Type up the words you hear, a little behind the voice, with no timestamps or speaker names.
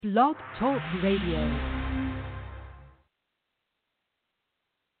Blog Talk Radio.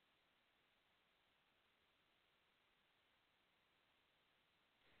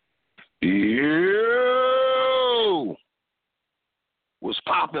 Yo! What's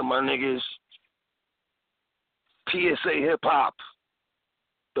poppin', my niggas? PSA Hip Hop.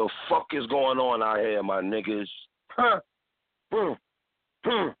 The fuck is going on out here, my niggas?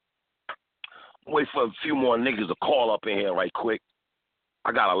 Wait for a few more niggas to call up in here right quick.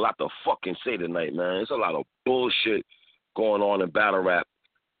 I got a lot to fucking say tonight, man. There's a lot of bullshit going on in battle rap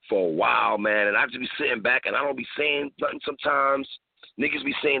for a while, man. And I just be sitting back and I don't be saying nothing sometimes. Niggas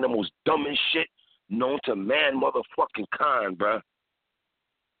be saying the most dumbest shit known to man motherfucking kind, bruh.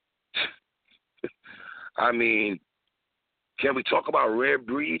 I mean, can we talk about Rare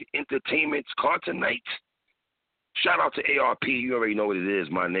Breed Entertainment's car tonight? Shout out to ARP. You already know what it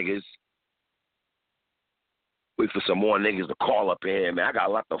is, my niggas. Wait for some more niggas to call up in here, man. I got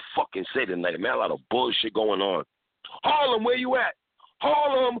a lot to fucking say tonight, man. A lot of bullshit going on. Harlem, where you at?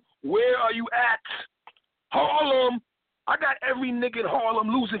 Harlem, where are you at? Harlem, I got every nigga in Harlem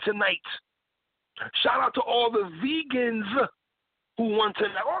losing tonight. Shout out to all the vegans who won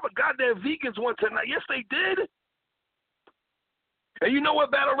tonight. All the goddamn vegans won tonight. Yes, they did. And you know what,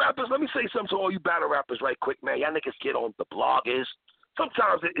 battle rappers? Let me say something to all you battle rappers right quick, man. Y'all niggas get on the bloggers.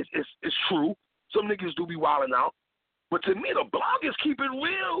 Sometimes it's true. Some niggas do be wilding out. But to me, the bloggers keep it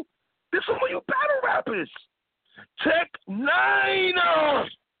real. This some of you battle rappers. Tech Nine.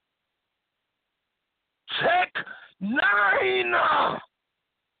 Tech Nine.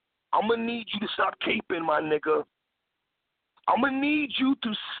 I'm going to need you to stop caping, my nigga. I'm going to need you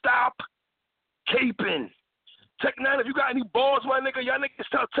to stop caping. Tech Nine, if you got any balls, my nigga, y'all niggas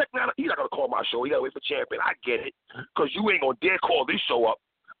tell Tech Nine, he not going to call my show. He got to wait for Champion. I get it. Because you ain't going to dare call this show up.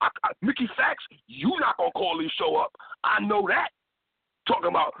 Mickey Facts, you not going to call this show up. I know that. Talking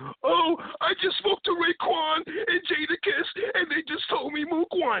about, oh, I just spoke to Raekwon and Jadakiss, and they just told me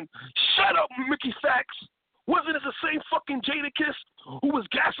Mook won. Shut up, Mickey Facts. Wasn't it the same fucking Jadakiss who was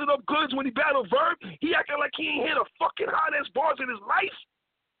gassing up goods when he battled Verb? He acting like he ain't hit a fucking hot-ass bars in his life?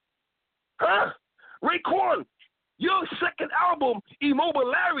 Huh? Raekwon, your second album,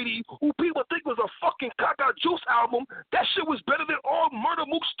 Immobilarity, who people think was a fucking Kaka Juice album, that shit was better than all Murder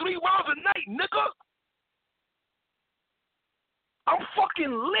Mook's 3 rounds a night, nigga. I'm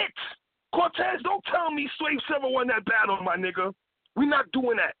fucking lit. Cortez, don't tell me Slave 7 won that battle, my nigga. We not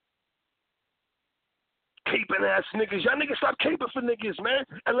doing that. Caping ass niggas. Y'all niggas stop caping for niggas, man.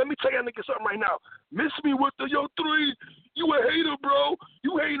 And let me tell y'all niggas something right now. Miss me with the yo 3. You a hater, bro.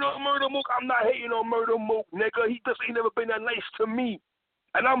 You hating on Murder Mook. I'm not hating on Murder Mook, nigga. He just ain't never been that nice to me.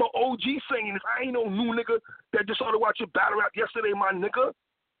 And I'm an OG saying this. I ain't no new nigga that just started watching battle rap yesterday, my nigga.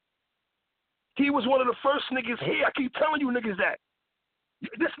 He was one of the first niggas here. I keep telling you niggas that.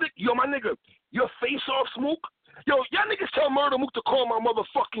 This nigga, yo, my nigga, your face off, Smook. Yo, y'all niggas tell Murder Mook to call my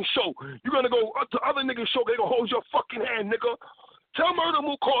motherfucking show. You're gonna go to other niggas' show, they gonna hold your fucking hand, nigga. Tell Murder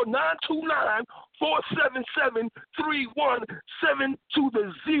Mook call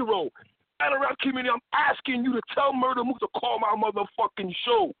 929-477-3172. Battle rap community, I'm asking you to tell Murder Mook to call my motherfucking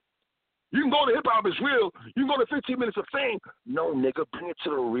show. You can go to Hip Hop Is Real. You can go to 15 Minutes of Fame. No, nigga, bring it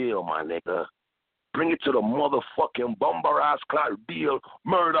to the real, my nigga. Bring it to the motherfucking bumper-ass clout deal,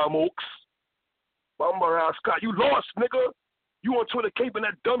 Murder Mooks. Bumper-ass clout. You lost, nigga. You on Twitter caping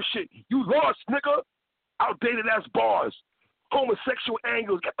that dumb shit. You lost, nigga. Outdated-ass bars. Homosexual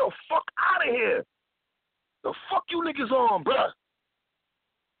angles. Get the fuck out of here. The fuck you niggas on, bruh?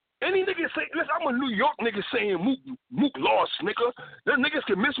 Any nigga say, listen, I'm a New York nigga saying Mook lost, nigga. Them niggas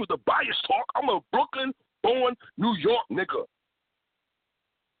can miss with the bias talk. I'm a Brooklyn-born New York nigga.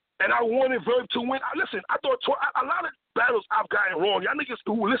 And I wanted Verb to win. Listen, I thought a lot of battles I've gotten wrong. Y'all niggas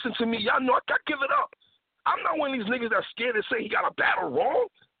who listen to me, y'all know I give it up. I'm not one of these niggas that's scared to say he got a battle wrong.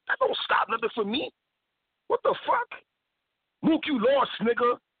 That don't stop nothing for me. What the fuck? Mook, you lost,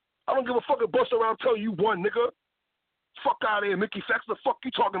 nigga. I don't give a fuck if bust around tell you won, nigga. Fuck out of here, Mickey Facts. The fuck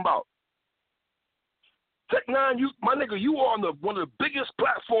you talking about? Tech Nine, you, my nigga, you are on one of the biggest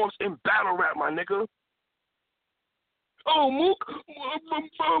platforms in battle rap, my nigga. Oh, Mook,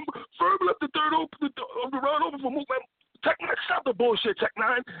 Verb left the third of the round open for Mook, man. Tech Nine, stop the bullshit, Tech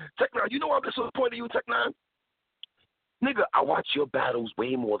Nine. Tech Nine, you know I'm disappointed in you, Tech Nine? Nigga, I watch your battles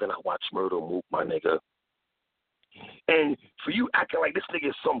way more than I watch Murder Mook, my nigga. And for you acting like this nigga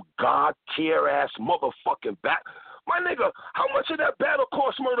is some god-tier-ass motherfucking bat. My nigga, how much of that battle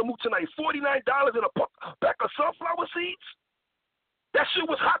cost Murder Mook tonight? $49 in a pack of sunflower seeds? That shit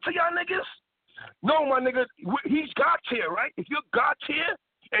was hot to y'all niggas? No, my nigga, he's God tier, right? If you're God tier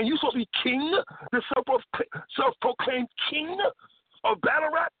and you supposed to be king, the self-proclaimed king of battle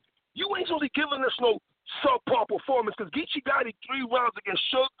rap, you ain't supposed to be giving us no subpar performance because Geechee Gotti 3 rounds against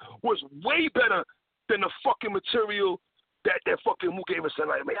Suge was way better than the fucking material that fucking Mook gave us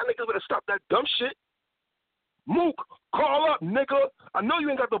tonight. Man, y'all niggas better stop that dumb shit. Mook, call up, nigga. I know you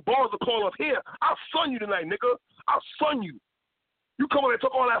ain't got the balls to call up here. I'll son you tonight, nigga. I'll son you. You come on and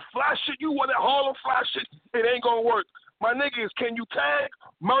talk all that fly shit. You want that Harlem fly shit. It ain't gonna work. My niggas, can you tag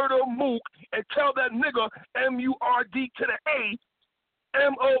Murder Mook and tell that nigga M-U-R-D to the A,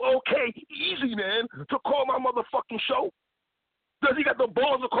 M-O-O-K, easy, man, to call my motherfucking show? Does he got the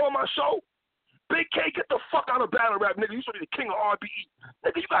balls to call my show? Big K, get the fuck out of battle rap, nigga. You should be the king of RBE.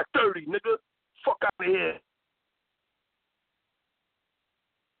 Nigga, you got 30, nigga. Fuck out of here.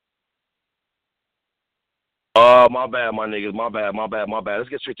 My bad, my niggas. My bad. Let's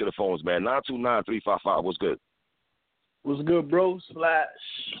get straight to the phones, man. 929-355. What's good? What's good, bros? Flash.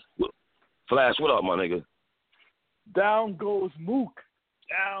 Flash, what up, my nigga? Down goes Mook.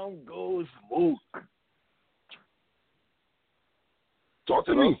 Talk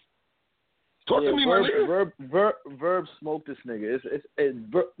to me. Talk to me, my nigga. Verb smoked this nigga.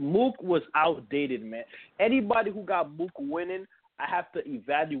 Mook was outdated, man. Anybody who got Mook winning, I have to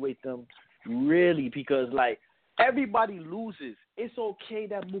evaluate them really because, like, everybody loses. It's okay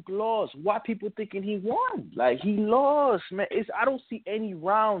that Mook lost. Why people thinking he won? Like, he lost, man. I don't see any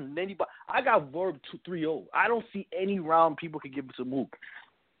round anybody. I got Verb 3-0. I don't see any round people can give it to Mook.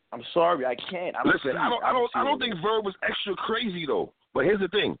 I'm sorry, I can't. I don't think Verb was extra crazy though. But here's the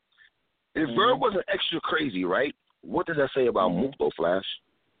thing: if Verb wasn't extra crazy, right? What does that say about Mook though, Flash?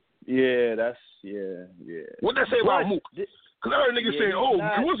 Yeah. What does that say about Mook? Because I heard niggas saying,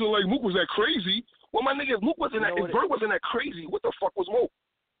 it wasn't like Mook was that crazy. Well, my nigga, if Mook wasn't if Verb wasn't that crazy, what the fuck was Mook?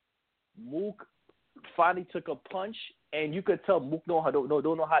 Mook finally took a punch, and you could tell Mook don't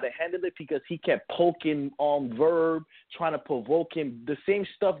know how to handle it because he kept poking Verb, trying to provoke him. The same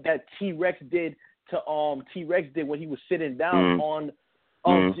stuff that T-Rex did when he was sitting down on.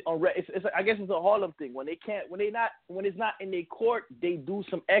 I guess it's a Harlem thing. When it's not in their court, they do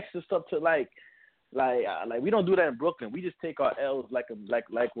some extra stuff to like we don't do that in Brooklyn. We just take our L's like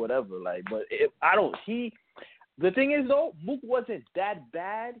whatever. Like, but the thing is though, Mook wasn't that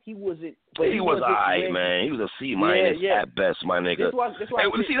bad. He wasn't. But he was alright, man. He was a C- at best, my nigga. That's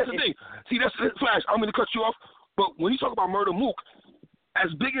the thing. See, that's Flash. I'm gonna cut you off. But when you talk about Murder Mook,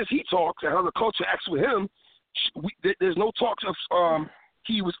 as big as he talks and how the culture acts with him, there's no talks of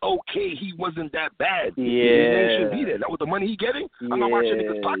he was okay. He wasn't that bad. Yeah. His name should be there. That with the money he getting. I'm not watching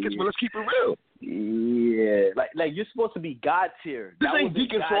niggas' pockets, but let's keep it real. Yeah. Like you're supposed to be God tier. This ain't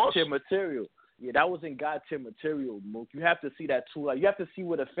Deacon Frost. God tier material. Yeah, that wasn't God tier material, Mook. You have to see that too. Like, you have to see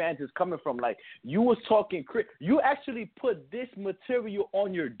where the fans is coming from. Like, you was talking you actually put this material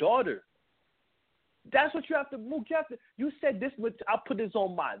on your daughter. That's what you have to, Mook. You said this. I'll put this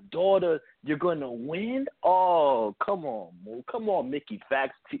on my daughter. You're gonna win. Oh, come on, Mook. Come on, Mickey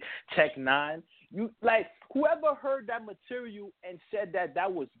Facts, Tech 9. You like whoever heard that material and said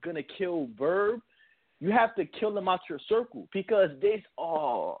that was gonna kill Verb. You have to kill them out your circle because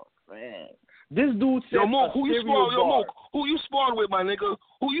man. This dude said Mook, who you sparred with, my nigga?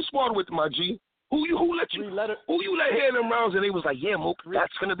 Who you sparred with, my G? Who you let hear them rounds and they was like, yeah, Mook,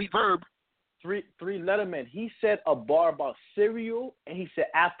 that's gonna be Verb. Three Letterman. He said a bar about cereal and he said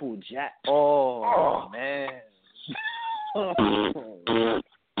Apple Jack. Man.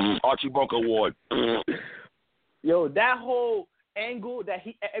 Archie Bunker Award. Yo, that whole angle that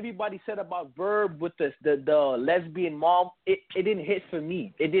everybody said about Verb with the lesbian mom, it didn't hit for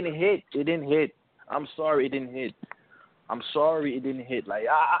me. It didn't hit. I'm sorry, it didn't hit. Like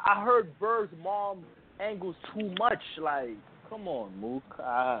I heard Verb's mom angles too much. Like, come on, Mook.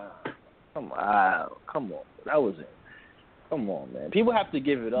 Come on. That was it. Come on, man. People have to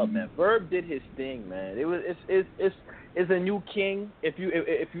give it up, man. Verb did his thing, man. It's a new king, if you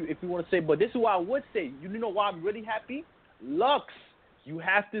want to say. But this is what I would say. You know why I'm really happy? Lux, you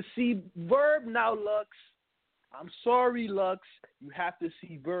have to see Verb now, Lux. I'm sorry, Lux. You have to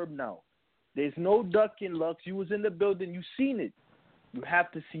see Verb now. There's no ducking, Lux. You was in the building. You seen it. You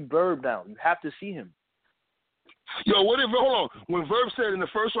have to see Verb now. You have to see him. Yo, what if, hold on, when Verb said in the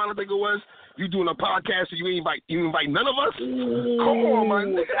first round, I think it was, you doing a podcast and you invite none of us? Ooh, come on, my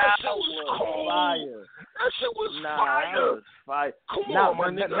nigga, that shit was cold. Fire. That shit was fire. That was fire. Come on, my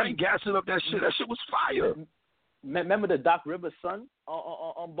nigga, I ain't gassing up that shit. That shit was fire. Remember the Doc Rivers son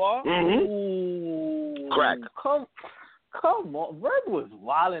on bar? Mm-hmm. Ooh, crack. Come on, Verb was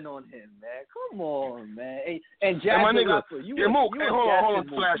wilding on him, man. Come on, man. Hey, and Jack, my nigga, Mook. Hold on,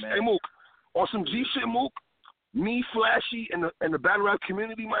 Flash. Man. Hey, Mook, on some G shit, Mook. Me, Flashy, and the battle rap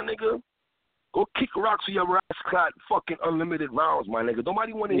community, my nigga. Go kick rocks with your ass-clad fucking unlimited rounds, my nigga.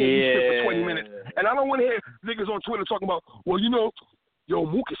 Nobody want to hear you spit for 20 minutes. And I don't want to hear niggas on Twitter talking about, well, you know, yo,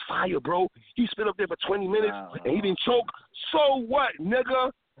 Mook is fire, bro. He spit up there for 20 minutes and he didn't choke. So what,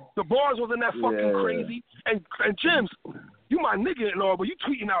 nigga? The bars wasn't that fucking crazy. And Jims, you my nigga and all, but you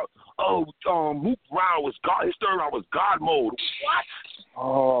tweeting out, Mook round was God. His third round was God mode. What?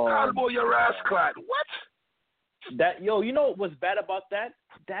 Oh, God mode, your ass clad. What? You know what's bad about that?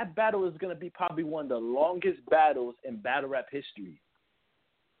 That battle is gonna be probably one of the longest battles in battle rap history.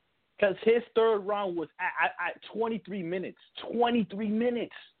 Because his third round was at 23 minutes. 23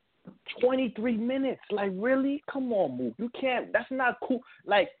 minutes. 23 minutes. Like, really? Come on, Mook. You can't. That's not cool.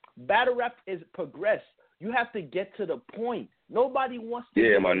 Like, battle rap is progressed. You have to get to the point. Nobody wants to.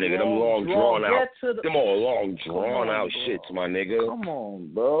 Yeah, my nigga. Them long drawn out. Them all long drawn out bro. shits, my nigga. Come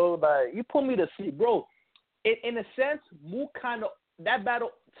on, bro. Like, you put me to sleep, bro. In a sense, Mook kind of, that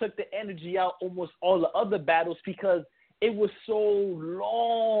battle took the energy out almost all the other battles because it was so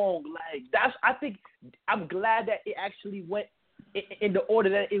long. Like, I'm glad that it actually went in the order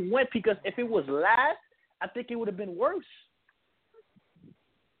that it went, because if it was last, I think it would have been worse.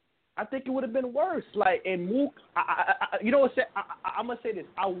 Like, and Mook, you know what? I'm gonna say this.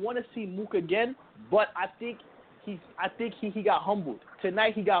 I want to see Mook again, but I think he got humbled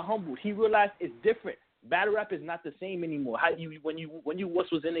tonight. He got humbled. He realized it's different. Battle rap is not the same anymore. When you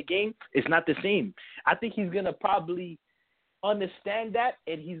was in the game, it's not the same. I think he's gonna probably understand that,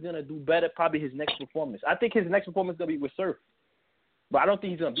 and he's gonna do better. Probably his next performance. I think his next performance is gonna be with Surf, but I don't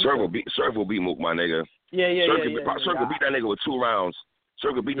think he's gonna beat Surf will beat Mook, my nigga. Surf will beat that nigga with 2 rounds.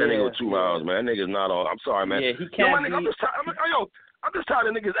 Surf will beat that nigga with 2 rounds, man. That nigga's not on. I'm sorry, man. Yeah, he can't. My nigga, I'm just tired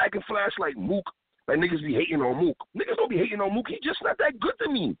of niggas acting flash like Mook. Like niggas be hating on Mook. Niggas don't be hating on Mook. He just not that good to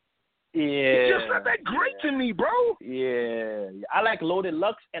me. Yeah. He's just not that great to me, bro. Yeah. I like Loaded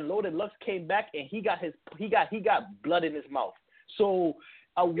Lux, and Loaded Lux came back and he got blood in his mouth. So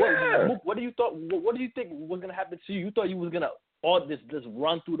Mook, what do you think was gonna happen to you? You thought you was gonna just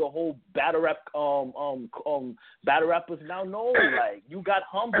run through the whole battle rap battle rappers? Now no, like, you got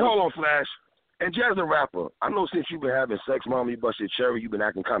humble. Hey, hold on, Flash. And Jazz the rapper, I know since you've been having sex, mama, you bust your cherry, you've been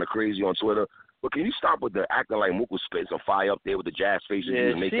acting kind of crazy on Twitter. But can you stop with the acting like Mook was spitting some fire up there with the jazz faces he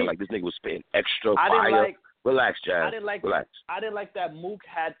was making, like this nigga was spitting extra fire? Relax, Jazz. Relax. I didn't like that Mook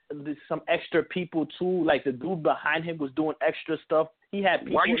had some extra people too. Like, the dude behind him was doing extra stuff. He had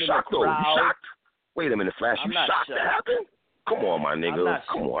people. Why you in shocked the though? crowd. You shocked? Wait a minute, Flash. You shocked that happened? Come on, my nigga.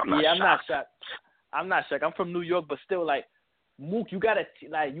 Come on, I'm not shocked. I'm not shocked. I'm not shocked. I'm from New York, but still, like, Mook, you gotta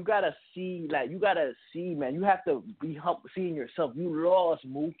see, man. You have to be seeing yourself. You lost,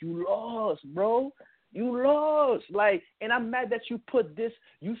 Mook. You lost, bro. You lost. Like, and I'm mad that you put this.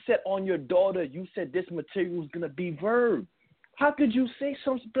 You said on your daughter. You said this material is gonna be Verb. How could you say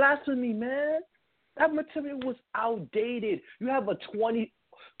some blasphemy, man? That material was outdated. You have a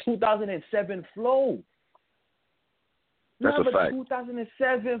 2007 flow. That's a fact.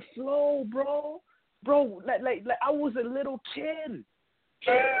 2007 flow, bro. Bro, like I was a little kid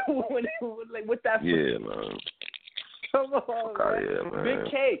with that. Yeah, man. Come on, man. Big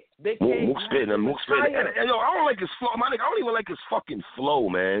K. Mook spitting. And yo, I don't like his flow, my nigga. I don't even like his fucking flow,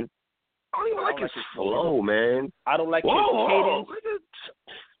 man. I don't even like his flow, man. I don't like his cadence.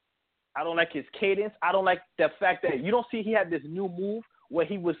 I don't like his cadence. I don't like the fact that you don't see he had this new move where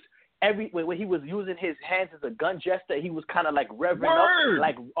he was when he was using his hands as a gun gesture. He was kind of like revving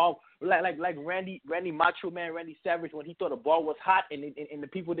up, like Randy Macho Man, Randy Savage, when he thought the ball was hot and the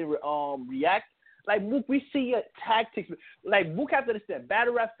people didn't react. Like, Mook, we see tactics. Like, Mook have to understand,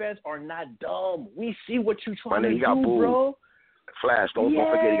 battle rap fans are not dumb. We see what you trying to do, bro. Flash, don't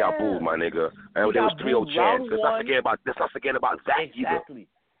forget he got booed, my nigga. And there was 3-0 chance. Let's not forget about that exactly. Either.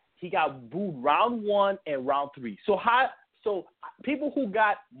 He got booed round 1 and round 3. So people who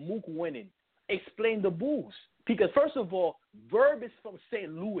got Mook winning, explain the boos. Because first of all, Verb is from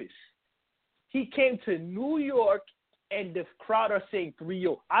St. Louis. He came to New York, and the crowd are saying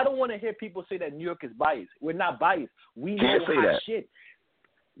 3-0. I don't want to hear people say that New York is biased. We're not biased. We know hot shit.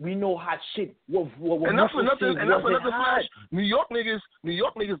 We know hot shit. And that's another Flash. New York niggas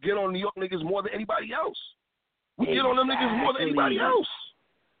get on New York niggas more than anybody else. We get on them niggas more than anybody else.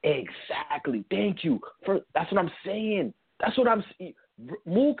 Exactly. Thank you. That's what I'm saying.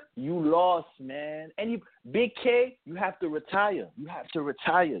 Mook, you lost, man. And Big K, you have to retire.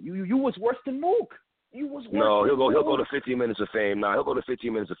 You was worse than Mook. No, he'll go to 15 minutes of fame. He'll go to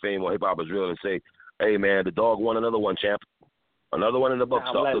 15 minutes of fame on Hip Hop Is Real and say, hey, man, the dog won another one, champ. Another one in the book.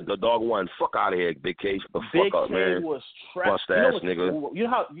 The dog won. Fuck out of here, Big K. Fuck up, man. Big K was trash. Bust-ass nigga. You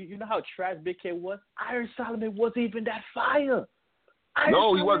know how trash Big K was? Iron Solomon wasn't even that fire.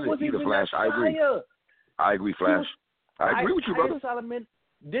 No, he wasn't either, Flash. I agree. Flash. I agree with you, brother. Solomon,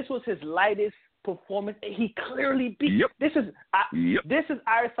 this was his lightest performance. He clearly beat. Yep. This is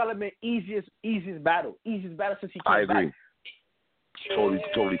Iris Solomon easiest battle since he came back. I agree.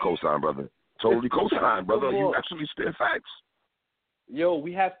 Totally co-sign, brother. Totally co-sign, brother. You actually spit facts. Yo,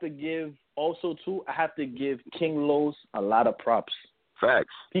 we have to give also too. I have to give King Los a lot of props.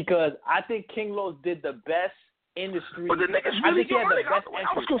 Facts. Because I think King Los did the best in the street. But the niggas really I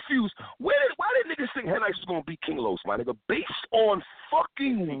was confused. Why did niggas think Head Ice was gonna beat King Los, my nigga? Based on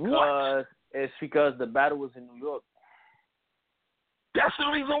fucking what? It's because the battle was in New York. That's the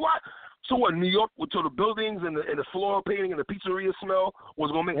reason why. So what? New York, so the buildings and the floor painting and the pizzeria smell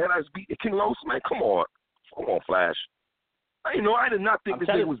was gonna make Head Ice beat King Los? Man, come on, Flash. I did not think this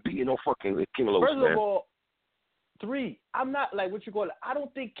nigga was beating no fucking King Los, man. First of all, 3. I'm not like what you call it. I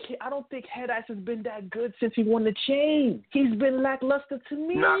don't think Head Ice has been that good since he won the chain. He's been lackluster to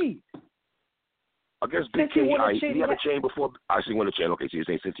me. Nah. I guess Big K, he had a chain before. Actually, won the chain. Okay, so you're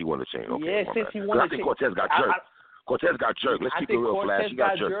saying since he won the chain. Okay, yeah, since he won the chain. I think Cortez got jerked. Cortez got jerked. Let's keep it real, Flash. He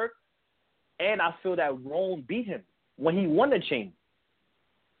got jerked. And I feel that Rome beat him when he won the chain.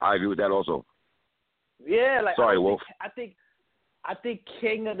 I agree with that also. Yeah, like sorry, Wolf. I think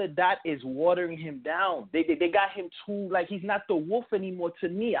King of the Dot is watering him down. They got him too, like, he's not the wolf anymore to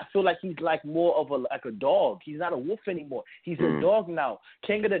me. I feel like he's like more of a dog. He's not a wolf anymore. He's a dog now.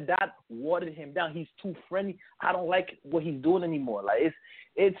 King of the Dot watered him down. He's too friendly. I don't like what he's doing anymore. Like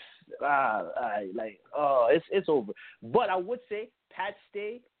it's over. But I would say Pat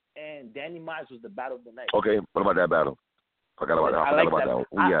Stay and Danny Mize was the battle of the night. Okay, what about that battle? I forgot about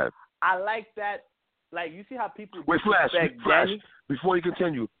that. I like that. Like, you see how people wait, Flash. Danny? Before you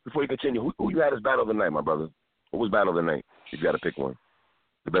continue, who you had as battle of the night, my brother? What was battle of the night? If you got to pick one,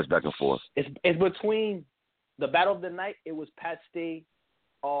 the best back and forth. It's between the battle of the night. It was Pat Stay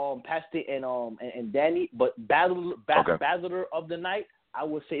and Danny. But battler of the night, I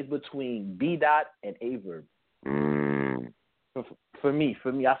would say it's between B Dot and Averb. For me,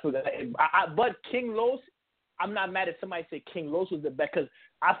 I feel that. But King Los, I'm not mad if somebody say King Los was the best because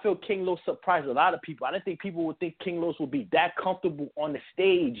I feel King Los surprised a lot of people. I didn't think people would think King Los would be that comfortable on the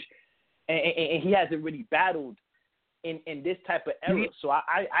stage, and he hasn't really battled in this type of era. So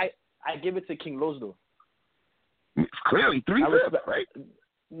I give it to King Los though. Clearly 3-zip, right?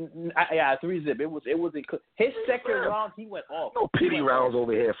 Yeah, 3-zip. It was his second round. He went off. No pity rounds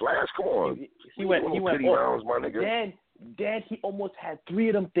over here, Flash. Come on. He went pity off. rounds, my nigga. Then he almost had 3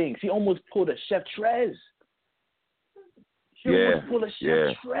 of them things. He almost pulled a Chef Trez. Almost pulled a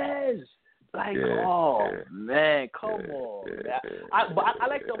Chef Trez. Like, man, come on. But I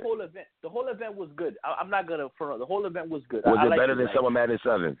like the whole event. The whole event was good. I'm not going to front. The whole event was good. Was it better than Summer Madness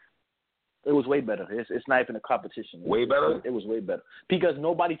 7? It was way better. It's not even a competition. Way better? It was way better. Because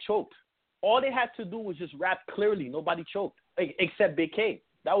nobody choked. All they had to do was just rap clearly. Nobody choked. Except Big K.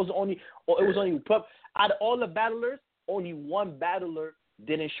 That was only, it was only, out of all the battlers, only one battler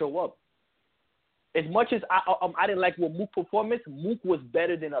didn't show up. As much as I didn't like what Mook performance, Mook was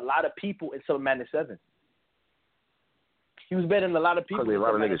better than a lot of people in Summer Madness 7. He was better than a lot of people. Because a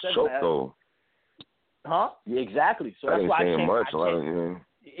lot of niggas choked, though. Huh? Yeah, exactly. So that's why I can't.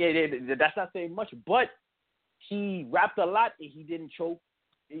 Yeah, that's not saying much. But he rapped a lot and he didn't choke.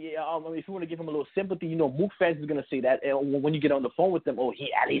 Yeah, if you want to give him a little sympathy, Mook fans is going to say that. And when you get on the phone with them,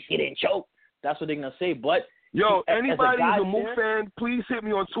 at least he didn't choke. That's what they're going to say. But anybody who's a Mook fan, please hit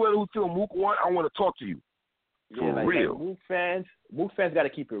me on Twitter who feel Mook won. I want to talk to you. For real. Like Mook fans got to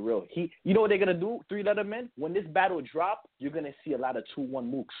keep it real. You know what they're going to do, 3-letter men? When this battle drop, you're going to see a lot of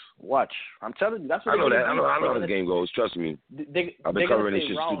 2-1 Mooks. Watch. I'm telling you. That's what I know that. I know how this game goes. Trust me. I've been covering this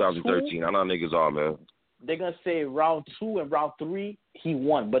since 2013. I know how niggas are, man. They're going to say round 2 and round 3, he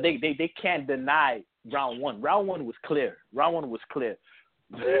won. But they can't deny round 1. Round 1 was clear.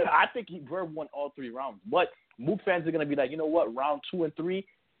 I think Verb won all 3 rounds. But Mook fans are going to be like, you know what, round 2 and 3,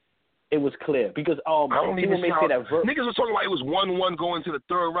 it was clear. Because I don't even say that Verb. Niggas were talking about it was 1-1 going to the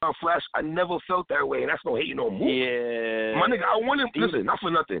 3rd round. Flash, I never felt that way, and that's no hating on Mook. Yeah. My nigga, I want him, listen, not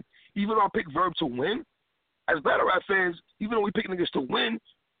for nothing. Even though I pick Verb to win, as battle rap fans, even though we pick niggas to win,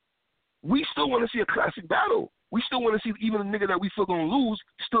 we still want to see a classic battle. We still want to see even a nigga that we feel going to lose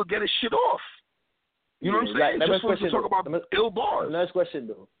still get his shit off. You know what I'm saying? Just for us to talk about ill bars. Next question,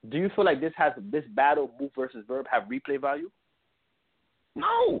 though. Do you feel like this battle, Mook versus Verb, have replay value?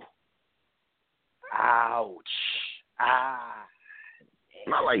 No. Ouch.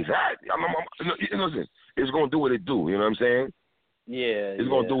 Not like that. Listen, it's going to do what it do. You know what I'm saying? Yeah. It's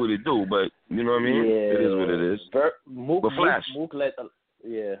going to do what it do, but you know what I mean? Yeah. It is what it is. Mook, but Flash. Mook let,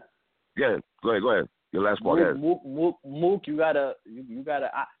 yeah. Yeah, go ahead. Your last part. Mook, you gotta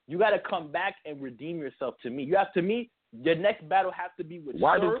come back and redeem yourself to me. You have to me. Your next battle has to be with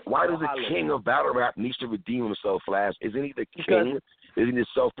Why Surf. Why does the king of battle rap needs to redeem himself, Flash? Isn't he the king? Isn't he the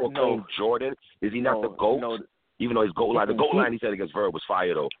self-proclaimed Jordan? Is he not the GOAT? No. Even though his GOAT line, the GOAT line he said against Verb was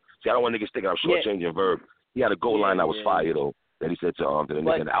fire though. See, I don't want niggas thinking I'm shortchanging Verb. He had a GOAT line that was fire though. That he said to the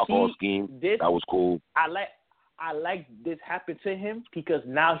nigga in the alcohol scheme. That was cool. I like this happened to him because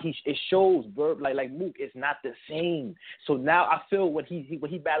now it shows Verb like Mook is not the same. So now I feel when he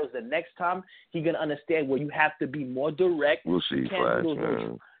battles the next time, he gonna understand where you have to be more direct. We'll see, Flash,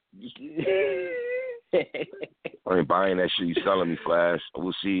 man. I ain't buying that shit you selling me, Flash.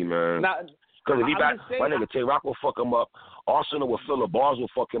 We'll see, man. Because if he back, my nigga Tay Rock will fuck him up. Arsenal with Phillip Bars will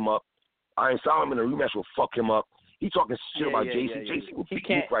fuck him up. Iron Solomon in a rematch will fuck him up. He talking shit about JC. JC will beat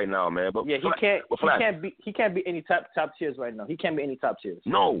Mook right now, man. But he can't be any top tiers right now. He can't be any top tiers.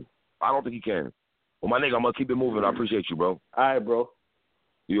 No, I don't think he can. Well, my nigga, I'm gonna keep it moving. I appreciate you, bro. All right, bro.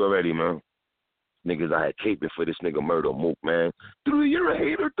 You already, man. Niggas, I had caping for this nigga Murder Mook, man. 3, you're a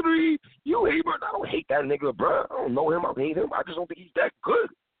hater. 3, you hate Murder. I don't hate that nigga, bro. I don't know him. I hate him. I just don't think he's that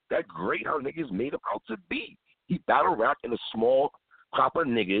good, that great. How niggas made him out to be. He battle rapped in a small crop of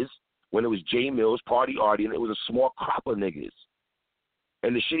niggas. When it was Jay Mills, Party Artie, and it was a small crop of niggas.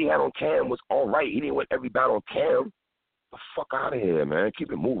 And the shit he had on Cam was all right. He didn't win every battle on Cam. The fuck out of here, man.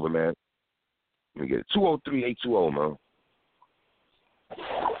 Keep it moving, man. Let me get it. 203-820, man.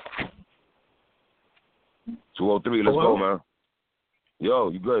 203, let's go, man. Yo,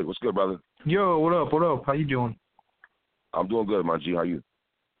 you good? What's good, brother? Yo, what up? What up? How you doing? I'm doing good, my G. How you?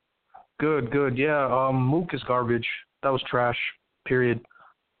 Good, good. Yeah, Mook is garbage. That was trash, period.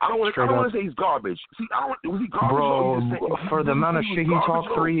 I don't want to say he's garbage. See, was he garbage? Bro, for the amount of shit he talked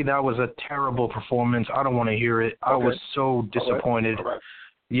 3, that was a terrible performance. I don't want to hear it. I was so disappointed. All right.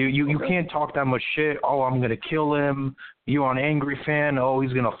 You can't talk that much shit. Oh, I'm gonna kill him. You on Angry Fan? Oh,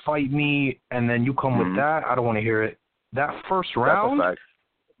 he's gonna fight me, and then you come with that. I don't want to hear it. That first round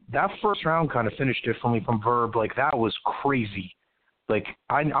kind of finished it for me from Verb. Like that was crazy. Like,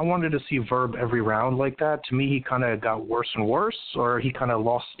 I wanted to see Verb every round like that. To me, he kind of got worse and worse, or he kind of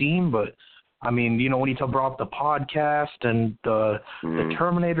lost steam. But, I mean, you know, when he brought up the podcast and the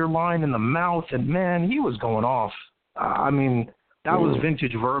Terminator line in the mouth, and, man, he was going off. I mean, that was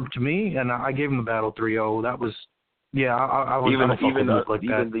vintage Verb to me, and I gave him the battle 3-0. That was, yeah, I was even that.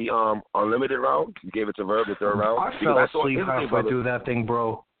 The Unlimited round, you gave it to Verb the third round? I fell asleep halfway through that thing,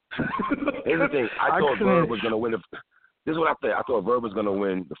 bro. Here's the thing. I thought Verb was going to win This is what I think. I thought Verb was going to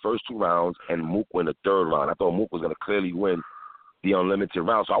win the first 2 rounds and Mook win the third round. I thought Mook was going to clearly win the Unlimited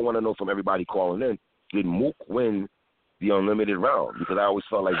round. So I want to know from everybody calling in, did Mook win the Unlimited round? Because I always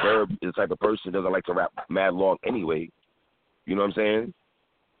felt like Verb is the type of person who doesn't like to rap mad long anyway. You know what I'm saying?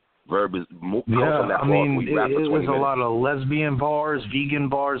 Verb is Mook. Yeah, I mean, it was a lot of lesbian bars, vegan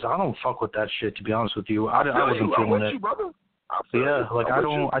bars. I don't fuck with that shit, to be honest with you. I wasn't feeling it. You, brother. Yeah, like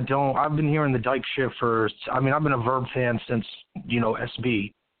I've been hearing the dyke shit I've been a Verb fan since,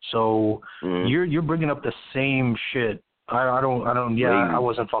 SB. So you're bringing up the same shit. I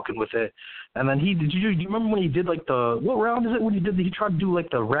wasn't fucking with it. And then do you remember when he did like what round is it when he tried to do like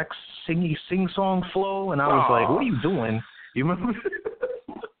the Rex sing song flow, and I was like, what are you doing? You remember?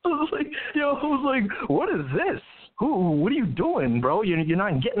 I was like, what is this? What are you doing, bro? You're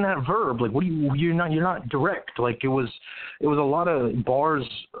not getting that Verb. Like, you're not direct. Like, it was a lot of bars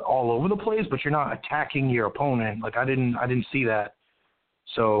all over the place, but you're not attacking your opponent. Like, I didn't see that.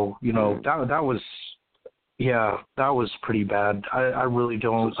 So, that was pretty bad. I really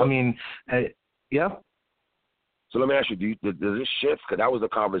don't. Yeah. So let me ask you, does this shift? Because that was a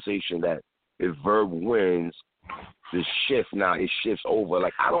conversation that if Verb wins, the shift now, it shifts over.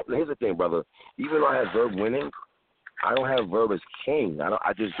 Like, here's the thing, brother. Even though I have Verb winning, I don't have Verb as king.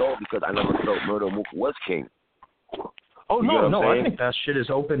 I just don't, because I never felt Murder Mook was king. Oh, no, I think that shit is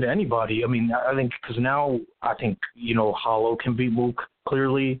open to anybody. I mean, I think, because now, I think, Hollow can beat Mook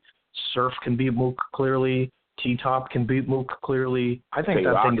clearly. Surf can beat Mook clearly. T-Top can beat Mook clearly. I think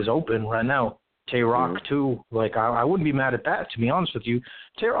that thing is open right now. Tay-Rock, too. Like, I wouldn't be mad at that, to be honest with you.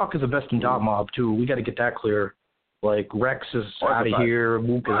 Tay-Rock is the best in Dot Mob, too. We got to get that clear. Like, Rex is out of here,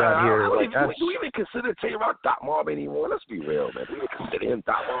 Mook is out here. Do we even consider Tay-Rock Dot Mob anymore? Let's be real, man. Do we even consider him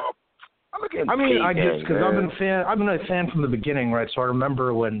Dot Mob? I guess because I've been a fan from the beginning, right? So I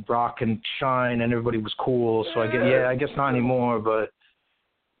remember when Rock and Shine and everybody was cool. So I guess not anymore, but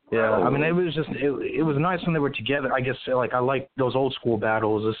yeah. I mean, it was just it was nice when they were together. I guess like I like those old school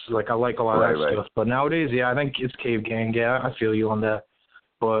battles. I like a lot of that stuff. But nowadays, I think it's Cave Gang. Yeah, I feel you on that.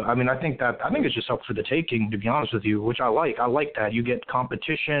 But I mean, I think it's just up for the taking, to be honest with you, which I like. I like that you get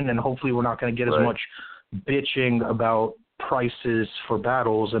competition, and hopefully we're not going to get as much bitching about prices for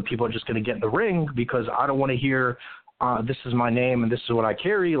battles, and people are just going to get in the ring because I don't want to hear, this is my name and this is what I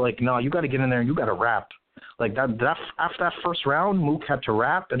carry. Like, no, you got to get in there and you got to rap. Like that after that first round, Mook had to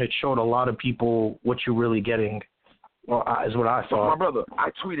rap, and it showed a lot of people what you're really getting. Well, is what I thought. So my brother, I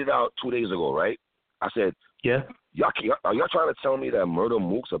tweeted out 2 days ago, right? I said, yeah. Are y'all trying to tell me that Murder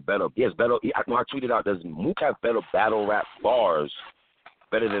Mook's a better? Yes, better. I tweeted out, does Mook have better battle rap bars,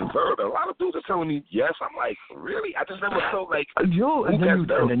 better than Verb? And a lot of dudes are telling me yes. I'm like, really? I just never felt like Yo, and then you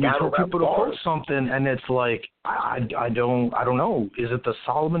tell people to bars. post something, and it's like, I don't know. Is it the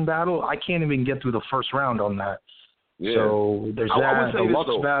Solomon battle? I can't even get through the first round on that. Yeah. So there's that. The Lux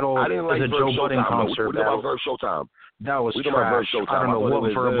battle. I didn't like there's a Verb Joe Budden Showtime. concert What battle. about Verb Showtime? That was trash. I don't know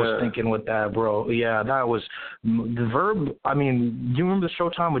what Verb was thinking with that, bro. Yeah, that was the Verb. I mean, do you remember the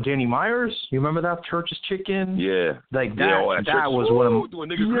Showtime with Danny Myers? You remember that Church's Chicken? Yeah. Like that. Yeah, that was one of. Do a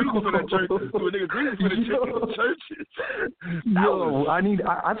nigga greasy for that church? Do a nigga greasy for the chicken in churches? Yo,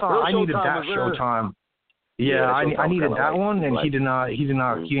 I thought I needed that Showtime. Yeah, I needed that one, and he did not. He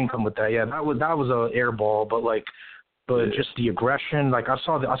didn't come with that. Yeah, that was a airball, but like. But just the aggression, like I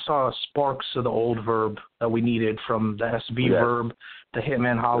saw sparks of the old Verb that we needed from the SB Verb, the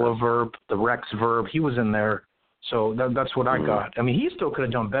Hitman Holla Verb, the Rex Verb. He was in there, so that's what I got. I mean, he still could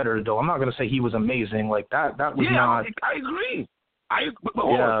have done better, though. I'm not gonna say he was amazing. Like that was not. I agree.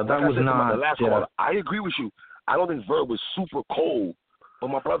 That was not. The last call, I agree with you. I don't think Verb was super cold, but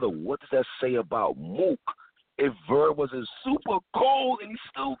my brother, what does that say about Mook? If Verb was super cold and he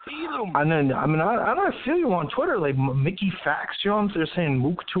still beat him. And then, I mean, I feel you on Twitter, like Mickey Fax, you know, they're saying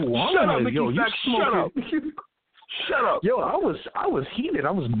Mook 2-1. Shut up, Mickey Fax, shut up. Shut up. Yo, I was heated.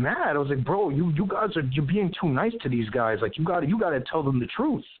 I was mad. I was like, bro, you guys you're being too nice to these guys. Like, you got to tell them the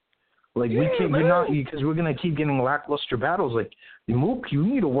truth. Like, we can't, you're not, because we're gonna keep getting lackluster battles. Like, Mook, you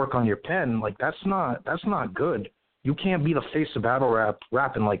need to work on your pen. Like, that's not good. You can't be the face of battle rap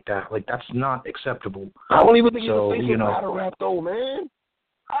rapping like that. Like, that's not acceptable. I don't even think he's the face of battle rap, though, man.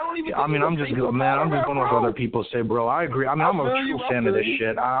 I'm just going off other people say, bro. I agree. I mean, I'm a true fan of this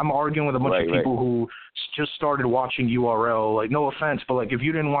shit. I'm arguing with a bunch of people who just started watching URL. Like, no offense, but like, if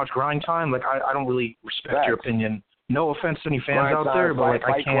you didn't watch Grind Time, like, I don't really respect your opinion. No offense to any fans out there, but like,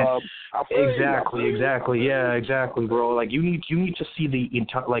 I can't. Exactly. Yeah, exactly, bro. Like, you need to see the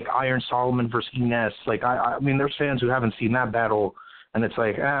entire, like, Iron Solomon versus Ines. Like, I mean, there's fans who haven't seen that battle, and it's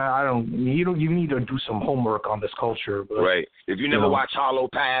like, you need to do some homework on this culture. But, right. If you never watch Hollow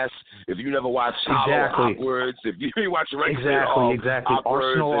Pass, if you never watch Hollow Awkwards, if you watch Exactly.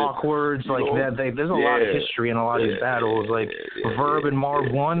 Arsenal Awkwards, like that. There's a lot of history in a lot of these battles. Like Verb and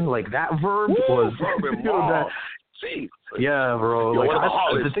Marv won. Like that Verb was. Verb and Marv. Yeah, bro. Yo,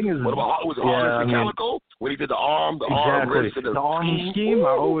 like, the thing is, what about was it Hollis and Calico when he did the arm, the arm scheme? I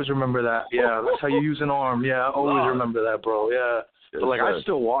always remember that. Yeah, that's how you use an arm. Yeah, I always remember that, bro. Yeah. But like, I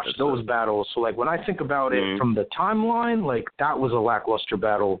still watch those battles. So like, when I think about it from the timeline, like that was a lackluster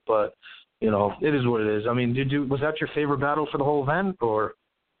battle. But you know, it is what it is. I mean, was that your favorite battle for the whole event, or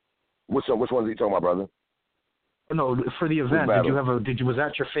which ones are you talking about, brother? No, for the event, was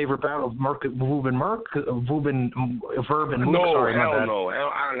that your favorite battle of Verb and Mook? No, sorry, no.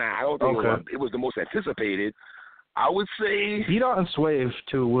 I don't think it was the most anticipated. I would say Beat Out and Swave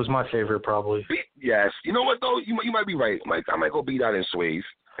too was my favorite, probably. Yes, you know what though, you might be right. I might go Beat Out and Swave,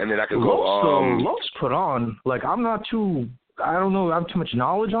 and then I could go. Lopes put on. Like, I don't know, I have too much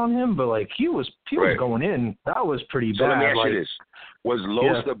knowledge on him, but like he was going in. That was pretty bad. So let me ask you this. Was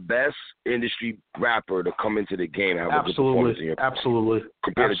Los the best industry rapper to come into the game? Absolutely.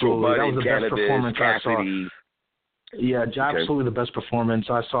 Compared to Joe Budden, Cannabis, Cassidy. Yeah, absolutely the best performance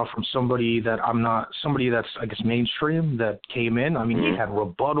I saw from somebody that's, I guess, mainstream that came in. I mean, he had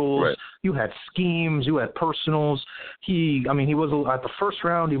rebuttals, you had schemes, you had personals. He was, at the first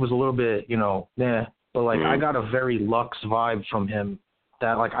round, he was a little bit, but like, I got a very Lux vibe from him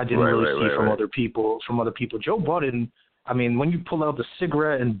that like I didn't really see from other people. Joe Budden, I mean, when you pull out the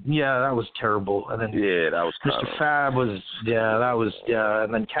cigarette and that was terrible. And then that was Mr. Fab was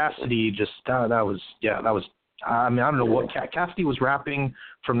and then Cassidy just that was. I mean, I don't know what Cassidy was rapping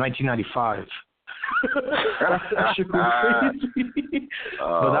from 1995. That shit was crazy.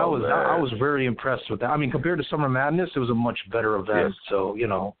 But I was very impressed with that. I mean, compared to Summer Madness, it was a much better event. So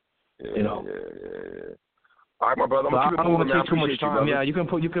All right, my brother. I don't want to take too much time.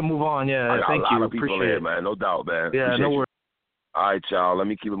 You can move on. Thank you. Appreciate it, man. No doubt, man. Yeah, no worries. All right, y'all. Let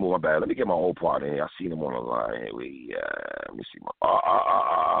me keep it moving back. Let me get my old part in here. I seen him on the line. Let me see my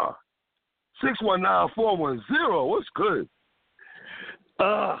 619-410. What's good?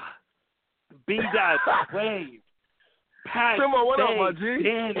 B-Dot, Wave, Pat, Timbo, what up, my G?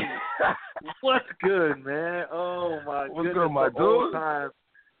 Danny. What's good, man? Oh, my What's goodness. good, my dude? Time.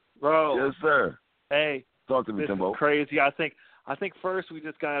 Bro. Yes, sir. Hey. Talk to me, This Timbo. is crazy. I think first we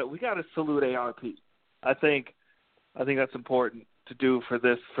gotta salute ARP. I think that's important to do for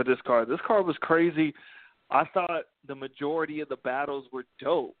this card. This card was crazy. I thought the majority of the battles were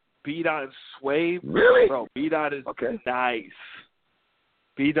dope. B-Dot and Swave. Really? Bro, B-Dot is Okay. nice.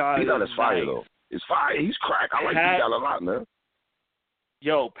 B-Dot is fire, nice. though. It's fire. He's crack. I like Pat, B-Dot a lot, man.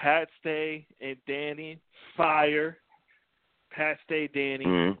 Yo, Pat Stay and Danny, fire. Pat Stay,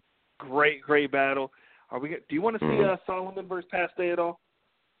 Danny, great battle. Do you want to see Solomon versus Pat Stay at all?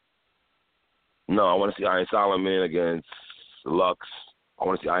 No, I want to see Iron Solomon against Lux. I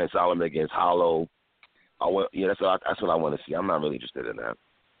want to see Iron Solomon against Hollow. That's what I want to see. I'm not really interested in that.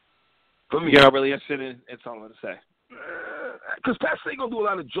 For me, You're not really interested in Solomon to say. Because Pat Stay gonna do a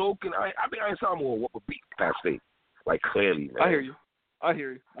lot of joking. I think Iron Solomon will beat Pat Stay, like clearly. Man. I hear you.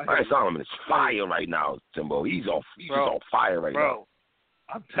 Iron Solomon is fire right now, Timbo. He's just on fire right now.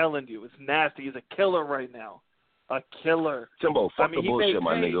 I'm telling you, it's nasty. He's a killer right now. A killer. Timbo, fuck the bullshit,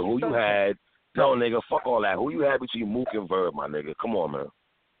 my nigga. Who you had? No, nigga, fuck all that. Who you had between Mook and Verb, my nigga? Come on, man.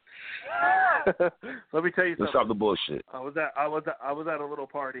 Let me tell you something. Let's stop the bullshit. I was at a little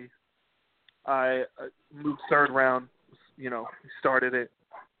party. I moved third round. You know, started it.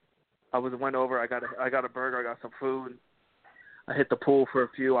 Went over. I got a burger. I got some food. I hit the pool for a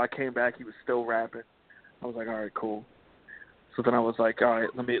few. I came back. He was still rapping. I was like, all right, cool. So then I was like, all right,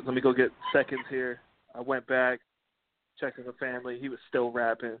 let me go get seconds here. I went back, checked with the family. He was still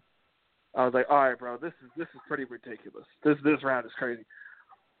rapping. I was like, all right, bro, this is pretty ridiculous. This round is crazy.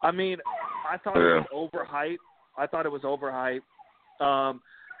 I mean, I thought it was overhyped.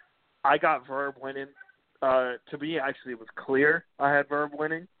 I got Verb winning. To me, actually, it was clear I had Verb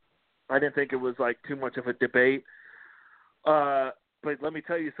winning. I didn't think it was like too much of a debate. But let me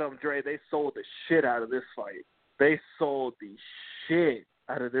tell you something, Dre. They sold the shit out of this fight. They sold the shit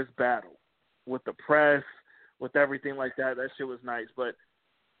out of this battle with the press, with everything like that. That shit was nice. But,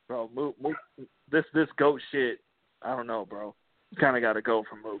 bro, Mook, this GOAT shit, I don't know, bro. You kind of got to go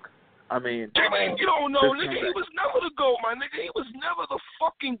for Mook. I mean, you don't know, nigga. He was never the GOAT, my nigga. He was never the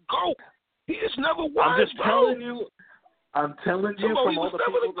fucking GOAT. He just never was, I'm just telling you from all the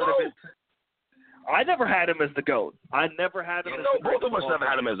people that have been. I never had him as the GOAT. I never had him as the GOAT. Both of us never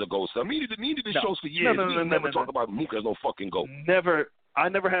had him as a GOAT. So me did the shows for years. We never talked about Mook as no fucking GOAT. I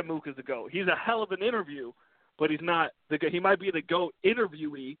never had Mook as the GOAT. He's a hell of an interview, but he's not the GOAT. He might be the GOAT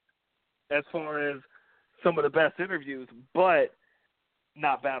interviewee as far as some of the best interviews, but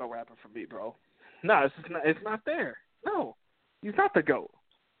not battle rapping for me, bro. No, it's not there. No, he's not the GOAT.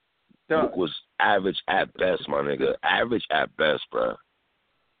 Mook was average at best, my nigga. Average at best, bro.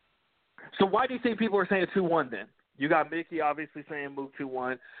 So why do you think people are saying 2-1 then? You got Mickey obviously saying Mook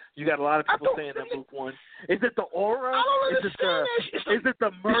 2-1. You got a lot of people saying that Mook won. Is it the aura? Is it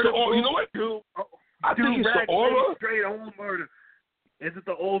the murder? You know what? I think it's the aura. Straight old murder. Is it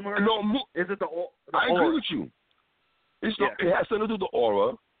the old murder? No, is it the I agree with you. It has something to do with the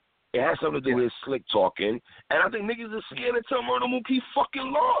aura. It has something to do with his slick talking. And I think niggas are scared to tell Murder Mook he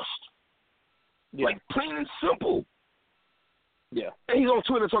fucking lost. Yeah. Like, plain and simple. Yeah. And he's on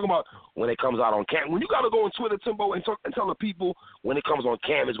Twitter talking about when it comes out on cam. When you got to go on Twitter, Timbo, and tell the people when it comes on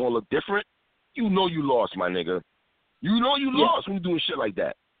cam it's going to look different, you know you lost, my nigga. You know you lost when you're doing shit like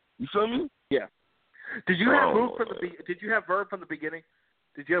that. You feel me? Yeah. Did you have Did you have Verb from the beginning?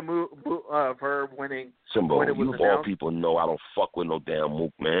 Did you have Verb winning? Timbo, you of all people know I don't fuck with no damn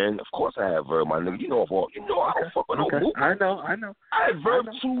Mook, man. Of course I have Verb, my nigga. You know I don't fuck with no Mook. I know. I had Verb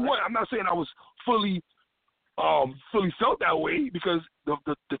 2-1. I'm not saying I was fully felt that way because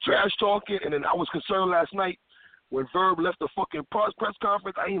the trash talking, and then I was concerned last night when Verb left the fucking press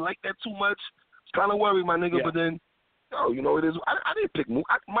conference. I ain't like that too much. It's kind of worried, my nigga. Yeah. But then, it is. I didn't pick Mook.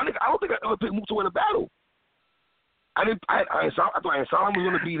 My nigga, I don't think I ever picked Mook to win a battle. I thought Iron Solomon was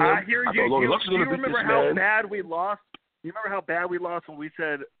going to beat him. I hear you. Do you remember how bad we lost? You remember how bad we lost when we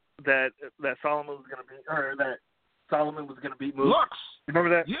said that Solomon was going to beat, or that Solomon was going to beat Mook? Lux. You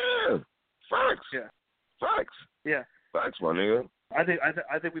remember that? Yeah. Facts. Yeah. Facts. Yeah. Facts, my nigga. I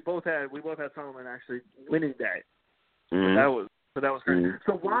think we both had Solomon actually winning that. Mm-hmm. But that was crazy. Mm-hmm.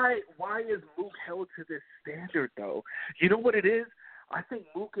 So why is Mook held to this standard though? You know what it is? I think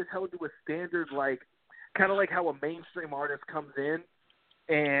Mook is held to a standard kind of like how a mainstream artist comes in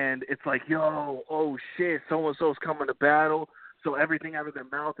and it's like, yo, oh shit, so-and-so's coming to battle, so everything out of their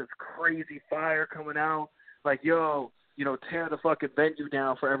mouth is crazy fire coming out. Like, yo, tear the fucking venue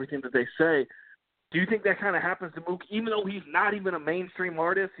down for everything that they say. Do you think that kind of happens to Mook, even though he's not even a mainstream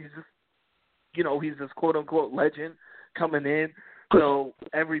artist? He's just, he's this quote-unquote legend coming in. So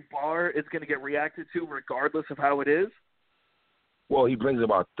every bar is going to get reacted to regardless of how it is? Well, he brings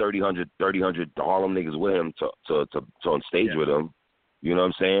about 300 Harlem niggas with him to on stage with him. You know what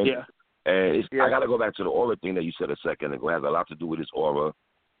I'm saying? Yeah. And I got to go back to the aura thing that you said a second ago. It has a lot to do with his aura.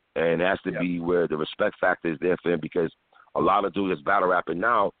 And it has to be where the respect factor is there for him, because a lot of dudes that's battle rapping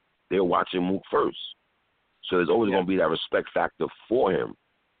now, they're watching Mook first. So there's always going to be that respect factor for him.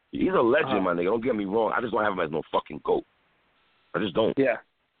 He's a legend, my nigga. Don't get me wrong. I just don't have him as no fucking GOAT. I just don't. Yeah.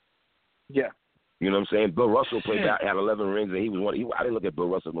 Yeah. You know what I'm saying? Bill Russell had 11 rings, and he was one. I didn't look at Bill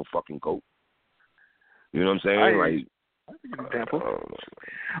Russell as no fucking GOAT. You know what I'm saying? That's a good example.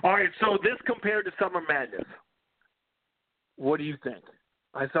 All right, so this compared to Summer Madness. What do you think?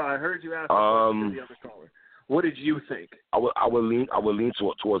 I heard you ask the other caller. What did you think? I would lean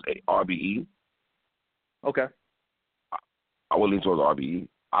towards RBE. Okay. I would lean towards RBE.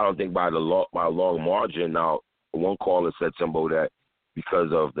 I don't think by a long margin. Now, one caller said, Timbo, that because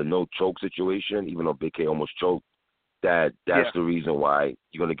of the no choke situation, even though Big K almost choked, that's the reason why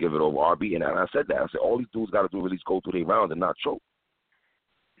you're going to give it over RB. And I said that. I said, all these dudes got to do is at least go through their rounds and not choke.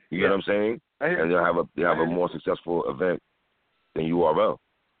 You get what I'm saying? And they'll have a more successful event than URL.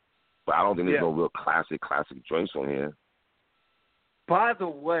 But I don't think there's no real classic joints on here. By the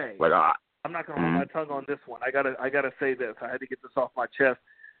way, I'm not gonna hold my tongue on this one. I gotta say this. I had to get this off my chest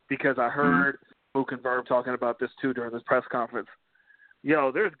because I heard Mook and Verb talking about this too during this press conference.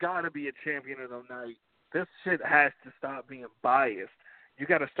 Yo, there's got to be a champion of the night. This shit has to stop being biased. You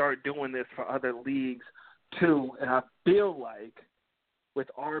got to start doing this for other leagues too. And I feel like with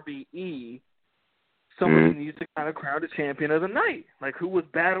RBE, somebody needs to kind of crown the champion of the night. Like, who was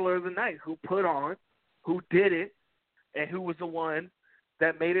battler of the night? Who put on? Who did it? And who was the one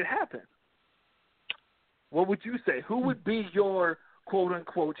that made it happen? What would you say? Who would be your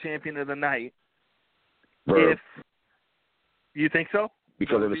quote-unquote champion of the night? Verb. If you think so?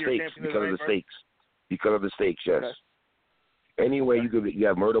 Because of the stakes. Because of the stakes, yes. Okay. Anyway, you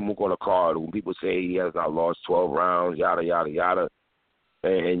have Murder Mook on a card. When people say he has not lost 12 rounds, yada, yada, yada,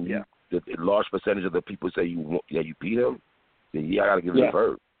 and the large percentage of the people say you beat him, then I got to give it a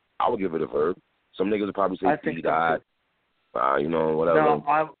Verb. I would give it a Verb. Some niggas would probably say he died. Whatever. No,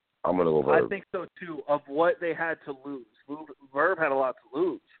 I'm going to go Verb. I think so, too, of what they had to lose. Verb had a lot to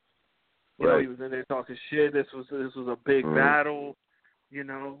lose. You know, he was in there talking shit. This was a big battle. You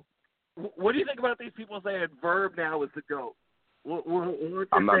know, what do you think about these people saying Verb now is the GOAT?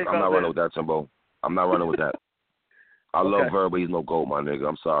 I'm not running with that, Timbo. I'm not running with that. I love Verb, but he's no GOAT, my nigga.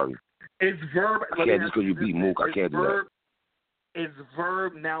 I'm sorry. Is Verb? I can't just because you beat Mook. I can't do that. Is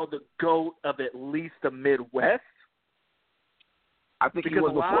Verb now the GOAT of at least the Midwest? I think because he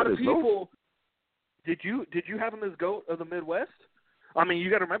was a lot before of this. people. Did you have him as GOAT of the Midwest? I mean, you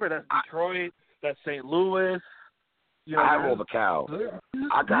got to remember that's Detroit, that's St. Louis. You know, I had him over Cal.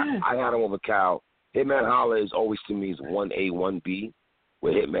 I had him over Cal. Hitman Holla is always to me is 1A, 1B.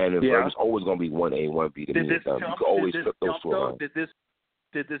 With Hitman and Verb, it's always going to be 1A, 1B. To me, you can always flip those two around.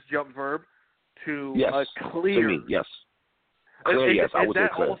 Did this jump Verb to a clear? To me, yes. Clear, yes. I would say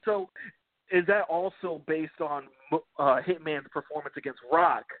clear. Is that also based on Hitman's performance against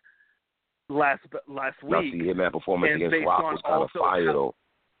Rock last week? Now, see, Hitman's performance against Rock was kind of fire, though.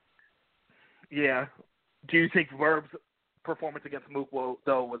 Yeah. Do you think Verb's performance against Mook,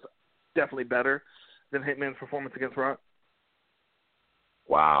 though, was definitely better than Hitman's performance against Rock?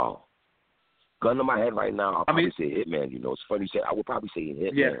 Wow. Gun to my head right now, I'll probably say Hitman. You know, it's funny you say I would probably say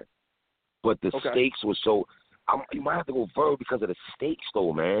Hitman. Yeah. But the stakes were so you might have to go Verb because of the stakes,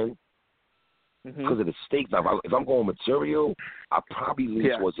 though, man. Because of the stakes. Now, if I'm going material, I'll probably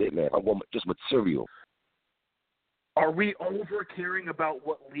lean towards Hitman. I'm going just material. Are we over caring about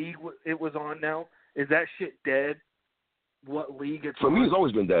what league it was on now? Is that shit dead? What league it's on? For me, it's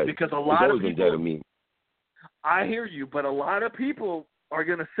always been dead. Because a lot of people, been dead to me. I hear you, but a lot of people are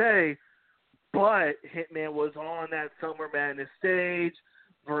going to say, but Hitman was on that Summer Madness stage.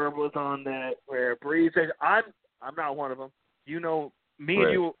 Verb was on that Rare Breed stage. I'm not one of them. You know, me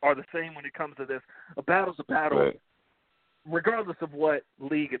and you are the same when it comes to this. A battle's a battle, regardless of what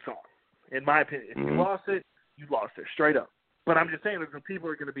league it's on, in my opinion. If you lost it, you lost it, straight up. But I'm just saying that the people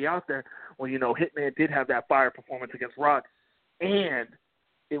are going to be out there, well, you know, Hitman did have that fire performance against Rock, and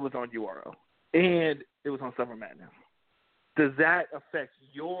it was on URL, and it was on Summer Madness. Does that affect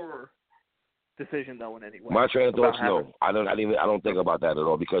your decision, though, in any way? My train of thoughts, no. I don't think about that at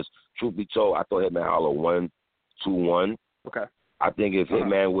all because, truth be told, I thought Hitman Holla won 2-1. Okay. I think if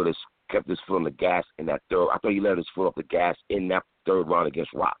Hitman would have kept his foot on the gas in that third, I thought he let his foot off the gas in that third round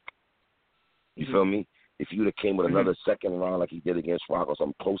against Rock. You feel me? If you'd have came with another second round like he did against Rock or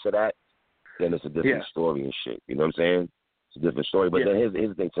something close to that, then it's a different story and shit. You know what I'm saying? It's a different story. But then here's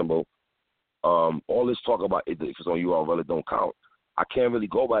the thing, Timbo. All this talk about if it's on URL, it don't count. I can't really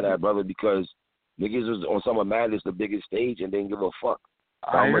go by that, brother, because niggas was on Summer Madness, the biggest stage, and didn't give a fuck.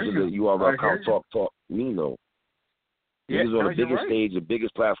 How much of the URL count talk mean, though? Niggas on the biggest stage, the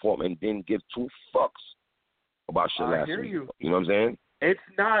biggest platform, and didn't give two fucks about shit last week. You know what I'm saying? It's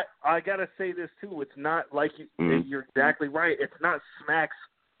not, I got to say this, too. It's not like you're exactly right. It's not Smack's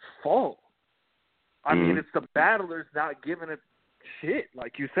fault. I mean, it's the battlers not giving a shit.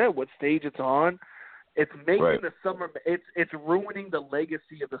 Like you said, what stage it's on. It's making the summer, it's ruining the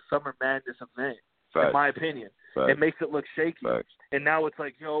legacy of the Summer Madness event, in my opinion. It makes it look shaky. And now it's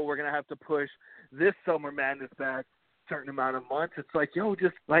like, yo, we're going to have to push this Summer Madness back a certain amount of months. It's like, yo,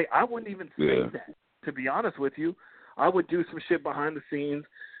 just, like, I wouldn't even say that, to be honest with you. I would do some shit behind the scenes.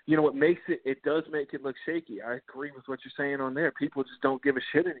 You know, it does make it look shaky. I agree with what you're saying on there. People just don't give a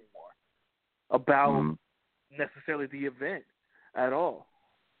shit anymore about necessarily the event at all.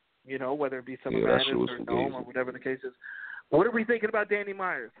 You know, whether it be Summer Madness or Dome or whatever the case is. What are we thinking about Danny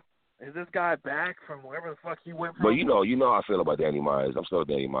Myers? Is this guy back from wherever the fuck he went from? But you know how I feel about Danny Myers. I'm still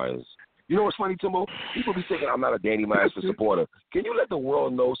Danny Myers. You know what's funny, Timbo? People be thinking I'm not a Danny Myers supporter. Can you let the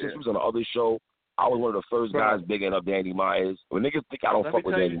world know, since he was on the other show, I was one of the first guys bigging up Danny Myers. When niggas think I don't fuck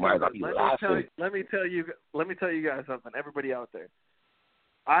with Danny Myers, I be laughing. Let me tell you guys something. Everybody out there,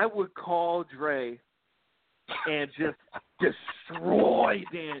 I would call Dre and just destroy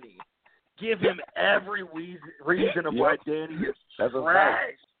Danny. Give him every reason of why Danny is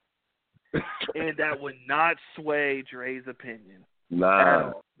trash. And that would not sway Dre's opinion.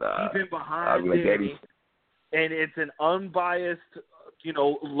 Nah. Keep him behind Danny. And it's an unbiased,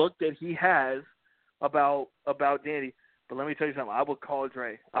 look that he has about Danny. But let me tell you something. I would call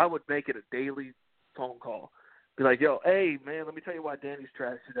Dre. I would make it a daily phone call. Be like, yo, hey, man, let me tell you why Danny's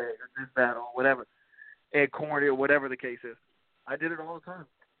trash today or this battle or whatever. And corny or whatever the case is. I did it all the time.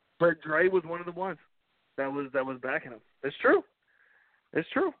 But Dre was one of the ones that was backing him. It's true. It's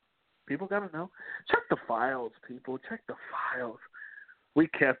true. People got to know. Check the files, people. Check the files. We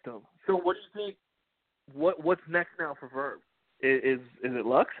kept them. So what do you think? What's next now for Verb? Is it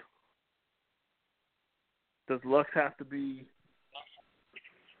Lux? Does Lux have to be?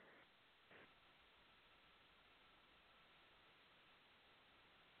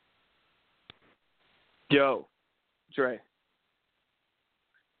 Yo, Dre.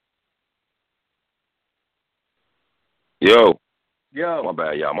 Yo. My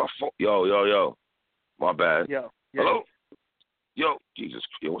bad, y'all. My phone. Yo. My bad. Yo. Hello? Yo, Jesus.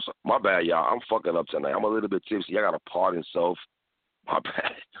 Yo, what's up? My bad, y'all. I'm fucking up tonight. I'm a little bit tipsy. I got a pardon self. My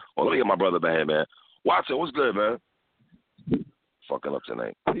bad. Well, let me get my brother back here, man. Watson, what's good, man? Fucking up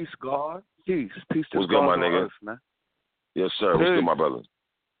tonight. Peace, God. Peace to what's good, my nigga? Earth, man. Yes, sir. What's good, my brother?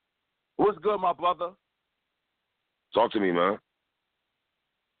 What's good, my brother? Talk to me, man.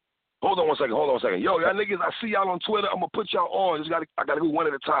 Hold on one second. Yo, y'all niggas, I see y'all on Twitter. I'm going to put y'all on. I got to do one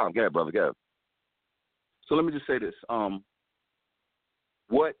at a time. Go ahead, brother. Go ahead. So let me just say this.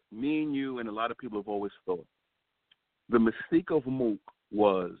 What me and you and a lot of people have always thought, the mystique of Mook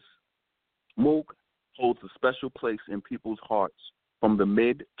was Mook holds a special place in people's hearts from the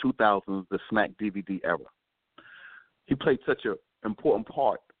mid-2000s, the Smack DVD era. He played such an important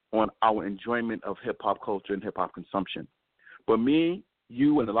part on our enjoyment of hip-hop culture and hip-hop consumption. But me,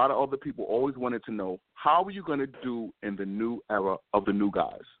 you, and a lot of other people always wanted to know, how are you going to do in the new era of the new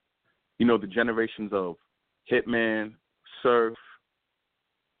guys? You know, the generations of Hitman, Surf,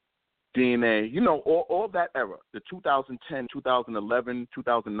 DNA, all that era, the 2010, 2011,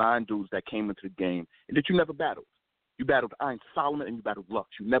 2009 dudes that came into the game and that you never battled. You battled Iron Solomon and you battled Lux.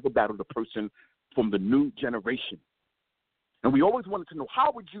 You never battled a person from the new generation. And we always wanted to know,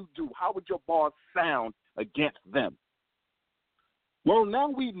 how would your bars sound against them? Well, now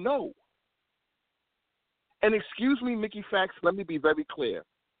we know. And excuse me, Mickey Fax, let me be very clear.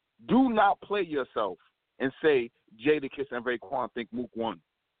 Do not play yourself and say Jadakiss and Raekwon think Mook won.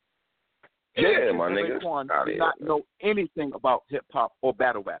 Yeah, my nigga. Raekwon do not know anything about hip-hop or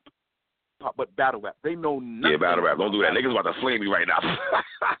battle rap. But battle rap. They know nothing. Yeah, battle rap. Don't do that. Niggas about to flame me right now.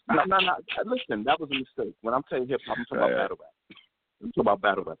 No. Listen, that was a mistake. When I'm saying hip-hop, I'm talking about battle rap. I'm talking about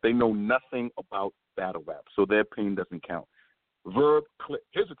battle rap. They know nothing about battle rap, so their opinion doesn't count. Verb, clip.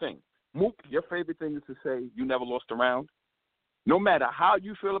 Here's the thing. Mook, your favorite thing is to say you never lost a round. No matter how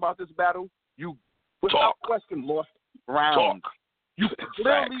you feel about this battle, you, without question, lost round. You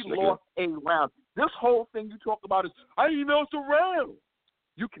clearly lost a round. This whole thing you talked about is, I ain't lost a round.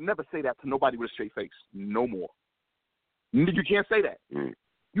 You can never say that to nobody with a straight face. No more. You can't say that.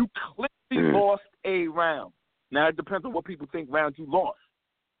 You clearly lost a round. Now, it depends on what people think round you lost.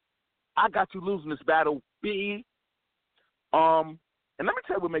 I got you losing this battle, B. And let me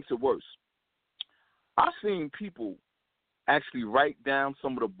tell you what makes it worse. I've seen people actually write down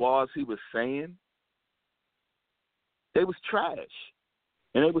some of the bars he was saying. They was trash.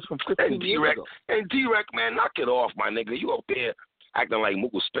 And it was from 15 years ago. And D-Rec, man, knock it off, my nigga. You up there acting like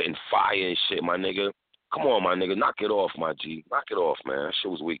Mook was spitting fire and shit, my nigga. Come on, my nigga. Knock it off, my G. Knock it off, man. That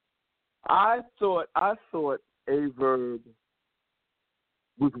shit was weak. I thought Averb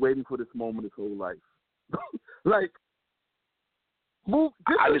was waiting for this moment his whole life. Like, Mook,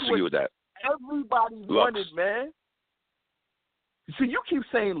 I disagree with that. Everybody wanted, man. See, you keep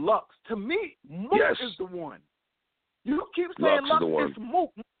saying Lux. To me, Mook is the one. You keep saying Lux is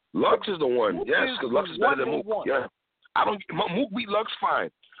Mook. Lux is the one. Mook yes, because Lux is better than Mook. Yeah. Mook beat Lux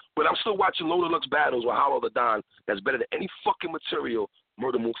fine. But I'm still watching Loaded Lux battles with Hollow the Don that's better than any fucking material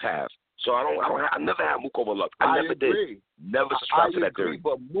Murder Mook has. So I never had Mook over Lux. I never agree. did. Never subscribed to that theory.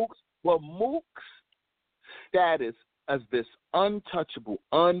 But Mook's status as this untouchable,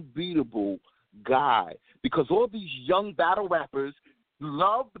 unbeatable guy, because all these young battle rappers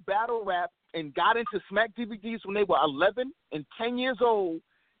loved battle rap and got into Smack DVDs when they were 11 and 10 years old,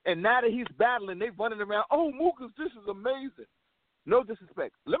 and now that he's battling, they running around, oh, Mook, this is amazing. No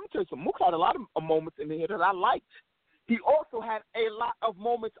disrespect. Let me tell you something. Mook had a lot of moments in here that I liked. He also had a lot of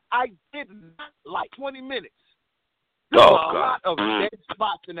moments I did not like. 20 minutes. There were a lot of dead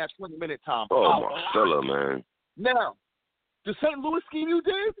spots in that 20-minute time. Oh, my fella, man. Now, the St. Louis scheme you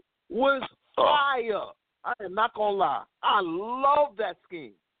did was fire. I am not going to lie. I love that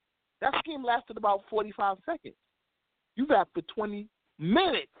scheme. That scheme lasted about 45 seconds. You rapped for 20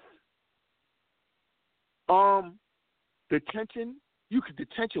 minutes. The tension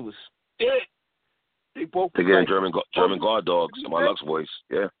was it. They both again, German guard dogs in my Lux voice.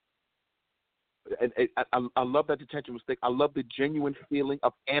 Yeah. And I love that the tension was thick. I love the genuine feeling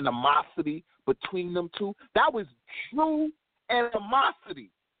of animosity between them two. That was true animosity.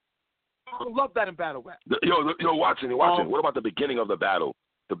 I love that in battle rap. Yo, Watson. What about the beginning of the battle?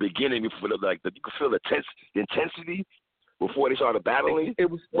 The beginning, you could feel the intensity before they started battling. It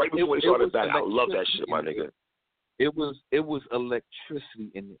was right before they started battling. I love that shit, my nigga. It was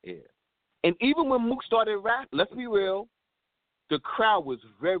electricity in the air. And even when Mook started rap, let's be real, the crowd was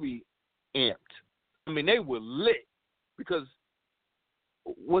very amped. I mean, they were lit because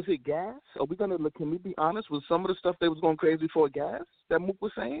was it gas? Can we be honest? Was some of the stuff they was going crazy for gas that Mook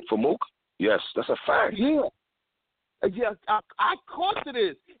was saying? For Mook? Yes, that's a fact. Yeah. Yeah, of course it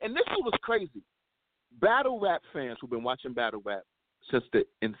is. And this was crazy. Battle rap fans who've been watching battle rap since the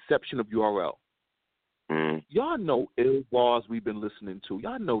inception of URL, y'all know ill bars we've been listening to.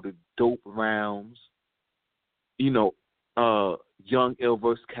 Y'all know the dope rounds. You know, Young Ill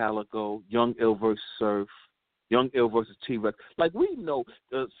versus Calico, Young Ill versus Surf, Young Ill versus T-Rex. Like, we know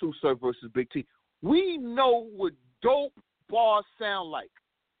Sue Surf versus Big T. We know what dope bars sound like.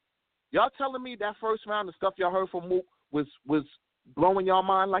 Y'all telling me that first round, the stuff y'all heard from Mook was blowing y'all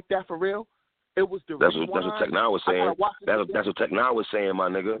mind like that for real? It was the That's what Tech Nine was saying. That's what Tech Nine was saying, my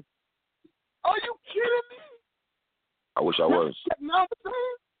nigga. Are you kidding me? I wish I was. Tech Nine was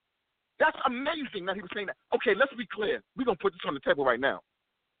saying? That's amazing that he was saying that. Okay, let's be clear. We're going to put this on the table right now.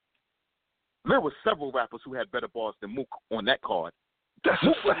 There were several rappers who had better bars than Mook on that card. That's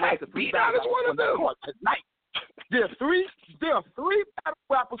Mook a fact. Beat out is one of them. Tonight. There are three battle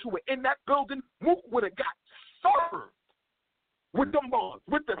rappers who were in that building. Mook would have got served with them bars.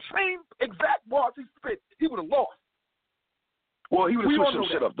 With the same exact bars he spit, he would have lost. Well, he would have switched some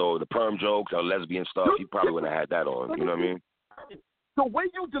shit up, though. The perm jokes, or lesbian stuff, he probably wouldn't have had that on. You know what I mean? The way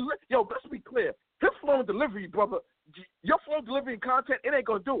you deliver, let's be clear. His flow and delivery, brother, your flow and delivery and content, it ain't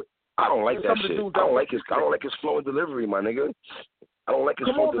going to do it. I don't like that shit. I don't like his flow and delivery, my nigga. I don't like his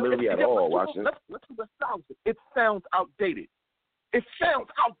flow and delivery at all, Watson. Let's do the sound. It sounds outdated.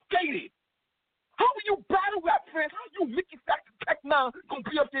 How are you battle rap fans? How are you Mickey Factor Tech Nine gonna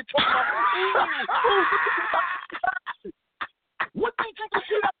be up there talking about what do you think of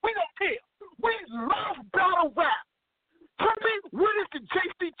shit? We don't care. We love battle rap. Tell me, what is the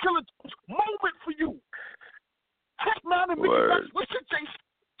JC Killer moment for you? Tech Nine and Mickey Factor, what's your JC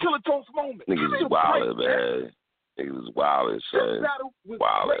Killer Jones moment? Niggas is wildin', man. Niggas is wildin', son. This battle was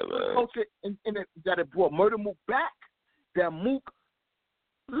wildin', man. And that it brought Murder Mook back. That Mook,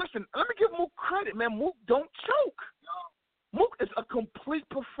 listen, let me give Mook credit, man. Mook don't choke. Mook is a complete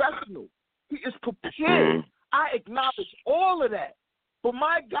professional. He is prepared. I acknowledge all of that. But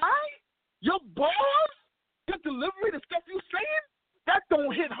my guy, your bars, your delivery, the stuff you saying, that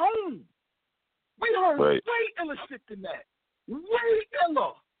don't hit home. We heard way iller shit than that. Way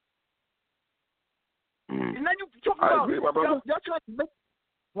iller. Mm. And then you talking about agree, my brother. Y'all trying to make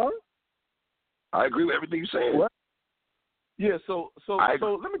what? I agree with everything you're saying. What? Yeah, so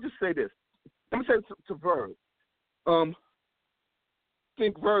let me just say this. Let me say this to Verb. I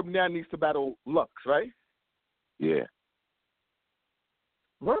think Verb now needs to battle Lux, right? Yeah.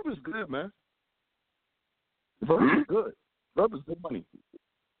 Verb is good, man. Verb is good. Verb is good money.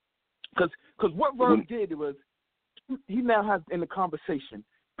 Because what Verb did was he now has in the conversation,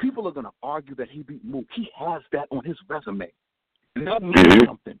 people are going to argue that he beat Mook. He has that on his resume. And that means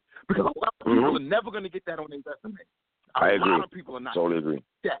something. Because a lot of people are never going to get that on their resume. I agree. A lot of people are not. Totally agree.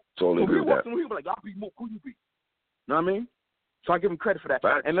 That. Totally agree with that. People are like, I beat Mook. Who you beat? You know what I mean? So I give him credit for that.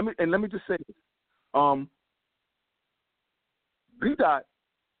 Right. And let me just say this.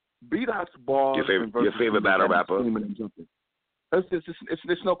 B-Dot's bars. Your favorite battle rapper?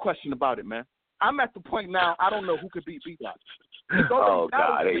 There's no question about it, man. I'm at the point now, I don't know who could beat B-Dot. Oh,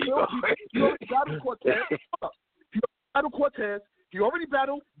 God, there you go. He already battled Cortez. He battled Cortez. He already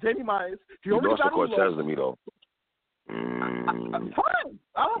battled Jamie Myers. He already battled Cortez to me, though. I'm fine.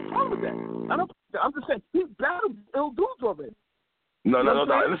 I'm fine with that. I'm just saying, he battled ill dudes already. No.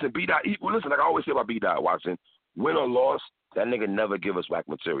 Listen, B-Dot, listen, like I always say about B-Dot, Watson, win or loss, that nigga never give us whack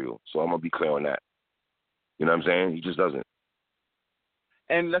material. So I'm going to be clear on that. You know what I'm saying? He just doesn't.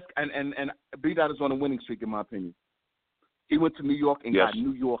 And B-Dot is on a winning streak, in my opinion. He went to New York and got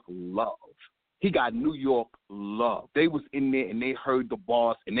New York love. He got New York love. They was in there and they heard the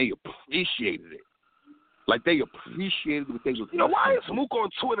bars and they appreciated it. Like they appreciated what they was. You know, why is Mook on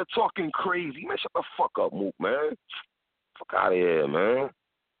Twitter talking crazy? Man, shut the fuck up, Mook, man. Fuck out of here, man.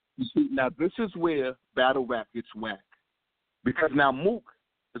 You see, now this is where battle rap gets whacked. Because now Mook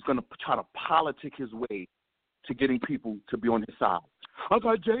is going to try to politic his way to getting people to be on his side. I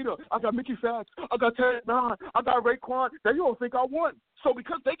got Jada, I got Mickey Fax, I got Terry Nine, I got Raekwon. Now you don't think I won. So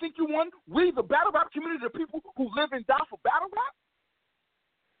because they think you won, we, the battle rap community, the people who live and die for battle rap,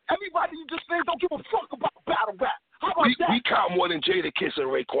 everybody you just said don't give a fuck about battle rap. How about that? We count more than Jadakiss and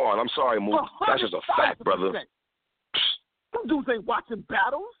Raekwon. I'm sorry, Mook. That's just a fact, brother. Some dudes ain't watching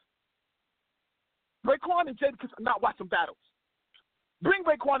battles. Raekwon and Jadakiss are not watching battles. Bring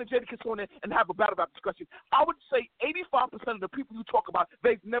Raekwon and Jadakiss on in and have a battle rap discussion. I would say 85% of the people you talk about,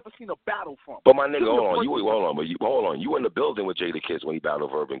 they've never seen a battle from. But my nigga, hold on. You were in the building with Jadakiss when he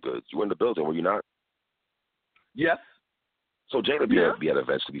battled Urban Goods. You were in the building, were you not? Yes. So Jada be at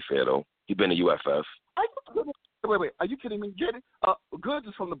events, to be fair, though. He been to UFF. Wait. Are you kidding me? Jada, Goods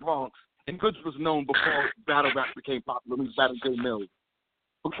is from the Bronx, and Goods was known before battle rap became popular. He was battling Jay Mills.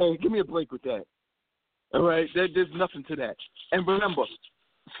 Okay, give me a break with that. All right, there's nothing to that. And remember,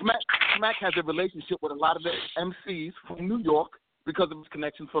 Smack has a relationship with a lot of the MCs from New York because of his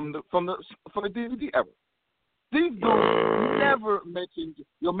connection from the DVD era. These dudes never mentioned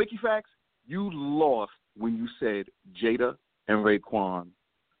Mickey Fax. You lost when you said Jada and Raekwon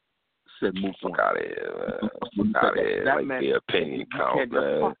said Mook. Fuck out of here, man. Fuck out of here. That like the opinion count,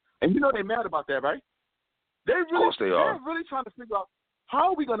 man. And you know they're mad about that, right? Of course they are. They're really trying to figure out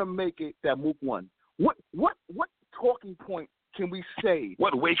how are we gonna make it that Mook won. What talking point can we say?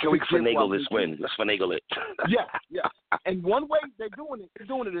 What way can we finagle this win? Let's finagle it. Yeah. And one way they're doing it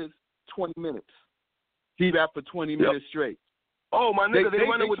is 20 minutes. He rap for 20 minutes straight. Oh, my nigga, they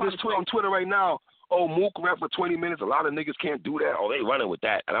running with this on Twitter right now. Oh, Mook rap for 20 minutes. A lot of niggas can't do that. Oh, they running with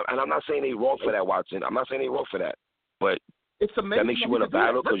that. And I'm not saying they wrong for that, Watson. I'm not saying they wrong for that. But it's amazing that makes you win a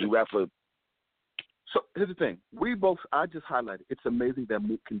battle because you rap for. So here's the thing. I just highlighted. It's amazing that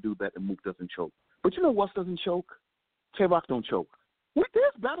Mook can do that and Mook doesn't choke. But you know what doesn't choke? K-Rock don't choke.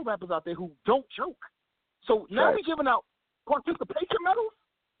 There's battle rappers out there who don't choke. So now we're giving out participation medals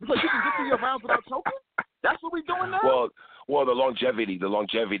because you can get to your rounds without choking? That's what we're doing now? Well, the longevity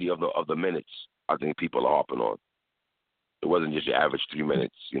of the minutes, I think people are harping on. It wasn't just your average 3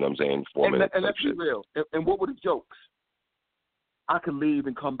 minutes, you know what I'm saying? 4 minutes. And let's be real. And what were the jokes? I could leave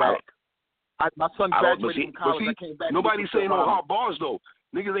and come back. My son graduated from college. I came back. Nobody's saying no hard bars, though.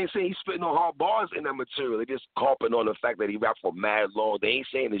 Niggas ain't saying he's spitting no hard bars in that material. They just harping on the fact that he rapped for mad long. They ain't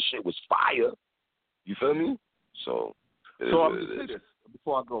saying this shit was fire. You feel me? So I'm going to say this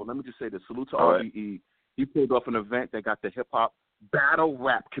before I go. Let me just say this. Salute to RBE. Right. He pulled off an event that got the hip-hop battle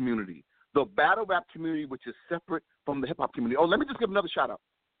rap community. The battle rap community, which is separate from the hip-hop community. Oh, let me just give another shout-out.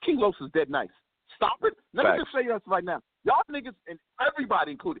 King Los is dead nice. Stop it. Let me just say this right now. Y'all niggas, and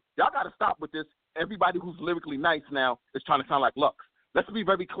everybody included, y'all got to stop with this. Everybody who's lyrically nice now is trying to sound like Lux. Let's be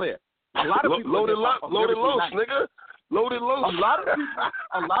very clear. A lot of people loaded Los, nigga. Loaded Los. A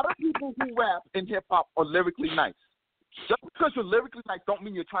lot of people who rap in hip hop are lyrically nice. Just because you're lyrically nice don't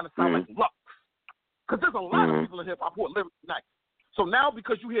mean you're trying to sound like Lux. Because there's a lot of people in hip hop who are lyrically nice. So now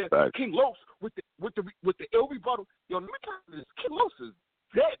because you hear King Los with the ill rebuttal, yo, let me tell you this, King Los is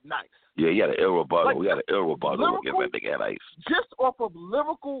dead nice. Yeah, he had an ill rebuttal. Like, we had an ill rebuttal against that big head Ice. Just off of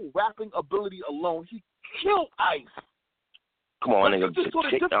lyrical rapping ability alone, he killed Ice. Come on, nigga.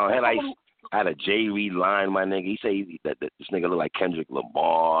 Head Ice had a J. Reed line, my nigga. He say that this nigga look like Kendrick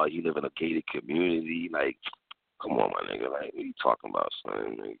Lamar. He live in a gated community. Like, come on, my nigga. Like, what are you talking about,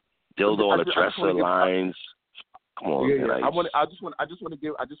 son? Like, dildo on the dresser lines. Come on, yeah. Ice. I just want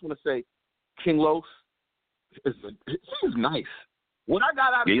to say, King Los he's nice. What I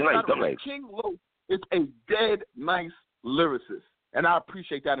got out of nice. King Los is a dead nice lyricist, and I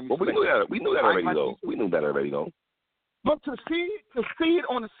appreciate that. Well, we knew that already, though. We knew that already, though. But to see it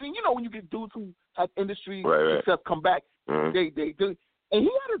on the scene, you know, when you get dudes who have industry success come back, they do. And he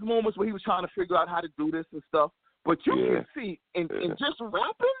had his moments where he was trying to figure out how to do this and stuff. But you can see, in just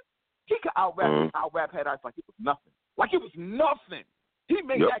rapping, he could out-rap Head Ice like it was nothing. Like it was nothing. He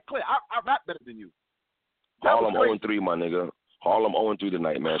made that clear. I rap better than you. Harlem 0-3, my nigga. Harlem 0-3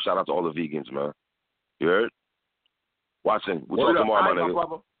 tonight, man. Shout out to all the vegans, man. You heard? Watson, we'll talk tomorrow, my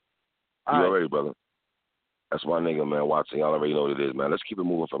nigga. You already, brother. That's my nigga, man. Watson, y'all already know what it is, man. Let's keep it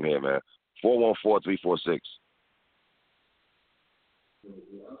moving from here, man. 414-346.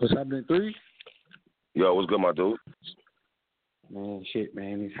 What's happening, 3? Yo, what's good, my dude? Man, shit,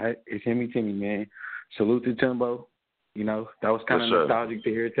 man. It's Timmy, man. Salute to Timbo. You know, that was kind of nostalgic to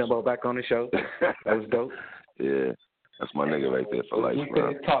hear Timbo back on the show. That was dope. Yeah, that's my nigga right there for life,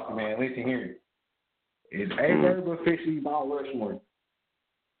 man. Let's talk, man. Listen here. Is A-Verb officially Mount Rushmore?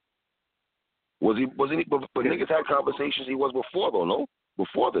 Wasn't he? But niggas had conversations he was before, though, no?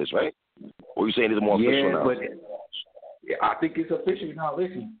 Before this, right? Or you saying it's more official now? But I think it's official now.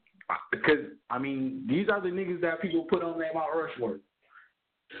 Listen, because, I mean, these are the niggas that people put on their Mount Rushmore.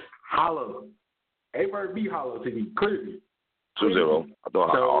 Hollow. A-Verb be hollow to me, clearly. 2-0. I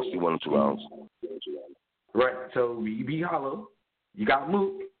thought Austin won in 2 rounds. Right. So you be hollow. You got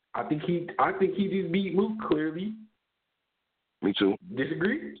Mook. I think he just beat Mook clearly. Me too.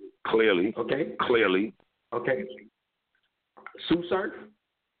 Disagree? Clearly. Okay. Clearly. Okay. Sue Surf.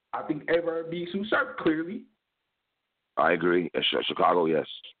 I think A-Verb beat Sue Surf clearly. I agree. Chicago, yes.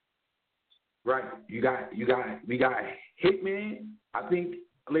 Right. We got Hitman. I think.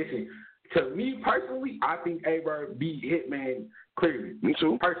 Listen. To me personally, I think A-Verb beat Hitman clearly. Me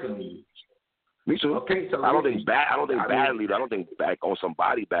too. Personally. Me too. Okay, so I don't think badly. I don't think back on some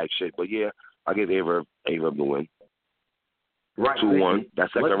body bag shit. But yeah, I give A-Verb the win. Right. 2-1. That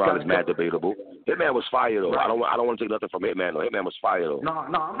second round is mad debatable. Hitman was fire though. Right. I don't want to take nothing from Hitman though. Hitman was fire though. No,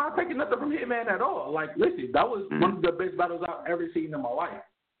 I'm not taking nothing from Hitman at all. Like, listen, that was one of the best battles I've ever seen in my life.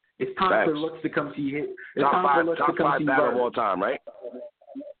 It's time for Lux to come see Hit. It's top time for Lux to come see battle of all time, right?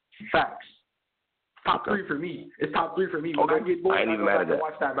 Facts. Top 3 for me. It's top 3 for me. When I get bored, I ain't even mad at that.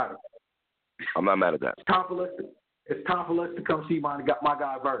 Watch that battle. I'm not mad at that. It's time for Lux to come see my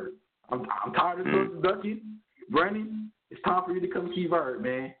guy Verb. I'm tired of ducking. Brandon, it's time for you to come see Verb,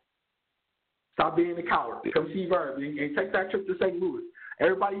 man. Stop being a coward. Come see Verb and take that trip to St. Louis.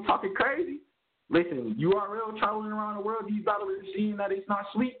 Everybody talking crazy. Listen, URL traveling around the world, these battlers seeing that it's not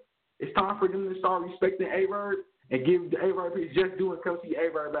sweet. It's time for them to start respecting A-Verb and give the A-Verb his just due and come see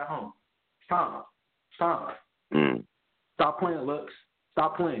A-Verb at home. It's time. Stop playing, Lux.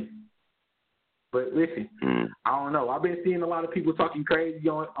 Stop playing. But listen, I don't know. I've been seeing a lot of people talking crazy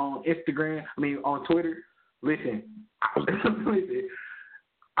on Instagram. I mean, on Twitter. Listen,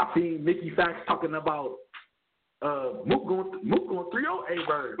 I've seen Mickey Fax talking about Mook going 3-0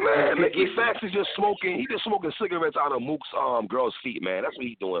 A-Verb. Man, Mickey Fax is just smoking. He just smoking cigarettes out of Mook's girl's feet, man. That's what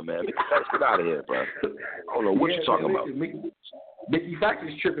he's doing, man. Mickey Fax, get out of here, bro. I don't know what you're talking about. Mickey Fax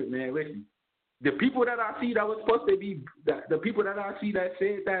is tripping, man. Listen, the people that I see that was supposed to be the people that I see that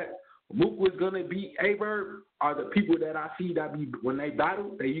said that Mook was gonna beat A-Verb are the people that I see that when they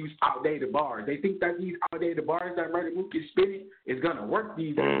battle, they use outdated bars. They think that these outdated bars that Murder Mook is spinning is gonna work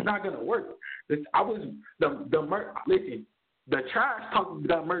these days. It's not gonna work. Listen, the trash talk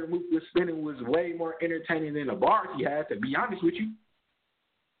that Murder Mook was spinning was way more entertaining than the bars he had. To be honest with you,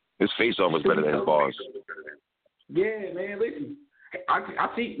 his face-off was better than his bars. Yeah, man. Listen, I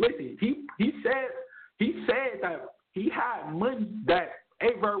see. Listen, he said that he had money that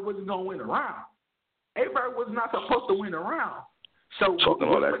A-Verb wasn't gonna win a round. A-Verb was not supposed to win a round. So talking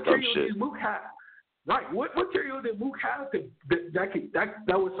all that dumb shit. Mook have? Right. What material did Mook have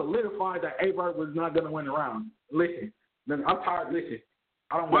that would solidify that A-Verb was not gonna win a round? Listen, I'm tired. Listen,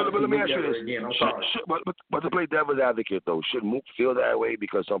 I don't want to let me ask you this. Again. I'm sorry. But to play devil's advocate though, should Mook feel that way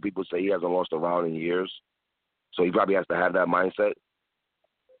because some people say he hasn't lost a round in years, so he probably has to have that mindset?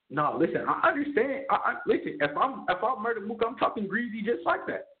 No, listen, I understand. Listen, if I'm Murder Mook, I'm talking greasy just like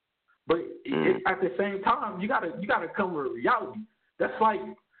that. But at the same time, you gotta come with reality. That's like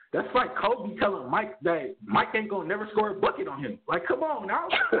Kobe telling Mike that Mike ain't gonna never score a bucket on him. Like, come on now,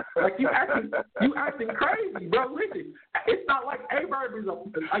 like you acting crazy, bro. Listen, it's not like A-Verb is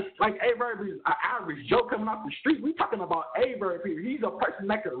like A-Verb is an average Joe coming off the street. We talking about A-Verb here. He's a person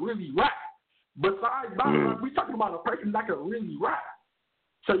that can really rap. Besides Bob, we talking about a person that can really rap.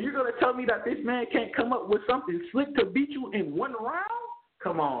 So you're gonna tell me that this man can't come up with something slick to beat you in one round?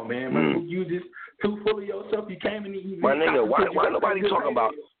 Come on, man. You just too full of yourself. You came in the evening. My nigga, why nobody talking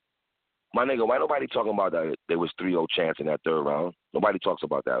about? My nigga, why nobody talking about that? There was 3-0 chance in that third round. Nobody talks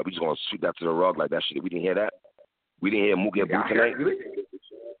about that. We just gonna shoot that to the rug like that shit. We didn't hear that. We didn't hear Mook get booed tonight.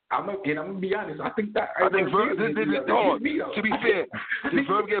 I'm gonna be honest. I think Verb did. To be fair, did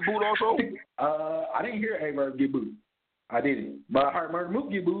Verb get booed also? I didn't hear A-Verb get booed. I didn't. But I heard Murder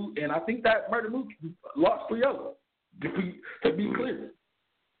Mook get booed, and I think that Murder Mook lost 3-0. To be clear.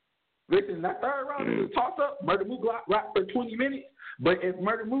 Listen, that third round is a toss-up. Murder Mook rapped for 20 minutes. But if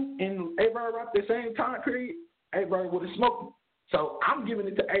Murder Mook and A-Verb rapped the same time period, A-Verb would have smoked him. So I'm giving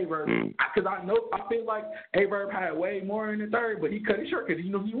it to A-Verb because I feel like A-Verb had way more in the third, but he cut it short because he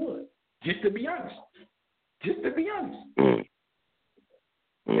knew he won. Just to be honest.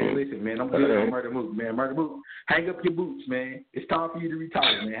 Man, listen, man, I'm good on Murder Mook, man. Murder Mook, hang up your boots, man. It's time for you to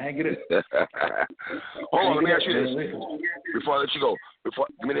retire, man. Hang it up. Hold on, let me ask you this before I let you go.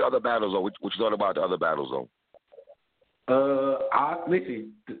 Give me the other battles, though. What you thought about the other battles, though?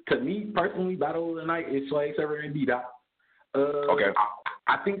 Listen, to me personally, battle of the night is Sway Sever and B-Dot. Okay.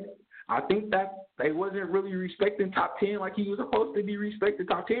 I think that they wasn't really respecting top 10 like he was supposed to be respected.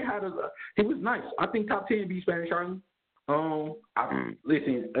 Top 10 he was nice. I think top 10 beat Spanish Harley.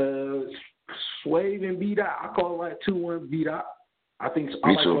 Listen, Swave and B-Dot, I call it like 2-1 B-Dot. I think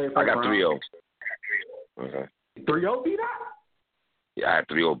me too. I got 3-0. Okay. 3-0 B-Dot? Yeah, I had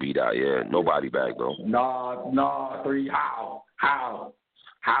 3-0 B-Dot, yeah. Nobody back, though. No, 3. How?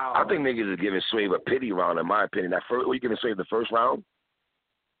 I think niggas is giving Swave a pity round, in my opinion. Were you giving Swave the first round?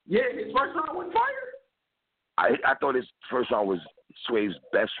 Yeah, his first round was fire. I thought his first round was Swave's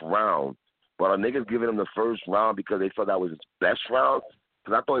best round. But are niggas giving him the first round because they thought that was his best round?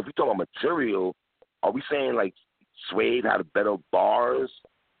 Because I thought if we talk about material, are we saying like Swave had better bars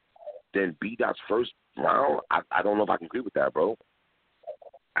than B-Dot's first round? I don't know if I can agree with that, bro.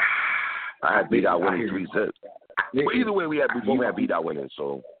 I had B-Dot winning 3 sets. But either way, we both had B-Dot winning,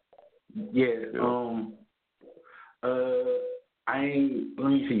 so. Yeah. Let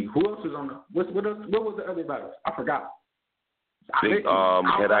me see. Who else was on the, what was the other battles? I forgot. Head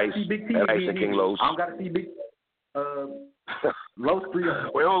Ice and King Los. I don't got to see Big Los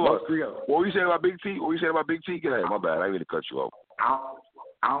 3-0. Wait, hold on. 3-0. What were you saying about Big T? Go ahead. My bad. I didn't mean to cut you off.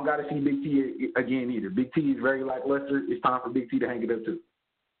 I don't got to see Big T again either. Big T is very lackluster. It's time for Big T to hang it up too.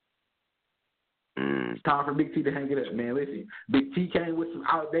 It's time for Big T to hang it up, man. Listen, Big T came with some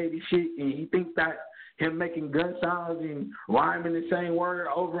outdated shit, and he thinks that him making gun sounds and rhyming the same word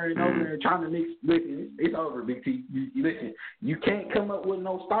over and over and trying to mix. Listen, it's over, Big T. Listen, you can't come up with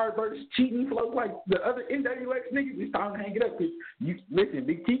no Starburst cheating flow like the other NWX niggas. It's time to hang it up. Listen,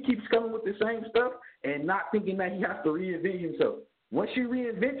 Big T keeps coming with the same stuff and not thinking that he has to reinvent himself. Once you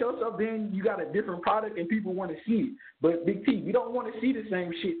reinvent yourself, then you got a different product and people want to see it. But Big T, we don't want to see the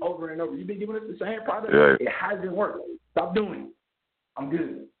same shit over and over. You've been giving us the same product. Yeah. It hasn't worked. Stop doing it. I'm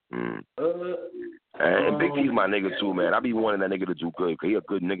good. And Big T's my nigga too, man. I be wanting that nigga to do good because he a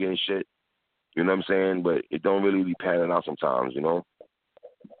good nigga and shit. You know what I'm saying? But it don't really be panning out sometimes, you know?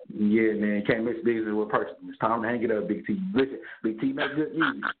 Yeah, man. Can't mix business with person. It's time to hang it up, Big T. Listen, Big T make good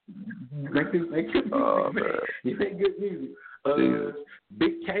music. Make good music, man. You make good music.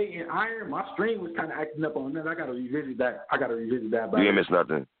 Big K and Iron, my stream was kind of acting up on that. I got to revisit that. You ain't miss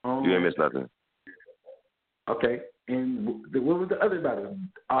nothing. You ain't miss nothing. Okay. And what was the other battle?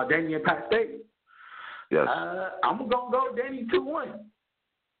 Danny and Pat State? Yes. I'm going to go Danny 2-1.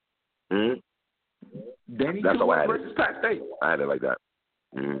 Danny That's 2-1 versus Pat State. I had it like that.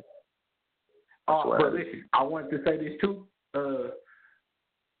 But listen, I wanted to say this too.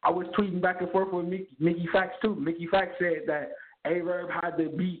 I was tweeting back and forth with Mickey Fax too. Mickey Fax said that A-Verb had to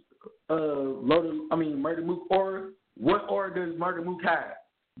beat Murder Mook order. What order does Murder Mook have?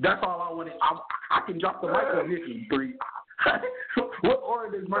 That's all I wanted. I can drop the mic on this one, 3. What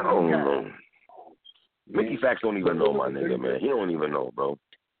order does Murder Mook have? Mickey Fax don't even know, my nigga, man. He don't even know, bro.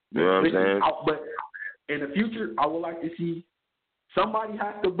 You know what I'm saying? But in the future, I would like to see somebody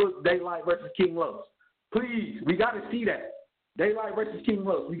has to book Daylight versus King Los. Please, we got to see that. Daylight versus King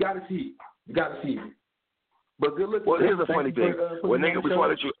Los. We got to see it. But good luck. Well, here's the funny thing. Before I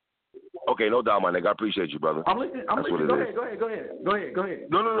let you, Okay, no doubt, my nigga. I appreciate you, brother. I'm listening. Go ahead. Go ahead.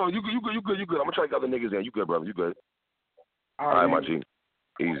 No. You good. I'm gonna try to get other niggas in. You good, brother. You good. All right, my G.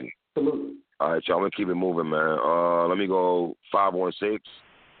 Easy. Salute. All right, y'all. I'm gonna keep it moving, man. Let me go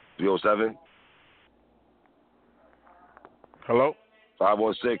 516-307. Hello?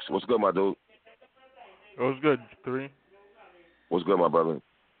 516. What's good, my dude? It was good. 3. What's good, my brother?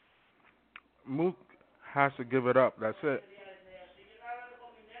 Mook has to give it up. That's it.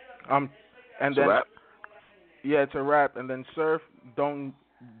 And it's then a wrap? Yeah, it's a wrap. And then Surf don't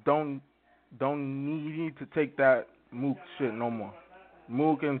need to take that Mook shit no more.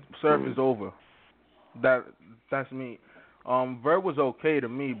 Mook and Surf is over. That's me. Verb was okay to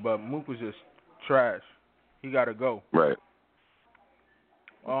me, but Mook was just trash. He gotta go. Right.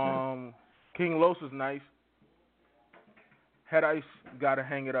 King Los is nice. Head Ice gotta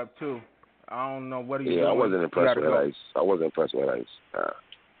hang it up too. I don't know what he's doing. Yeah, I wasn't impressed with Head Ice.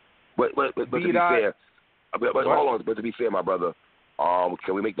 But to be fair, hold on. But to be fair, my brother,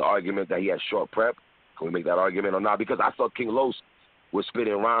 can we make the argument that he had short prep? Can we make that argument or not? Because I thought King Los was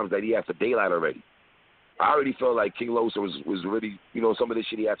spitting rhymes that he had for Daylight already. I already felt like King Los was really, some of the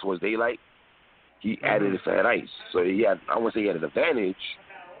shit he had towards Daylight, he added it for Head Ice. So he had, I wouldn't say he had an advantage,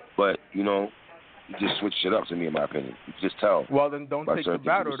 but, he just switched it up to me, in my opinion. You can just tell. Well, then don't take the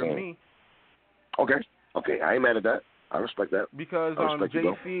battle to me. Okay, I ain't mad at that. I respect that. Because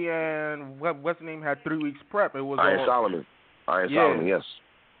JC and what's the name had 3 weeks prep. It was Iron Solomon, yes.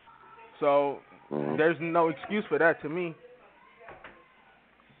 So there's no excuse for that to me.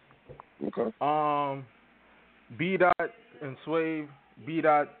 Okay. B-Dot and Swave,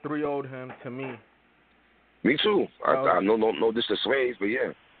 B-Dot 3-0'd him to me. Me too. I no this to Swave, but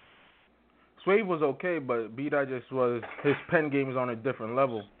yeah. Swave was okay, but B-Dot just was, his pen game is on a different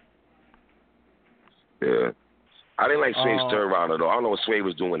level. Yeah. I didn't like Swave's third round at all. I don't know what Swave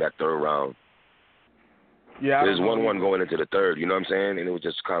was doing that third round. Yeah. There's 1-1 going into the third, you know what I'm saying? And it was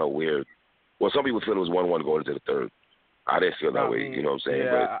just kind of weird. Well, some people feel it was 1-1 going into the third. I didn't feel that way, you know what I'm saying?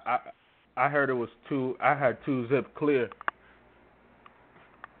 Yeah, but I heard it was 2. I had 2 zip clear.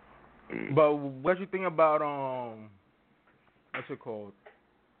 But what you think about what's it called?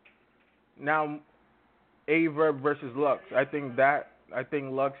 Now, A-Verb versus Lux. I think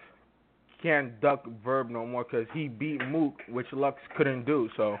Lux can't duck Verb no more because he beat Mook, which Lux couldn't do.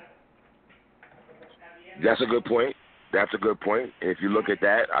 So that's a good point. If you look at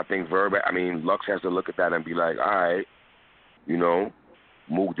that, I think Lux has to look at that and be like, all right,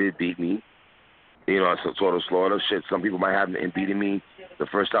 Mook did beat me. Sort of slaughter shit. Some people might have been beating me the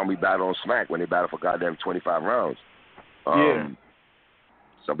first time we battled on Smack when they battled for goddamn 25 rounds.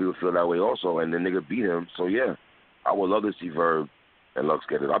 Some people feel that way also, and the nigga beat him. So yeah, I would love to see Verb and Lux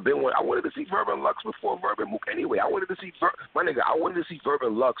get it. I wanted to see Verb and Lux before Verb and Mook. Anyway, I wanted to see Verb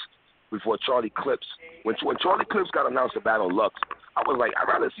and Lux before Charlie Clips. When Charlie Clips got announced to battle Lux, I was like, I'd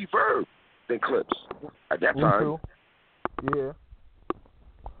rather see Verb than Clips at that time. Yeah.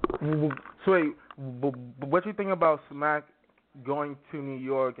 So wait, what do you think about Smack going to New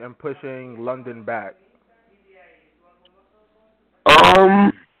York and pushing London back?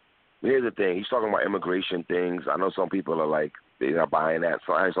 Here's the thing. He's talking about immigration things. I know some people are like, they're not buying that.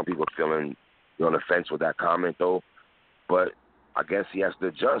 So I think some people are feeling on the fence with that comment, though. But I guess he has to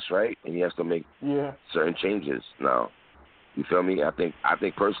adjust, right? And he has to make certain changes now. You feel me? I think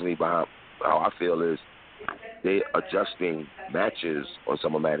personally, behind how I feel is they adjusting matches on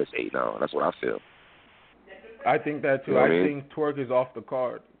Summer Madness 8 now. That's what I feel. I think that too. I think Twerk is off the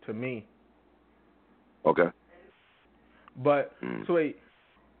card to me. Okay. But so wait,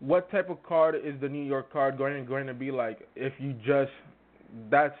 what type of card is the New York card going to be like? If you just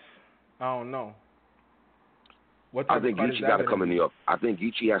I don't know. I think Geechee got to come to New York. I think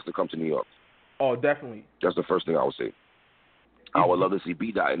Geechee has to come to New York. Oh, definitely. That's the first thing I would say. I would love to see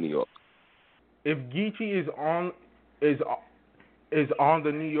B-Dot in New York. If Geechee is on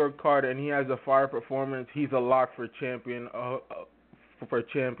the New York card and he has a fire performance, he's a lock for champion. I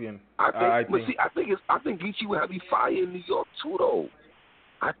think Geechee would have be fire in New York too, though.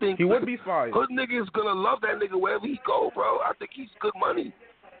 I think he would be fire. Hood nigga is gonna love that nigga wherever he go, bro. I think he's good money.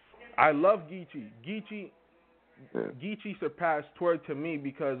 I love Geechee. Geechee surpassed Twerk to me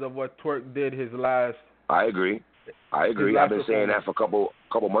because of what Twerk did his last. I agree. I've been saying that for a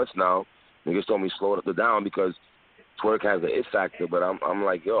couple months now. Niggas told me slow it down because Twerk has the it factor, but I'm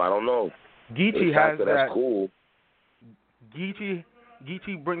like, yo, I don't know. Geechee has that. That's cool. Geechee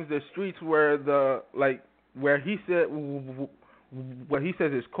brings the streets where he said what he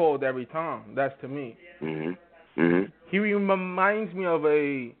says is cold every time. That's to me. He reminds me of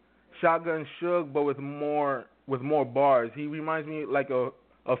a Shotgun Suge, but with more bars. He reminds me like a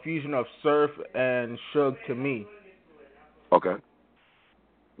a fusion of Surf and Suge to me. Okay.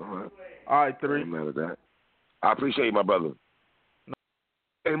 All right. All right, 3. I'm mad at that. I appreciate you, my brother.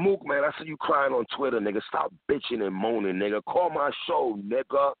 Hey, Mook, man, I see you crying on Twitter, nigga. Stop bitching and moaning, nigga. Call my show,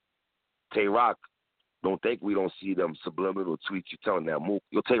 nigga. Tay-Rock, don't think we don't see them subliminal tweets you telling that Mook.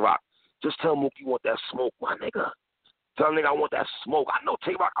 Yo, Tay-Rock, just tell Mook you want that smoke, my nigga. Tell nigga I want that smoke. I know,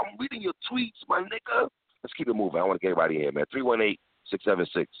 Tay-Rock, I'm reading your tweets, my nigga. Let's keep it moving. I want to get everybody in, man.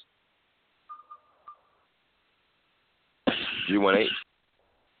 318-676. 318.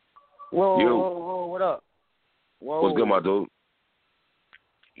 Whoa, what up? Whoa. What's good, my dude?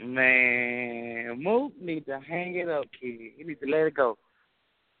 Man, Mook need to hang it up, kid. He needs to let it go.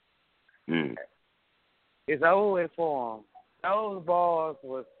 It's over for him. Those balls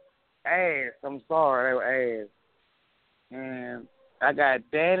was ass. I'm sorry, they were ass. And I got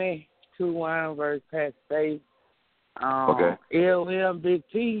Danny 2-1 versus Pat Stay. Okay. LM Big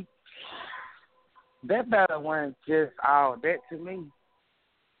T. That battle wasn't just all that to me.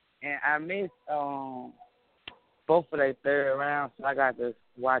 And I missed both of their third rounds, so I got to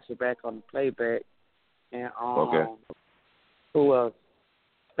watch it back on the playback. And who else?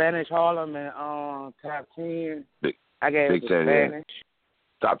 Spanish Harlem and Top 10. I gave it to Spanish.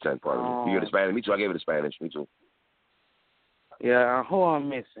 Yeah. Top 10, probably. You get the Spanish? Me too. I gave it to Spanish. Me too. Yeah, who I'm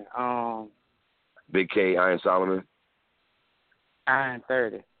missing? Big K, Iron Solomon. Iron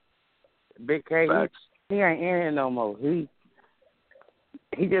 30. Big K, he ain't in here no more. He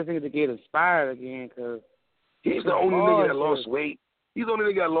just needs to get inspired again because he's the only nigga that lost weight. He's the only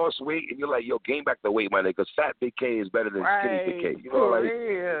nigga that lost weight, and you're like, yo, gain back the weight, my nigga, because fat Big K is better than skinny Big K. You know, like,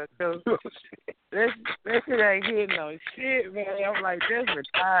 yeah, cause that shit ain't hitting no shit, man. I'm like, that's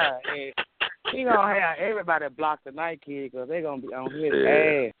retired. And he gonna have everybody block the night kid because they gonna be on his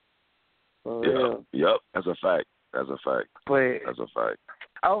ass. For real. Yep, that's a fact. That's a fact. But that's a fact.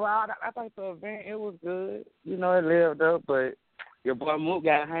 Overall, I think the event, it was good. You know, it lived up, but your boy Mook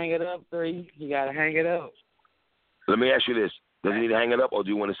got to hang it up, 3. He got to hang it up. Let me ask you this. Does he need to hang it up, or do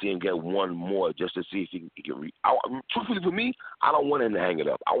you want to see him get one more just to see if he can truthfully, for me, I don't want him to hang it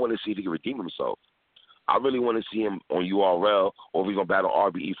up. I want to see if he can redeem himself. I really want to see him on URL, or if he's going to battle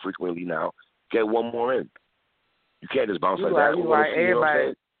RBE frequently now, get one more in. You can't just bounce like that.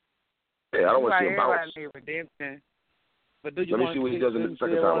 Everybody. Yeah, I don't want to see him bounce. Everybody need redemption. But do you Let me see what he does in the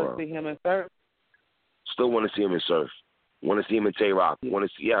second time around. See him in Surf? Still want to see him in Surf. Want to see him in Tay-Rock. Want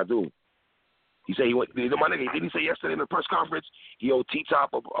to see, yeah, I do. He said he went. My nigga, didn't he say yesterday in the press conference he owed T-Top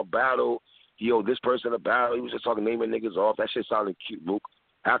a battle? He owed this person a battle. He was just talking naming niggas off. That shit sounded cute, Luke.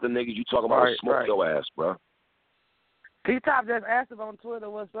 Half the niggas you talk about smoke your ass, bro. T-Top just asked him on Twitter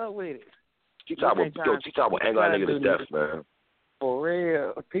what's up with it. T-Top will anger that nigga to death, man. For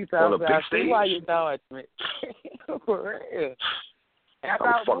real. T-Top on the big stage. Why you dodge me? For real. I'm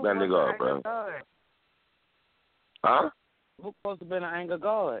gonna fuck that nigga up, bro. Huh? Who's supposed to be an anger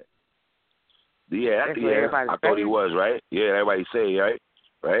guard? Yeah, I thought he was, right? Yeah, everybody say, right?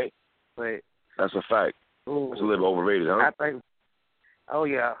 Right? But that's a fact. It's a little overrated, huh? I think. Oh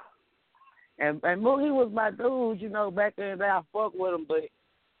yeah. And Mook, he was my dude, you know, back in the day. I fuck with him, but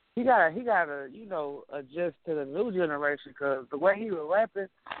he gotta, you know, adjust to the new generation because the way he was rapping,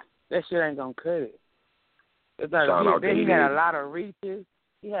 that shit ain't gonna cut it. It's like he had a lot of reaches.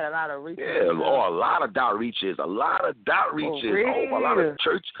 Yeah, a lot of dot reaches. A lot of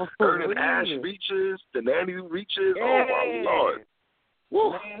church earning ash reaches, the nanny reaches. Yeah. Oh my Lord.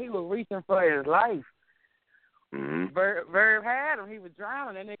 Woo. Man, he was reaching for his life. Mm-hmm. Verb had him. He was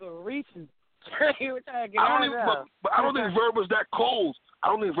drowning. That nigga was reaching. He was trying to get but I don't think Verb was that cold.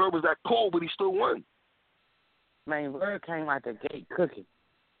 But he still won. Man, Verb came out the gate cooking.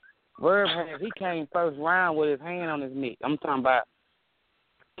 He came first round with his hand on his neck. I'm talking about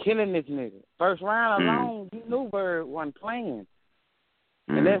killing this nigga. First round alone, you knew Verb wasn't playing.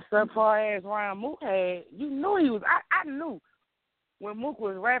 And that subpar ass round Mook had, you knew he was. I knew when Mook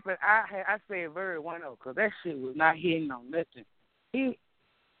was rapping, I said Verb 1-0 because that shit was not hitting on nothing.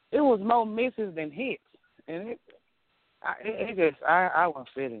 It was more misses than hits, and I wasn't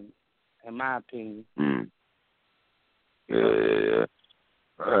fitting, in my opinion. Yeah.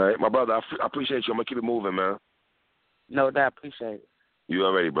 All right, my brother, I appreciate you. I'm gonna keep it moving, man. No doubt, appreciate it. You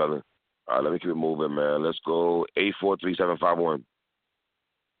already, brother. All right, let me keep it moving, man. Let's go 843-751.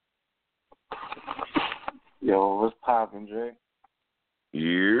 Yo, what's poppin', Jay?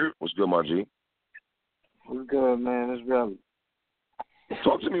 Yeah, what's good, my G? What's good, man? It's Relly.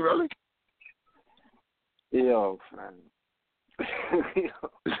 Talk to me, Relly. Yo, man.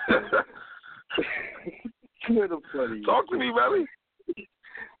 You're the funny. Talk to me, Relly.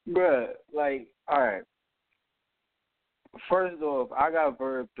 Bruh, like, all right. First off, I got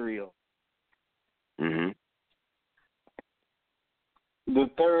Verb 3-0. Mhm. The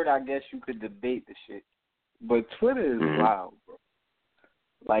third, I guess you could debate the shit, but Twitter is wild, bro.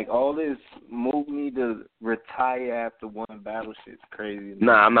 Like all this move me to retire after one battle shit's crazy.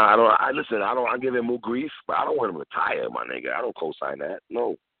 Nah, I'm not. I give him more grief, but I don't want him to retire, my nigga. I don't co-sign that.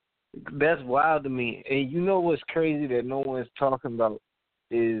 No. That's wild to me. And you know what's crazy that no one's talking about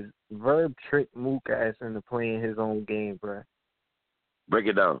is Verb tricked Mook ass into playing his own game, bro. Break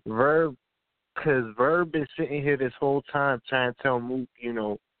it down. Because Verb been sitting here this whole time trying to tell Mook, you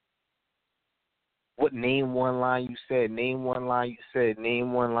know, what name one line you said, name one line you said,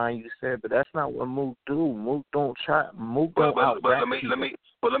 name one line you said, but that's not what Mook do. Mook don't out-rap people.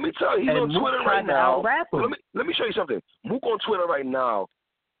 Let me tell you, he's on Twitter right now. Let me show you something. Mook on Twitter right now.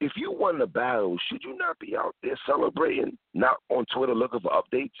 If you won the battle, should you not be out there celebrating, not on Twitter looking for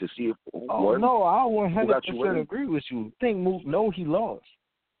updates to see if who won? No, I 100% agree with you. I think Mook know he lost.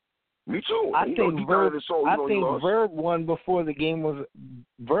 Me too. I think Verb won before the game was.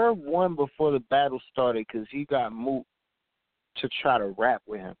 Verb won before the battle started because he got Mook to try to rap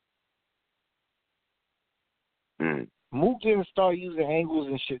with him. Mook didn't start using angles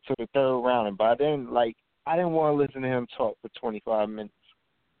and shit till the third round, and by then, like, I didn't want to listen to him talk for 25 minutes.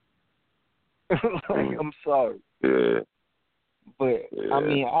 I'm sorry. Yeah. But I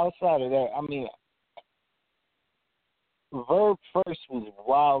mean, outside of that, I mean, Verb first was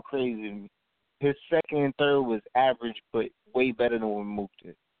wild crazy to me. His second and third was average, but way better than what Mook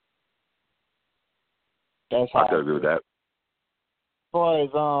did. That's how I could agree with that. As far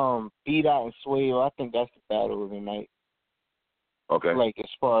as B-Dot and Sway, I think that's the battle of the night. Okay. Like as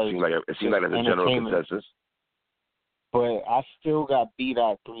far as it seems like that's a general consensus. But I still got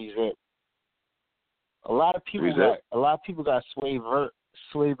B-Dot 3-zip. A lot of people got Sway in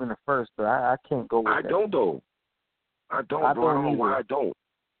the first, but I can't go with that. I don't though. I don't know why I don't.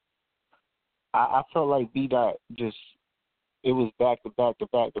 I felt like B-Dot just, it was back to back to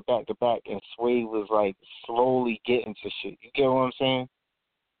back to back to back, and Sway was like slowly getting to shit. You get what I'm saying?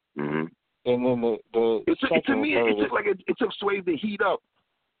 Mm-hmm. And then the second it took Sway to heat up,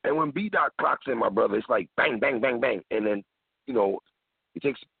 and when B-Dot clocks in, my brother, it's like bang, bang, bang, bang, and then it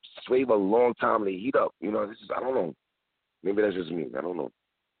takes Sway a long time to heat up. I don't know. Maybe that's just me. I don't know.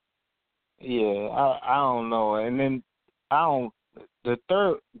 Yeah, I don't know. And then the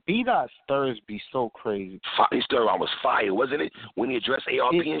third, B-Dot's thirds be so crazy. His third round was fire, wasn't it? When he addressed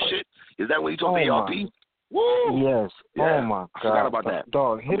ARP and shit? Is that when he talked to ARP? Woo! Yes. Yeah. Oh, my God. I forgot about that.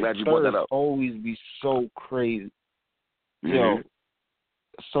 Dog, I'm glad you brought that up. Always be so crazy. Mm-hmm. Yo,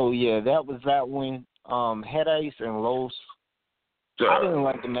 so, yeah, that was that win. Head Ice and Los. I didn't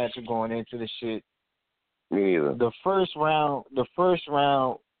like the matchup going into the shit. Me neither. The first round,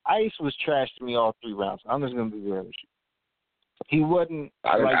 Ice was trash to me all 3 rounds. I'm just going to be real with you. He wasn't.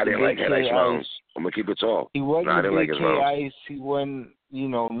 I didn't like Head Ice rounds. I'm going to keep it tall. He wasn't I didn't like his rounds. Ice. He wasn't,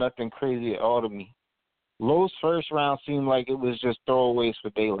 nothing crazy at all to me. Lowe's first round seemed like it was just throwaways for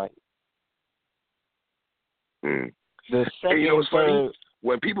daylight. The second and third.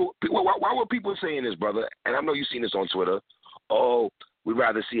 When why were people saying this, brother? And I know you've seen this on Twitter. Oh, we'd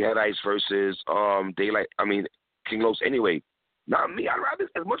rather see Head Ice versus Daylight. I mean, King Los anyway. Not me. I'd rather,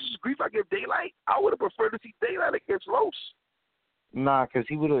 as much as grief I give Daylight, I would have preferred to see Daylight against Los. Nah, because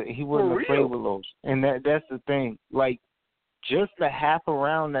he wouldn't have played with Los. And that's the thing. Like, just the half a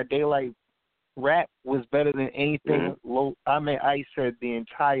round that Daylight rap was better than anything Ice said the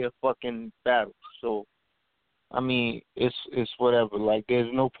entire fucking battle. So, I mean, it's whatever. Like,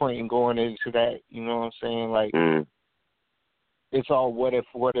 there's no point in going into that. You know what I'm saying? Like, it's all what if,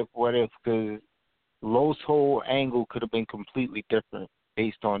 because Lo's whole angle could have been completely different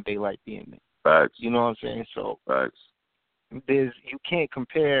based on Daylight being there. Facts. You know what I'm saying? So, facts. You can't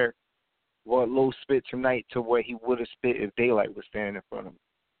compare what Lo spit tonight to what he would have spit if Daylight was standing in front of him.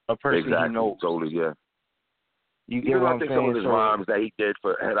 A person exactly. he knows. Totally, yeah. You get what I'm saying? I think some of his rhymes that he did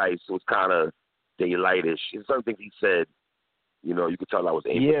for Head Ice was kind of Daylightish. Certain things he said, you could tell I was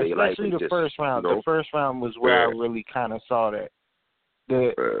aiming for Daylight. Yeah, especially the first round. The first round was where I really kind of saw that.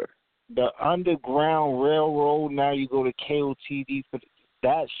 The Underground Railroad, now you go to KOTD,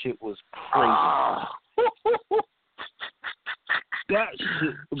 that shit was crazy. That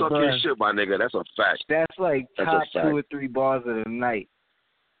shit, talk your shit, my nigga. That's a fact. That's like top 2 or 3 bars of the night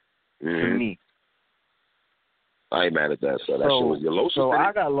to me. I ain't mad at that. So that shit was your Los. So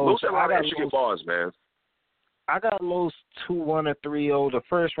I got Los. I got extra bars, man. I got Los 2-1 or 3-0. The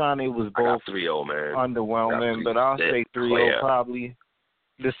first round it was both 3-0, man. Underwhelming, but I'll say 3-0 probably.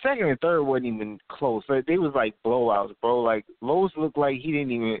 The second and third wasn't even close. They was like blowouts, bro. Like Los looked like he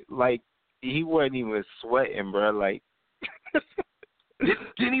wasn't even sweating, bro. Like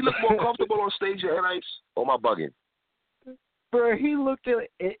Didn't he look more comfortable on stage at Ice? Or am I bugging? Bro, he looked at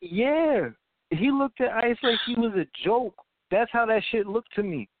he looked at Ice like he was a joke. That's how that shit looked to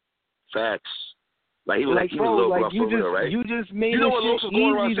me. Facts. Like he was like, bro, he was little like bruh you for just real, right? you just made you know it what Los shit was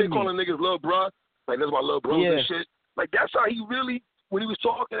going around easy saying, to calling me. niggas little bruh? Like that's my little bros and shit. Like that's how he really, when he was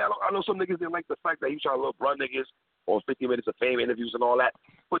talking, I know some niggas didn't like the fact that he was trying to little bruh niggas on 50 Minutes of Fame interviews and all that.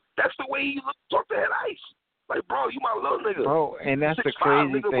 But that's the way he talked to Head Ice. Like, bro, you my little nigga. Bro, and that's the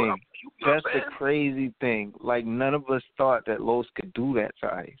crazy thing. That's the crazy thing. Like, none of us thought that Los could do that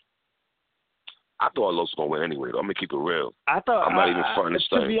to Ice. I thought Los was going to win anyway, though. I'm going to keep it real. I'm not even fronting this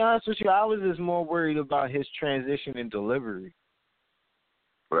to thing. be honest with you, I was just more worried about his transition and delivery.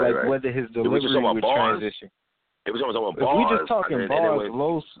 Right, like, whether his delivery would transition. It was talking about if bars. we just talking bars,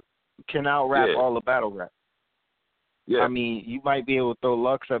 Los can out-rap all the battle rap. Yeah. I mean, you might be able to throw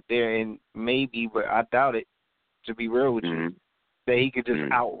Lux up there and maybe, but I doubt it, to be real with you, that he could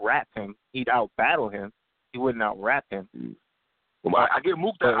just out-rap him. He'd out-battle him. He wouldn't out-rap him. Well, I give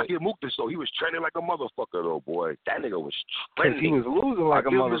Mook that. I give Mook this, though. He was trending like a motherfucker, though, boy. That nigga was trending. Because he was losing like a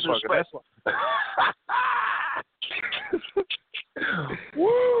motherfucker. That's why.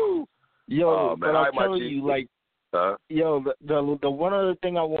 Woo! Yo, but I'm telling you, like, yo, the one other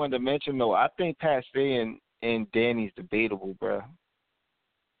thing I wanted to mention, though, I think Paste and Danny's debatable, bro.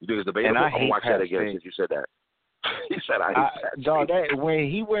 You think it's debatable? And I I'm hate watch that again Paste. since you said that. He said I hate that. Dog, that when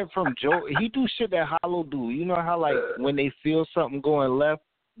he went from Joe, he do shit that Hollow do. You know how like when they feel something going left,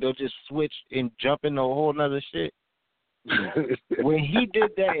 they'll just switch and jump into a whole nother shit. When he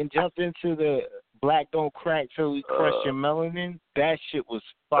did that and jumped into the black don't crack till we crush your melanin, that shit was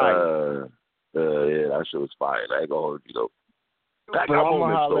fire. Yeah, that shit was fire. I ain't gonna hold you though. But I'm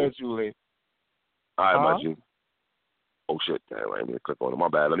gonna holler at you later. All right, my G. Oh shit, damn, I ain't gonna click on it. My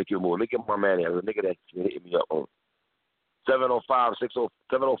bad. Let me keep moving. Let me get my man here. The nigga that hit me up on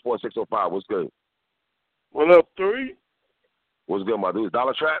 704-605. What's good? What up, 3? What's good, my dude?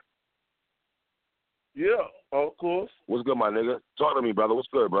 Dollar Trap? Yeah, of course. What's good, my nigga? Talk to me, brother. What's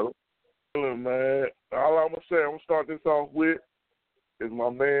good, brother? Good, man. All I'm gonna say, I'm gonna start this off with is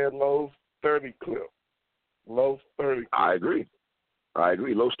my man Lowe's 30 clip. Lowe's 30 clip. I agree.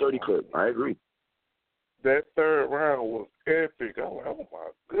 Lowe's 30 clip. I agree. That third round was epic. I was like, oh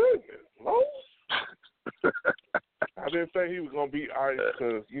my goodness, Lowe's. I didn't think he was gonna beat Ice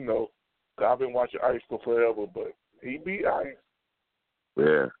because I've been watching Ice for forever, but he beat Ice.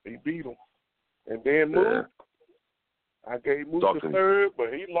 Yeah. He beat him, and then Mook. I gave Mook the third,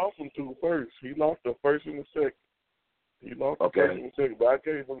 but he lost him to the first. He lost the first and the second. He lost the first and the second, but I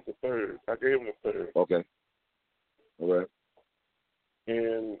gave him the third. Okay. All right.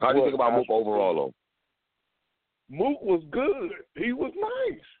 And how do you think about Mook overall, though? Mook was good. He was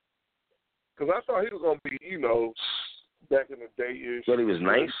nice. Because I thought he was going to be, back in the day-ish. So he was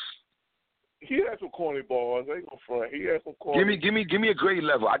nice? He had some corny bars. I ain't going to front. He had some corny. Give me a grade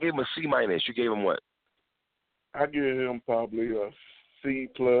level. I gave him a C-. You gave him what? I give him probably a C+.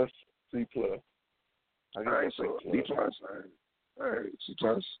 All right, so C+. All right, C+.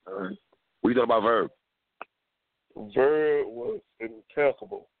 All right. What you thought about Verb? Verb was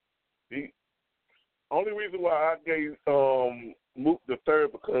impeccable. Only reason why I gave Mook the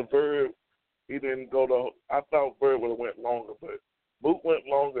third because Verb, he didn't go to. I thought Verb would have went longer, but Mook went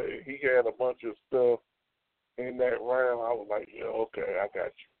longer. He had a bunch of stuff in that round. I was like, yeah, okay, I got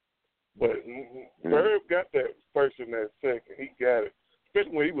you. But Verb got that first and that second. He got it.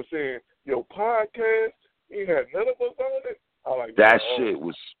 Especially when he was saying, "Yo, podcast, he had none of us on it." I was like, that shit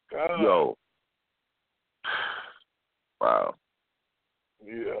was God. Wow.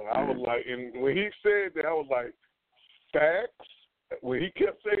 Yeah, I was like, and when he said that, I was like, facts. When he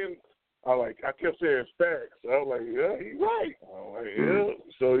kept saying, I kept saying facts. I was like, yeah, he's right. I was like, yeah.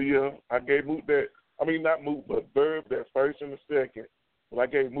 So yeah, I gave Mook that. I mean, not Mook, but Verb that first and the second. But I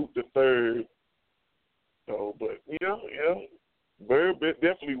gave Mook the third. So, but yeah, Verb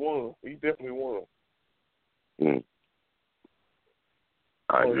definitely won. He definitely won.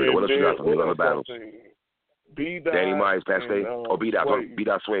 All right, what else you got for me? Other battles? B-Dot Danny Myers, Paste. B-Dot.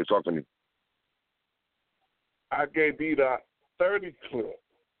 B-Dot Sway. Talk to me. I gave B-Dot 30 clip.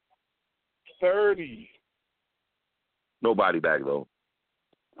 30. No body bag, though.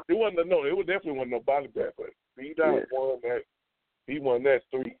 It definitely wasn't no body bag, but B-Dot won that. He won that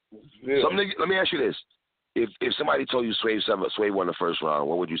 3-0. Let me ask you this. If somebody told you Sway won the first round,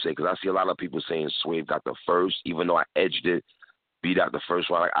 what would you say? Because I see a lot of people saying Sway got the first, even though I edged it. B-Dot the first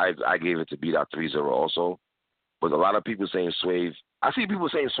round. I gave it to B-Dot 3-0 also. But a lot of people saying Swave. I see people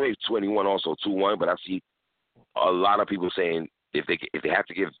saying Swave 21 also 2-1, but I see a lot of people saying if they have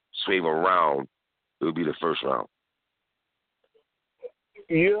to give Swave a round, it would be the first round.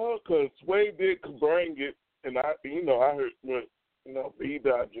 Yeah, because Sway did bring it, and I heard when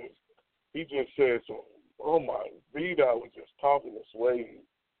B-Dot he just said some. Oh my, B-Dot was just talking to Sway.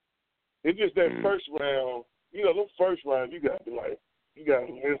 It's just that first round. Those first rounds you got to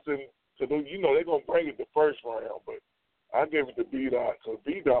listen to them. They're gonna bring it the first round, but I gave it to B-Dot because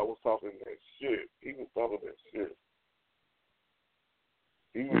B-Dot was talking that shit. He was talking that shit.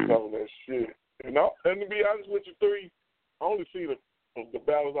 And to be honest with you, three, I only see the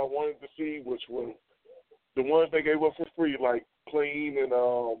battles I wanted to see, which were the ones they gave up for free, like Clean and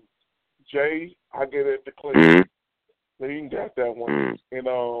Jay. I get it to Clean. They even got that one. And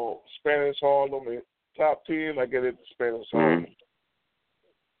Spanish Harlem and Top 10, I get it to Spanish Harlem.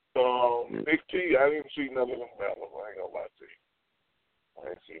 Big T, I didn't see none of them battles. I ain't gonna lie to you. I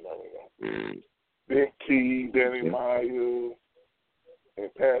didn't see none of them. Big T, Danny Myers,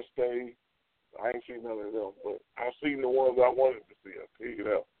 and Paste. I ain't seen none of them, but I seen the ones I wanted to see. I'll tell you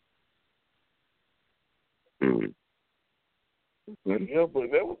that. Yeah, but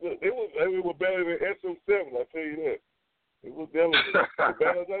they were better than SM7. I tell you that. It was the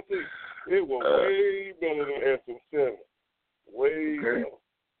battles I think it was way better than SM7. Way better.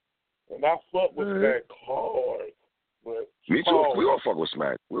 And I fuck with Smack hard, but me too. We gonna fuck with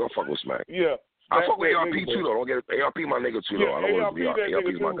Smack. Yeah. I fuck with ARP too though. Don't get it. ARP my nigga too though. I don't want to be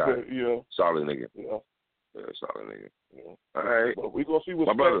ARP's my guy. Yeah. Solid nigga. Yeah. Solid nigga. Yeah. All right. But we gonna see what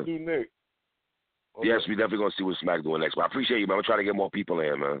Smack do next. Okay. Yes, we definitely gonna see what Smack doing next. But I appreciate you, man. I'm trying to get more people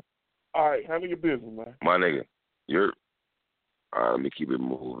in, man. All right, handle your business, man. My nigga. All right, let me keep it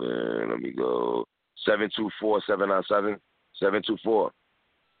moving. Let me go 724-797. 724.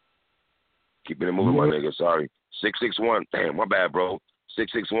 Keeping it moving, my nigga. Sorry. 661. Damn, my bad, bro.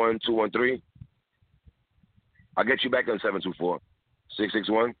 661-213. I'll get you back on 724.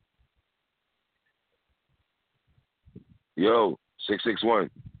 661. Yo, 661.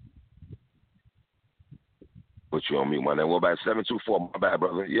 Put you on mute, my name. What about 724? My bad,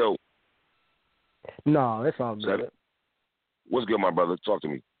 brother. Yo. No, that's all good. What's good, my brother? Talk to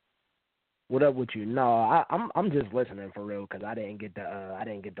me. What up with you? No, I'm just listening for real because I didn't get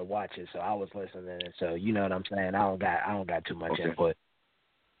to watch it, so I was listening. So you know what I'm saying. I don't got too much input.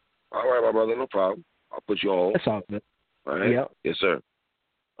 All right, my brother. No problem. I'll put you on hold. That's all good. All right. Yep. Yes, sir.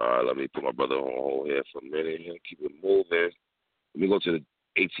 All right. Let me put my brother on hold here for a minute. Keep it moving. Let me go to the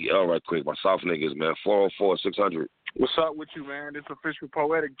ATL right quick. My South niggas, man. 404-600. What's up with you, man? This official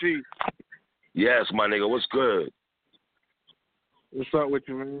Poetic G. Yes, my nigga. What's good? What's up with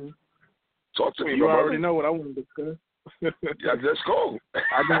you, man? Talk to me, you my already brother. know what I want to discuss. Yeah, let's go.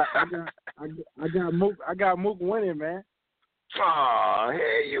 I got Mook winning, man. Ah,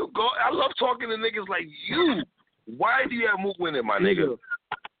 here you go. I love talking to niggas like you. Why do you have Mook winning, my nigga?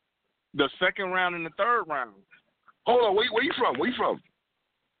 The second round and the third round. Hold on, where you from? Where you from?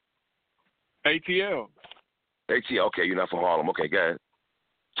 ATL. ATL, okay, you're not from Harlem. Okay, go ahead.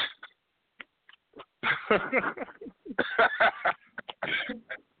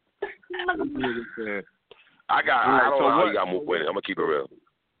 I don't know how you got Mook winning. I'm gonna keep it real.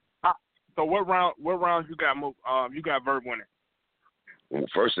 So what rounds you got Mook? You got Verb winning. Well,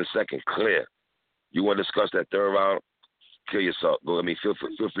 first and second, clear. You want to discuss that third round? Kill yourself. Feel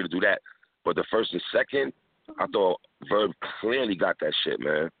free to do that. But the first and second, I thought Verb clearly got that shit,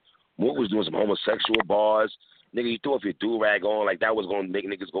 man. Mook was doing some homosexual bars. Nigga, you threw off your do-rag on like that was gonna make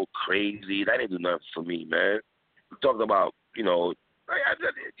niggas go crazy. That didn't do nothing for me, man. You talked about,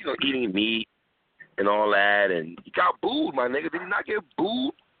 eating meat and all that, and he got booed, my nigga. Did he not get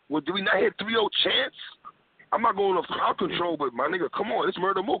booed? Well, did we not hit 3-0 chance? I'm not going off crowd control, but my nigga, come on, it's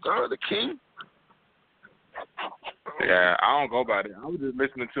Murder Mook, the king. Yeah, I don't go by that. I was just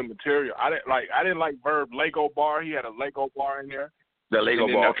listening to material. I didn't like Verb Lego bar. He had a Lego bar in there. The Lego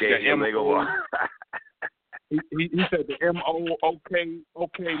bar, okay, the Lego bar. He said the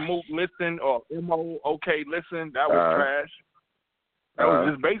M-O-OK Mook listen or M-O-OK listen. That was trash. That was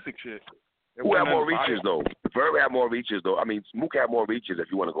just basic shit. Who had more reaches, though? Verb had more reaches, though. I mean, Mook had more reaches if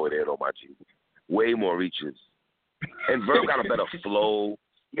you want to go there, though, my G. Way more reaches. And Verb got a better flow.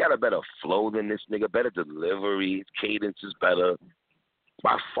 He got a better flow than this nigga. Better delivery. His cadence is better.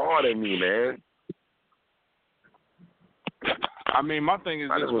 By far than me, man. I mean, my thing is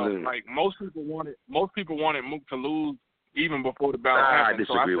this, like most people wanted Mook to lose even before the battle happened. I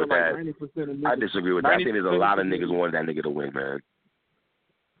disagree with that. I disagree with that. I think there's a lot of niggas wanting that nigga to win, man.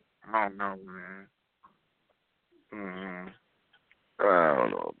 I don't know, man. I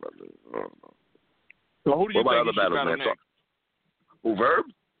don't know, brother. I don't know. So who do you think other battles, man? next? Who, Verb?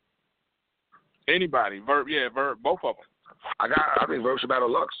 Anybody. Verb, both of them. I think Verb should battle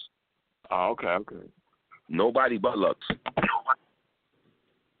Lux. Oh, okay. Nobody but Lux.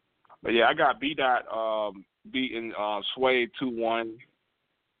 But yeah, I got B-Dot beating Sway 2-1.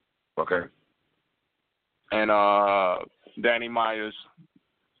 Okay. And Danny Myers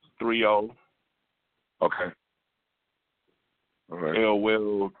 3-0. Okay. All right. Ill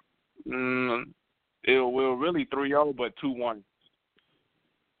Will really 3-0, but 2-1.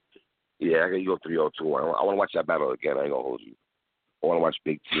 Yeah, I got you go 3-0, 2-1. I want to watch that battle again. I ain't gonna hold you. I want to watch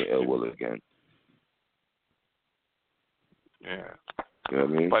Big T and Ill Will again. Yeah. You know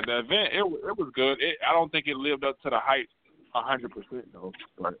what I mean? But the event, it was good. I don't think it lived up to the hype 100% though.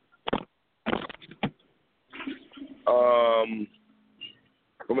 But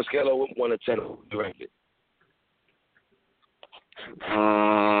from a scale of 1 to 10, what do you rank it?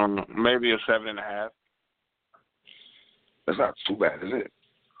 Maybe a 7.5. That's not too bad, is it?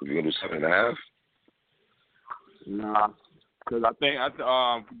 If you're gonna do 7.5. Nah, because I think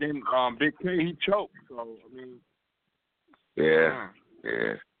then Big K he choked. So I mean. Yeah.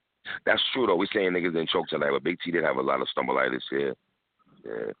 That's true though. We saying niggas didn't choke tonight, but Big T did have a lot of stumblitis here.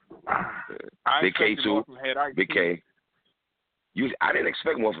 Yeah. Big K too. Big K. I didn't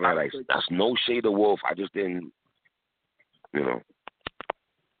expect more from Head Ice. That's no shade of Wolf. I just didn't, you know.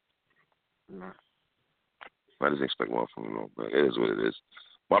 I just expect more from him, but it is what it is.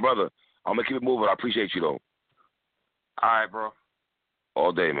 My brother, I'm gonna keep it moving. I appreciate you though. All right, bro.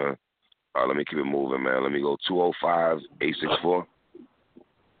 All day, man. All right, let me keep it moving, man. Let me go 205-864.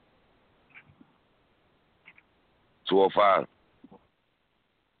 205.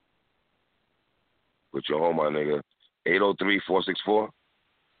 Put your home, my nigga. 803-464.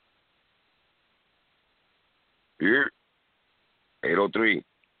 Here. 803.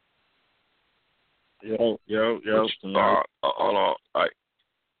 Yo. Hold on. All right.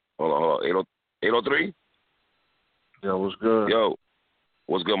 Hold on. 803? Yo, what's good? Yo.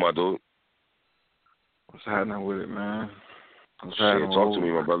 What's good, my dude? What's happening with it, man? Shit, talk to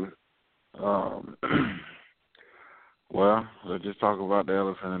me, my brother. Well, let's just talk about the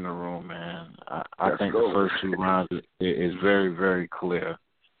elephant in the room, man. I think the first 2 rounds is very, very clear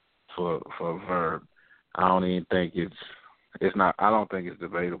for Verb. I don't even think it's not. I don't think it's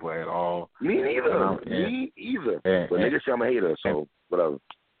debatable at all. Me neither. But niggas say I'm a hater, so whatever.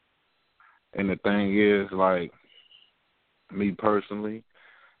 And the thing is, like, me personally,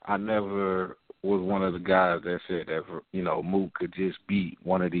 I never was one of the guys that said that, you know, Mook could just beat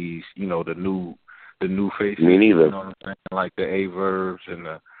one of these, you know, the new faces. Me neither. You know what I'm saying? Like the Averbs and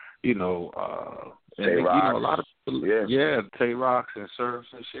the, you know, and Tay Rocks. you know, a lot of people, Tay Rocks and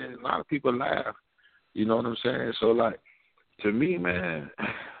Surfs and shit. A lot of people laugh. You know what I'm saying? So, like, to me, man,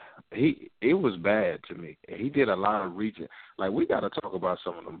 it was bad to me. He did a lot of reaching. Like, we got to talk about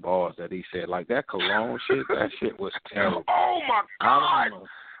some of them bars that he said. Like, that cologne shit, that shit was terrible. Oh, my God.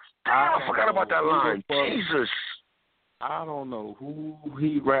 I forgot about that line. Jesus. I don't know who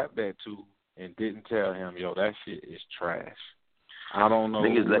he rapped that to and didn't tell him, yo, that shit is trash. I don't know.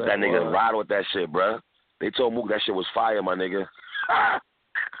 Niggas let that nigga ride with that shit, bruh. They told Mook that shit was fire, my nigga.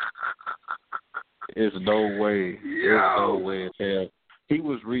 It's no way. There's no way in hell. He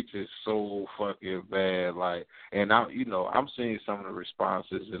was reaching so fucking bad, like, and I'm seeing some of the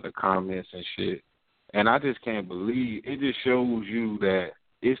responses in the comments and shit, and I just can't believe it. Just shows you that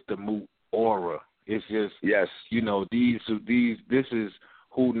it's the Mook aura. It's just, you know, this is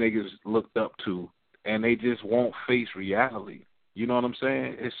who niggas looked up to, and they just won't face reality. You know what I'm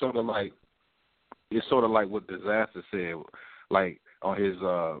saying? It's sort of like what Disaster said, like on his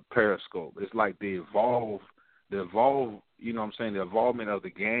Periscope. It's like the evolve. You know what I'm saying? The involvement of the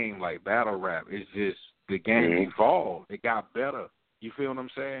game, like battle rap, is just the game evolved. It got better. You feel what I'm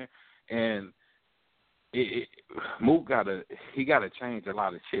saying? And Mook gotta change a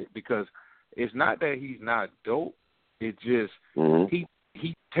lot of shit, because it's not that he's not dope. It just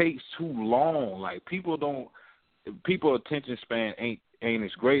he takes too long. Like, people attention span ain't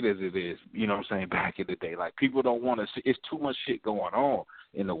as great as it is, you know what I'm saying, back in the day. Like, people don't want to see, it's too much shit going on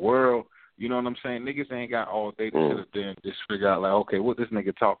in the world, you know what I'm saying? Niggas ain't got all day to sit up there and just figure out, like, okay, what this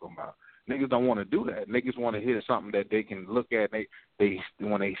nigga talking about? Niggas don't want to do that. Niggas want to hear something that they can look at. They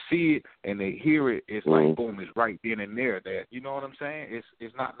when they see it and they hear it, it's like, boom, it's right then and there. That, you know what I'm saying?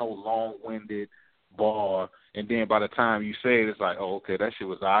 It's not no long-winded bar, and then by the time you say it, it's like, oh, okay, that shit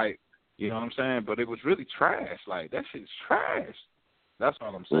was all right. You know what I'm saying? But it was really trash. Like, that shit's trash. That's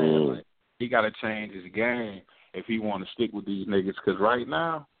all I'm saying. Like, he got to change his game if he want to stick with these niggas, because right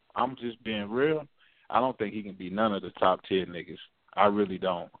now, I'm just being real, I don't think he can be none of the top 10 niggas. I really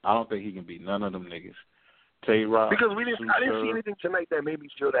don't. I don't think he can be none of them niggas. Tay Rock. Because I didn't see anything tonight that made me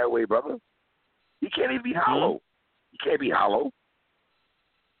feel that way, brother. He can't even be hollow. He can't be hollow.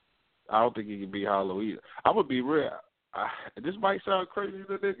 I don't think he can be hollow either. I'm going to be real. This might sound crazy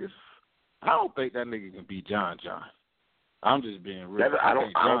to niggas, I don't think that nigga can beat John. I'm just being real. I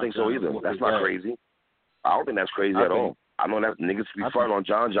don't think so either. That's not crazy. I don't think that's crazy at all. I know that niggas be front on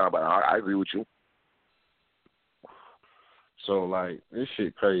John, but I agree with you. So like this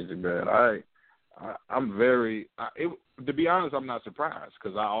shit crazy, man. I'm very. To be honest, I'm not surprised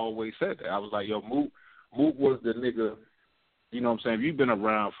because I always said that. I was like, yo, Mook was the nigga. You know what I'm saying? If you've been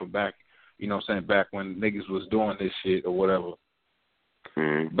around from back, you know what I'm saying, back when niggas was doing this shit or whatever.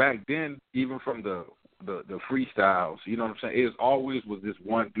 Mm-hmm. Back then, even from the freestyles, you know what I'm saying? It always was this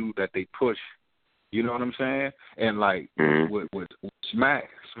one dude that they push. You know what I'm saying? And like with Smack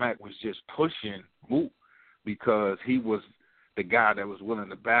was just pushing Mook because he was the guy that was willing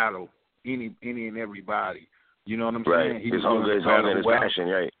to battle any and everybody. You know what I'm saying? He was hunger, his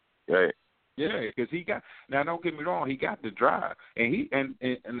passion, right. Yeah, because he got. Now, don't get me wrong, he got the drive, and he and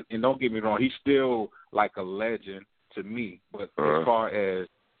don't get me wrong, he's still like a legend to me. But as far as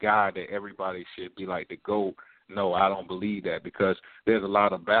guy that everybody should be like the GOAT, no, I don't believe that because there's a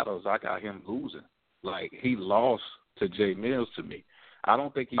lot of battles I got him losing. Like he lost to Jay Mills to me. I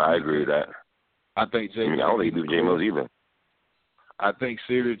don't think he. I agree with that. I think Jay. I don't think he beat Jay Mills either. I think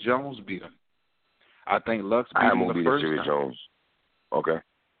Serious Jones beat him. I think Lux beat him the first time. Jones. Okay.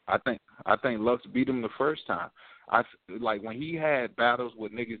 I think Lux beat him the first time. Like when he had battles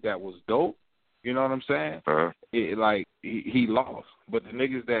with niggas that was dope. You know what I'm saying? He lost, but the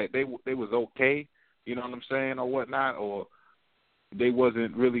niggas that they was okay. You know what I'm saying, or whatnot, or they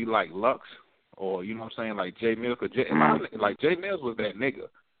wasn't really like Lux, or you know what I'm saying, like Jay Mills. Like Jay Mills was that nigga.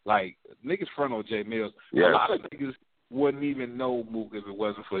 Like niggas front on Jay Mills. Yes. A lot of niggas wouldn't even know Mook if it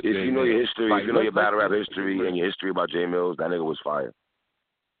wasn't for Jay Mills. If you know your history, like, if you know your battle rap history and your history about Jay Mills, that nigga was fire.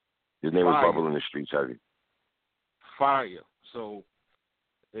 His name was Bubble in the streets, heavy. Fire. So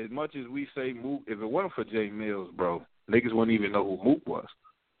as much as we say Mook, if it wasn't for Jay Mills, bro, niggas wouldn't even know who Mook was.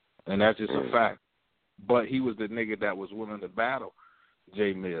 And that's just a fact. But he was the nigga that was willing to battle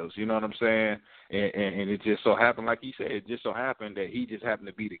Jay Mills. You know what I'm saying? And it just so happened, like he said, it just so happened that he just happened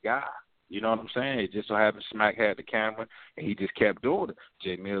to be the guy. You know what I'm saying? It just so happened Smack had the camera, and he just kept doing it.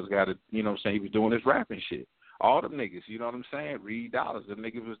 Jay Mills got it, you know what I'm saying? He was doing his rapping shit. All them niggas, you know what I'm saying? Reed Dollars, them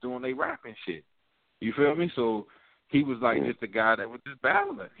niggas was doing their rapping shit. You feel me? So he was like just the guy that was just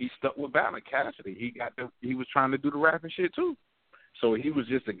battling. He stuck with battling Cassidy. He was trying to do the rapping shit too. So he was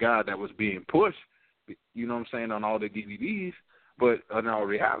just a guy that was being pushed, you know what I'm saying, on all the DVDs. But in all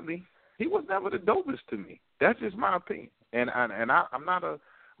reality, he was never the dopest to me. That's just my opinion. And I'm not a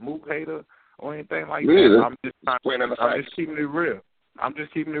Mook hater or anything like that. I'm just keeping it real. I'm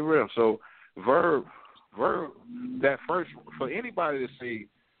just keeping it real. So Verb, that first, for anybody to say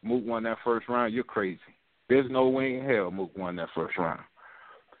Mook won that first round, you're crazy. There's no way in hell Mook won that first round.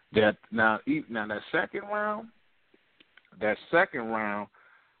 Now that second round,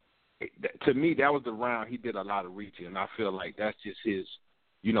 to me, that was the round he did a lot of reaching, and I feel like that's just his,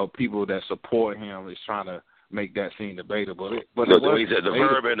 you know, people that support him is trying to make that seem debatable. But he said the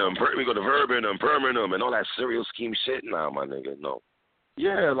verb in them, we got the verb in them, permanent and all that serial scheme shit. Nah, my nigga, no.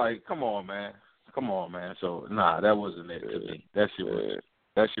 Yeah, like come on, man. So that wasn't it to me. That shit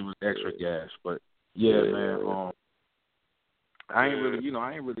was extra gas. But man, I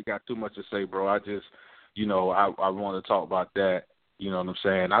ain't really got too much to say, bro. I just, you know, I want to talk about that. You know what I'm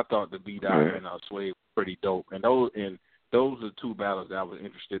saying? I thought the B-Dot and Sway were pretty dope, and those are two battles that I was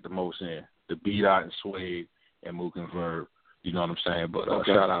interested the most in: the B-Dot and Sway and Mook and Verb. You know what I'm saying? But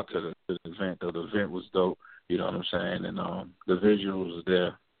shout out to the event. Though the event was dope. You know what I'm saying? And the visuals was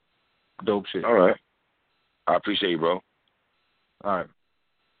there. Dope shit. All right. I appreciate you, bro. All right.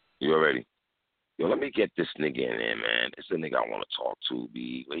 You already? Yo, let me get this nigga in there, man. This is the nigga I want to talk to,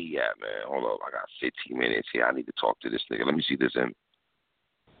 B. Where he at, man? Hold up. I got 15 minutes here. I need to talk to this nigga. Let me see this in.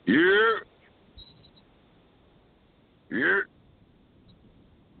 Yeah.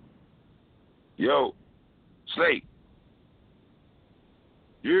 Yo. Slate.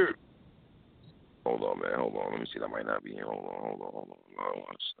 Yeah. Hold on, man. Hold on. Let me see. That might not be in. Hold on. Hold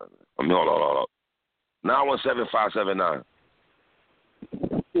up. 917-579.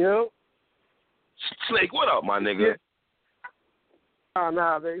 Yo. Slake, what up, my nigga? Oh,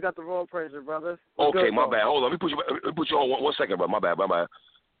 nah, man. You got the wrong pressure, brother. Okay, my bad. Hold on. Let me put you on one second, bro. My bad. Hold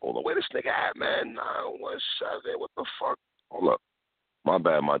on. Where this nigga at, man? 917. What the fuck? Hold up. My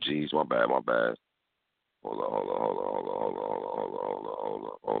bad, my G's. My bad. Hold on.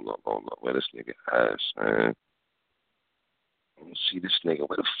 Where this nigga at, man? Let me see this nigga.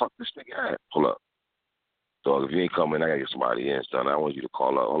 Where the fuck this nigga at? Hold up. Dog, if you ain't coming, I gotta get somebody in. Son, I want you to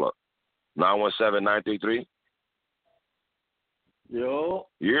call up. Hold up. 917-933. Yo.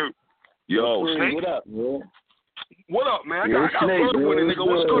 Yo, Snake. What up, yo? What up, man? I got a verb with it, nigga.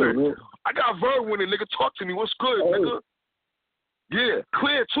 What's good? I got Verb winning, nigga. Talk to me. What's good, nigga? Yeah,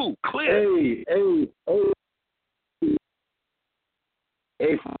 clear too. Clear.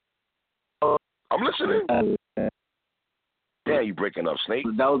 Hey. I'm listening. Damn, you breaking up, Snake.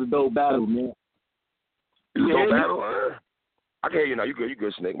 That was a dope battle, man. It was a dope battle? I can hear you now. You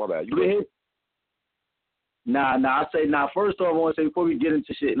good, Snake. My bad. You good? Nah. I say, first off, I want to say, before we get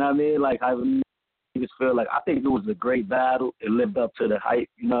into shit, you know what I mean? Like, I just feel like, I think it was a great battle. It lived up to the hype,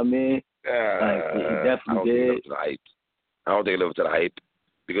 you know what I mean? Like, it definitely did. I don't think it lived up to the hype.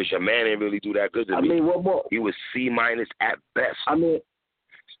 Because your man didn't really do that good to me. I mean, what more? He was C- at best. I mean,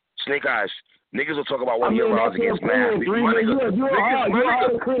 Snake Eyes. Niggas will talk about one of your rounds against Math. Niggas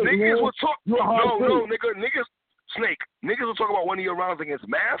will talk. No, nigga. Niggas will talk about one of your rounds against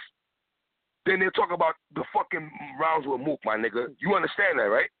Math. Then they'll talk about the fucking rounds with Mook, my nigga. You understand that,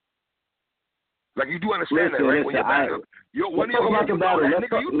 right? Like, you do understand that, right? When you're battling. One of your rounds,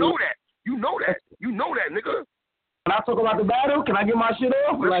 nigga. You know that. You know that, nigga. Can I talk about the battle? Can I get my shit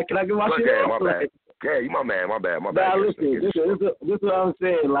off? Can I get my shit off? My bad. Yeah, you my man. My bad. Nah, listen, this is what I'm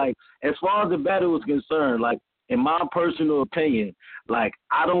saying. Like, as far as the battle is concerned, like, in my personal opinion, like,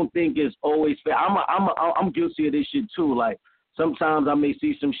 I don't think it's always fair. I'm guilty of this shit too. Like, sometimes I may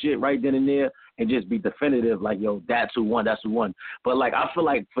see some shit right then and there and just be definitive, like, yo, that's who won. But, like, I feel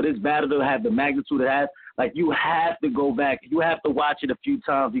like for this battle to have the magnitude it has, like, you have to go back. You have to watch it a few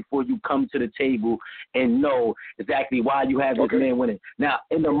times before you come to the table and know exactly why you have this man winning. Now,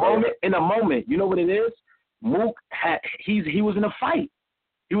 in the moment, you know what it is? Mook he was in a fight.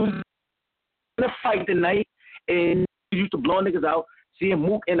 He was in a fight tonight, and he used to blow niggas out. Seeing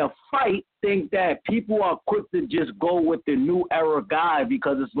Mook in a fight, think that people are quick to just go with the new era guy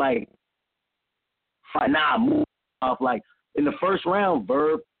because it's like, Mook mouth. Like, in the first round,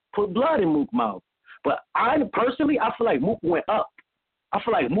 Verb put blood in Mook's mouth. But I feel like Mook went up.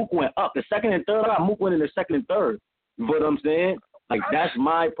 The second and third, I got Mook winning the second and third. You know what I'm saying? Like, that's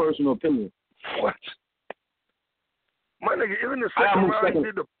my personal opinion. What? My nigga, even the second round, he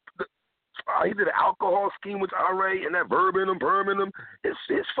did the alcohol scheme with RA and that Verb in him.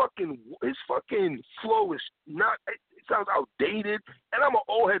 His fucking flow is not. It sounds outdated. And I'm an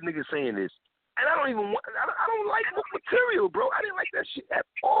old head nigga saying this. And I don't like Mook material, bro. I didn't like that shit at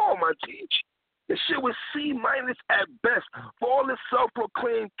all, my G. This shit was C- at best. For all this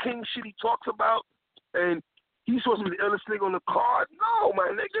self-proclaimed king shit he talks about, and he's supposed to be the illest nigga on the card. No, my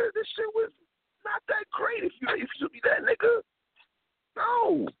nigga, this shit was not that great. If you should be that nigga,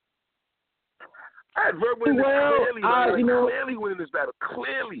 no. I had Verb winning clearly winning this battle.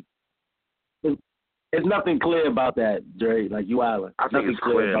 Clearly. There's nothing clear about that, Dre. Like, you island. I think it's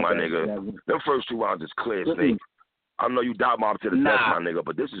clear, my nigga. Them first two rounds is clear, Snake. I know you doubt mob to the death, my nigga,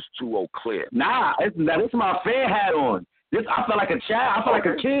 but this is 2-0 clear. This is my fan hat on. I feel like a child. I feel like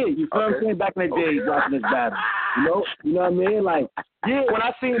a kid. You feel what I'm saying? Back in the day, watching this battle. You know what I mean? Like, yeah, when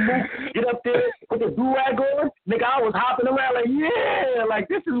I seen Mook get up there with the do-rag on, nigga, I was hopping around like, yeah, like,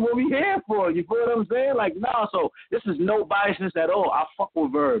 this is what we here for. You feel what I'm saying? Like, no, so this is no biasness at all. I fuck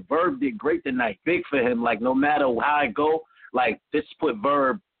with Verb. Verb did great tonight. Big for him. Like, no matter how I go, like, just put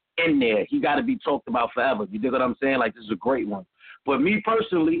Verb in there. He got to be talked about forever. You dig what I'm saying? Like, this is a great one. But me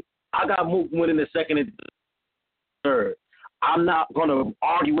personally, I got Mook winning the second and third. I'm not going to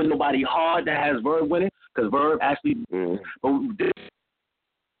argue with nobody hard that has Verb winning because Verb actually but this is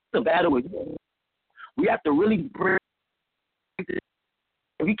the battle. We have to really bring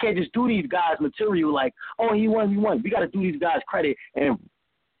we can't just do these guys material like, oh, he won. We got to do these guys credit. And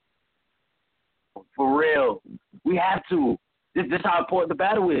for real, we have to. This is how important the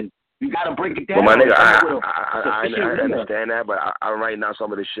battle is. You got to break it down. Well, my nigga, I understand that, but I right now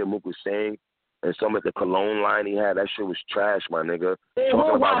some of the shit Mook was saying and some of the cologne line he had, that shit was trash, my nigga.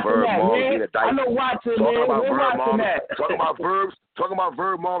 Talking about Verb moms being a dyke. I know watching, Talking about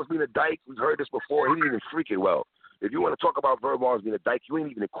Verb moms being a dyke. We've heard this before. He didn't even freak it well. If you want to talk about Verb moms being a dyke, you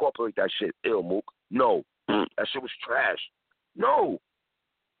ain't even incorporate that shit ill, Mook. No. That shit was trash. No.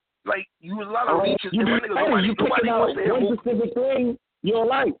 Like, you was a lot of reaches. Nobody wants to hear Mook. Specific thing you don't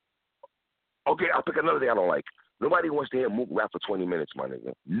like. Okay, I'll pick another thing I don't like. Nobody wants to hear Mook rap for 20 minutes, my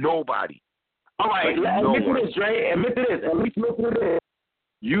nigga. Nobody. All right, admit to this, Dre. Admit to this. At least admit to this.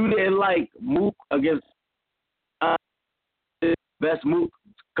 You didn't like Mook against best Mook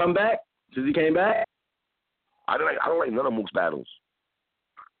comeback since he came back? I don't like none of Mook's battles.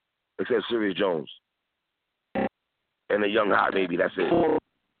 Except Serious Jones. And the Young Hot Baby, that's it.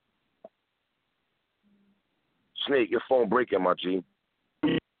 Snake, your phone breaking, my G.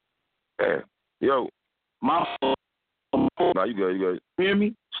 Yeah. Yo. My phone. No, you good. You hear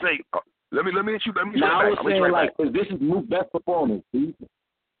me? Snake, let me hit you. Now, I was saying, like, this is Mook's best performance. See?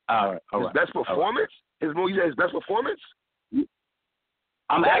 All right. His best performance? His best performance?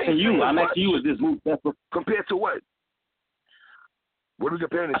 I'm asking you. Is this Mook best compared to what? What are we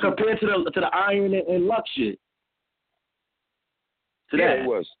comparing it to? Compared to the Iron and Lux shit. It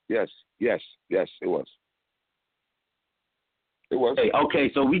was. Yes, it was. It was.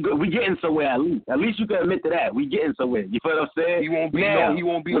 Okay, so we getting somewhere at least. At least you can admit to that. We getting somewhere. You feel what I'm saying? He won't beat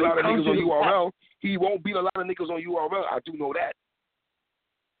a lot of niggas on URL. He won't beat a lot of niggas on URL. I do know that.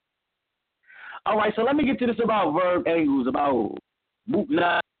 All right, so let me get to this about Verb Angles, about Mook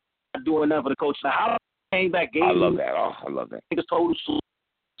not doing nothing for the coach. Now, how came back game? I love that. I love that. Niggas total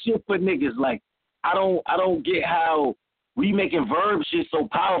shit for niggas. Like, I don't get how we making Verb shit so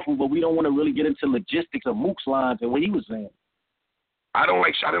powerful, but we don't want to really get into logistics of Mook's lines and what he was saying. I didn't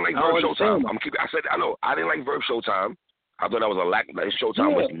like Verb Showtime. I didn't like Verb Showtime. I thought that was a lack. His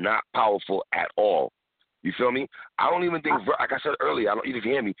Showtime was not powerful at all. You feel me? I don't even think, like I said earlier, I don't even if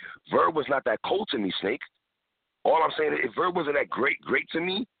you hear me, Verb was not that cold to me, Snake. All I'm saying is if Verb wasn't that great to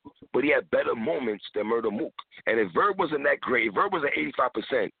me, but he had better moments than Murder Mook. And if Verb wasn't that great, if Verb was at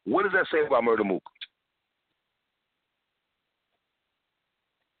 85%, what does that say about Murder Mook?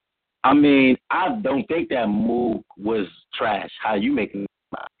 I mean, I don't think that Mook was trash. How you making?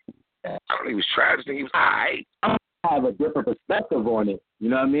 I don't think he was trash. I think he was alright. I have a different perspective on it. You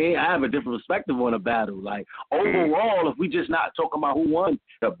know what I mean? I have a different perspective on a battle. Like, overall, if we just not talking about who won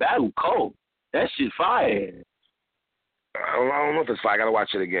the battle, cold. That shit fire. I don't know if it's fire. I gotta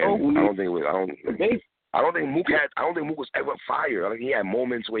watch it again. I don't think Mook was ever fire. I think he had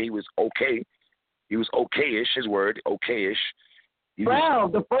moments where he was okay. He was okay-ish. His word, okay-ish.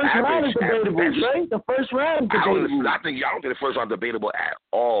 The first round is debatable, Dre. The first round is debatable. I don't think the first round is debatable at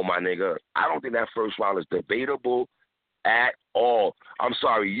all, my nigga. I don't think that first round is debatable at all. I'm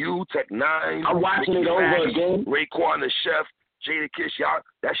sorry, you, Tech-9, I'm watching it over again. Raekwon the Chef, Jadakiss, y'all,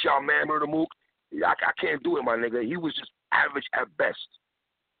 that's y'all man, Murder Mook. I can't do it, my nigga. He was just average at best.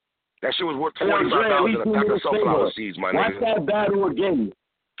 That shit was worth $25 a pack of sunflower seeds, my nigga. Watch that battle again.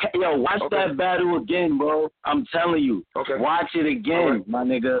 Yo, watch that battle again, bro. I'm telling you. Okay. Watch it again, my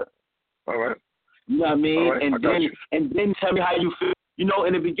nigga. All right. You know what I mean? Right. And then tell me how you feel. You know,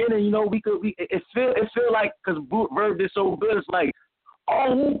 in the beginning, you know, it feel like, because Verb did so good, it's like,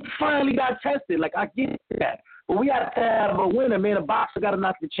 oh, who finally got tested? Like, I get that. But we got to have a winner, man. A boxer got to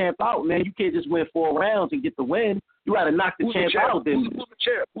knock the champ out, man. You can't just win 4 rounds and get the win. You got to knock the champ out. Then who's the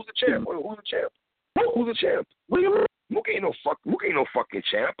champ? Who's the champ? Who's the champ? What do you mean? Mook ain't no fucking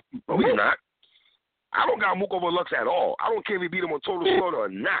champ. No, he's not. I don't got Mook over Lux at all. I don't care if he beat him on Total Slaughter or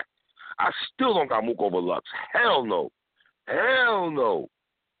not. I still don't got Mook over Lux. Hell no. No,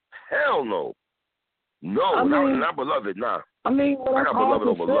 not Beloved, nah. I mean, I got Beloved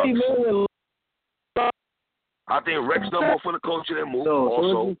over Lux. I think Rex done more for the culture than Mook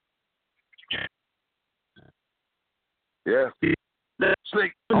also. Yeah.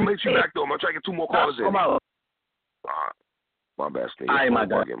 Snake, I'll make you back though. I'm gonna try to get 2 more callers in. My bad, Snake. All right, my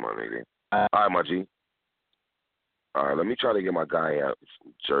guy. All right, my G. All right, let me try to get my guy out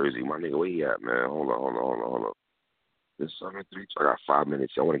from Jersey. My nigga, where he at, man? Hold on. This 732. I got 5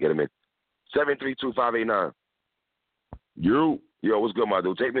 minutes. I want to get him in. 732-589. Yo, what's good, my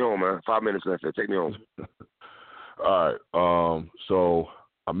dude? Take me home, man. 5 minutes left. Take me home. All right. So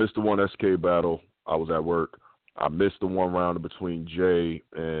I missed the one SK battle. I was at work. I missed the one round between Jay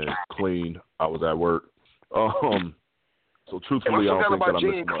and Clean. I was at work. So truthfully, I don't think that I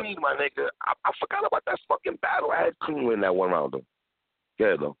missed much. Clean, my nigga. I forgot about that fucking battle. I had Clean win that 1 round though.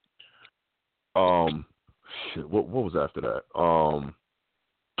 Yeah, though. Shit. What was after that?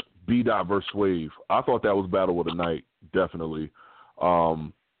 B-Dot versus Swave. I thought that was battle of the night. Definitely.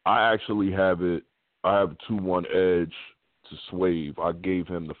 I actually have it. I have a 2-1 edge to Swave. I gave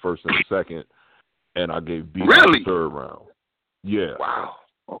him the first and the second, and I gave B-Dot the 3rd round. Yeah. Wow.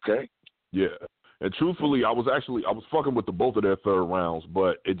 Okay. Yeah. And truthfully, I was fucking with both of their 3rd rounds,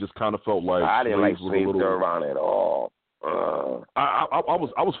 but it just kind of felt like I didn't like Swave's 3rd round at all. I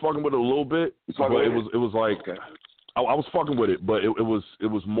was fucking with it a little bit, but it was like I was fucking with it, but it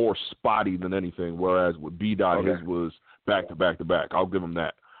was more spotty than anything. Whereas with B-Dot, his was back to back to back. I'll give him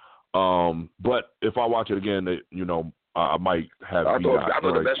that. But if I watch it again, I might have. I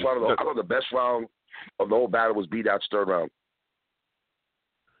thought the best round of the whole battle was B-Dot's 3rd round.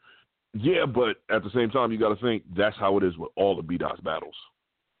 Yeah, but at the same time, you got to think that's how it is with all the B-Dot's battles.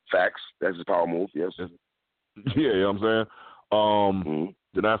 Facts. That's his power move. Yes. Yeah, you know what I'm saying?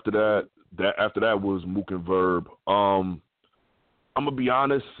 Then after that was Mook and Verb. I'm gonna be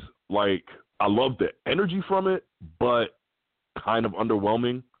honest, like I love the energy from it, but kind of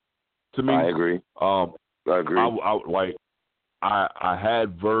underwhelming to me. I agree. I agree. I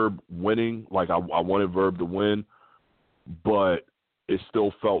had Verb winning, like I wanted Verb to win, but it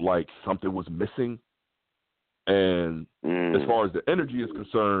still felt like something was missing. And as far as the energy is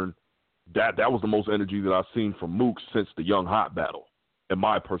concerned, that was the most energy that I've seen from Mook since the Young Hot battle, in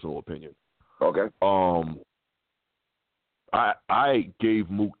my personal opinion. Okay. I gave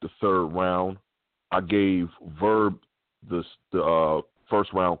Mook the third round. I gave Verb the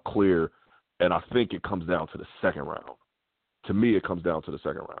first round clear, and I think it comes down to the second round. To me, it comes down to the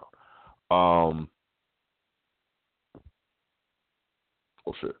second round.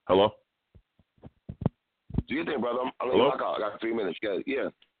 Oh shit! Hello. Do you think, brother? I'm Hello? I got 3 minutes. Yeah.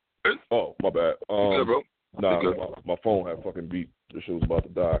 Oh, my bad. Good, bro. Nah, Good. my phone had fucking beat. This shit was about to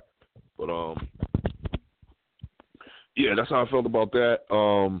die. But yeah, that's how I felt about that.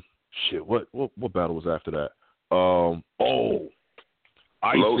 Shit, what battle was after that?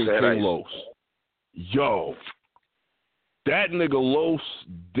 Ice and King Los. Yo, that nigga Los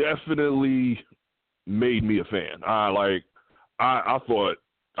definitely made me a fan. I thought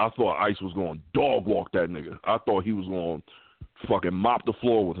Ice was going to dog walk that nigga. I thought he was going to fucking mop the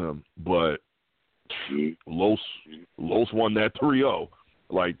floor with him, but Los won that 3-0.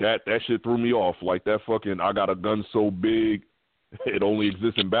 Like that shit threw me off. Like that fucking I got a gun so big it only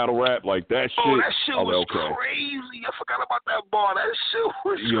exists in battle rap. Like that shit. Oh, that shit was okay. crazy. I forgot about that bar. That shit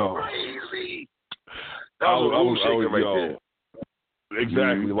was crazy. That was shaking right there.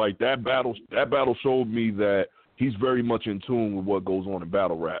 Exactly. Like that battle showed me that he's very much in tune with what goes on in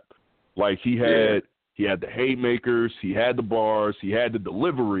battle rap. Like he had the haymakers, he had the bars, he had the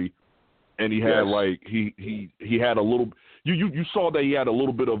delivery, and he had like he had a little. You saw that he had a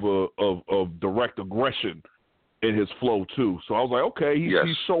little bit of direct aggression in his flow too. So I was like, okay,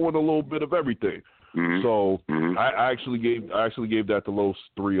 he's showing a little bit of everything. So I actually gave that to Los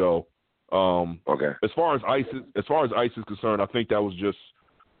 3-0. Okay. As far as Ice is concerned, I think that was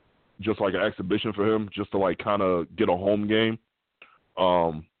just like an exhibition for him, just to like kind of get a home game.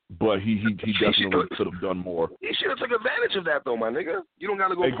 But he definitely could have done more. He should have took advantage of that though, my nigga. You don't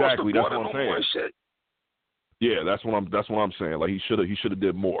gotta go exactly. across the That's border what I'm saying. Shit. Yeah, that's what I'm saying. Like he should have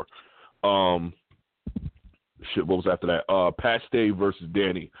did more. Shit, what was after that? Paste versus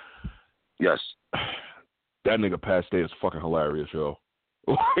Danny. Yes. That nigga Paste is fucking hilarious, yo.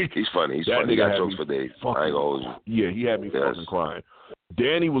 He's funny. He's funny. He got jokes for days. I ain't gonna hold you. Yeah, he had me fucking crying.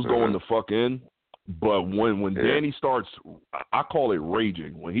 Danny was going the fuck in, but when Danny starts, I call it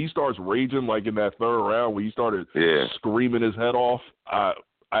raging. When he starts raging, like in that third round, when he started screaming his head off, I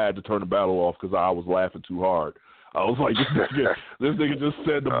had to turn the battle off because I was laughing too hard. I was like, this nigga just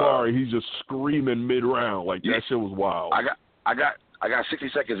said the bar, and he's just screaming mid round. Like that shit was wild. I got 60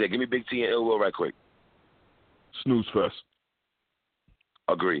 seconds here. Give me Big T and Ill Will right quick. Snooze fest.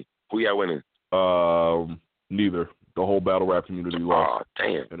 Agree. Who y'all winning? Neither. The whole battle rap community lost. Oh,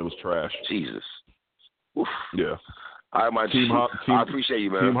 damn. And it was trash. Jesus. Oof. Yeah. All right, my team, I appreciate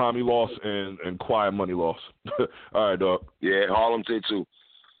you, man. Team Hami lost and Quiet Money lost. All right, dog. Yeah, Harlem did too.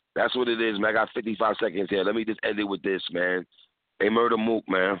 That's what it is, man. I got 55 seconds here. Let me just end it with this, man. Hey, Murder Mook,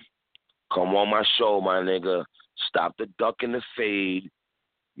 man. Come on my show, my nigga. Stop the duck and the fade.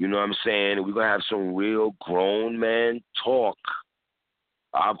 You know what I'm saying? We're going to have some real grown man talk.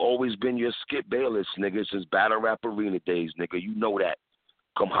 I've always been your Skip Bayless, nigga, since Battle Rap Arena days, nigga. You know that.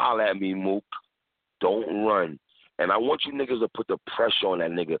 Come holler at me, Mook. Don't run. And I want you niggas to put the pressure on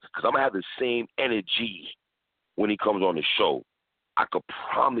that nigga because I'm going to have the same energy when he comes on the show. I could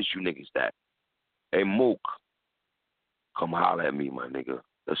promise you niggas that. Hey, Mook, come holler at me, my nigga.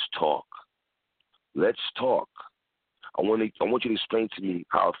 Let's talk. Let's talk. I want you to explain to me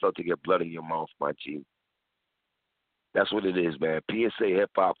how it felt to get blood in your mouth, my G. That's what it is, man. PSA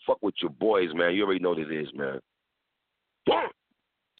hip hop. Fuck with your boys, man. You already know what it is, man.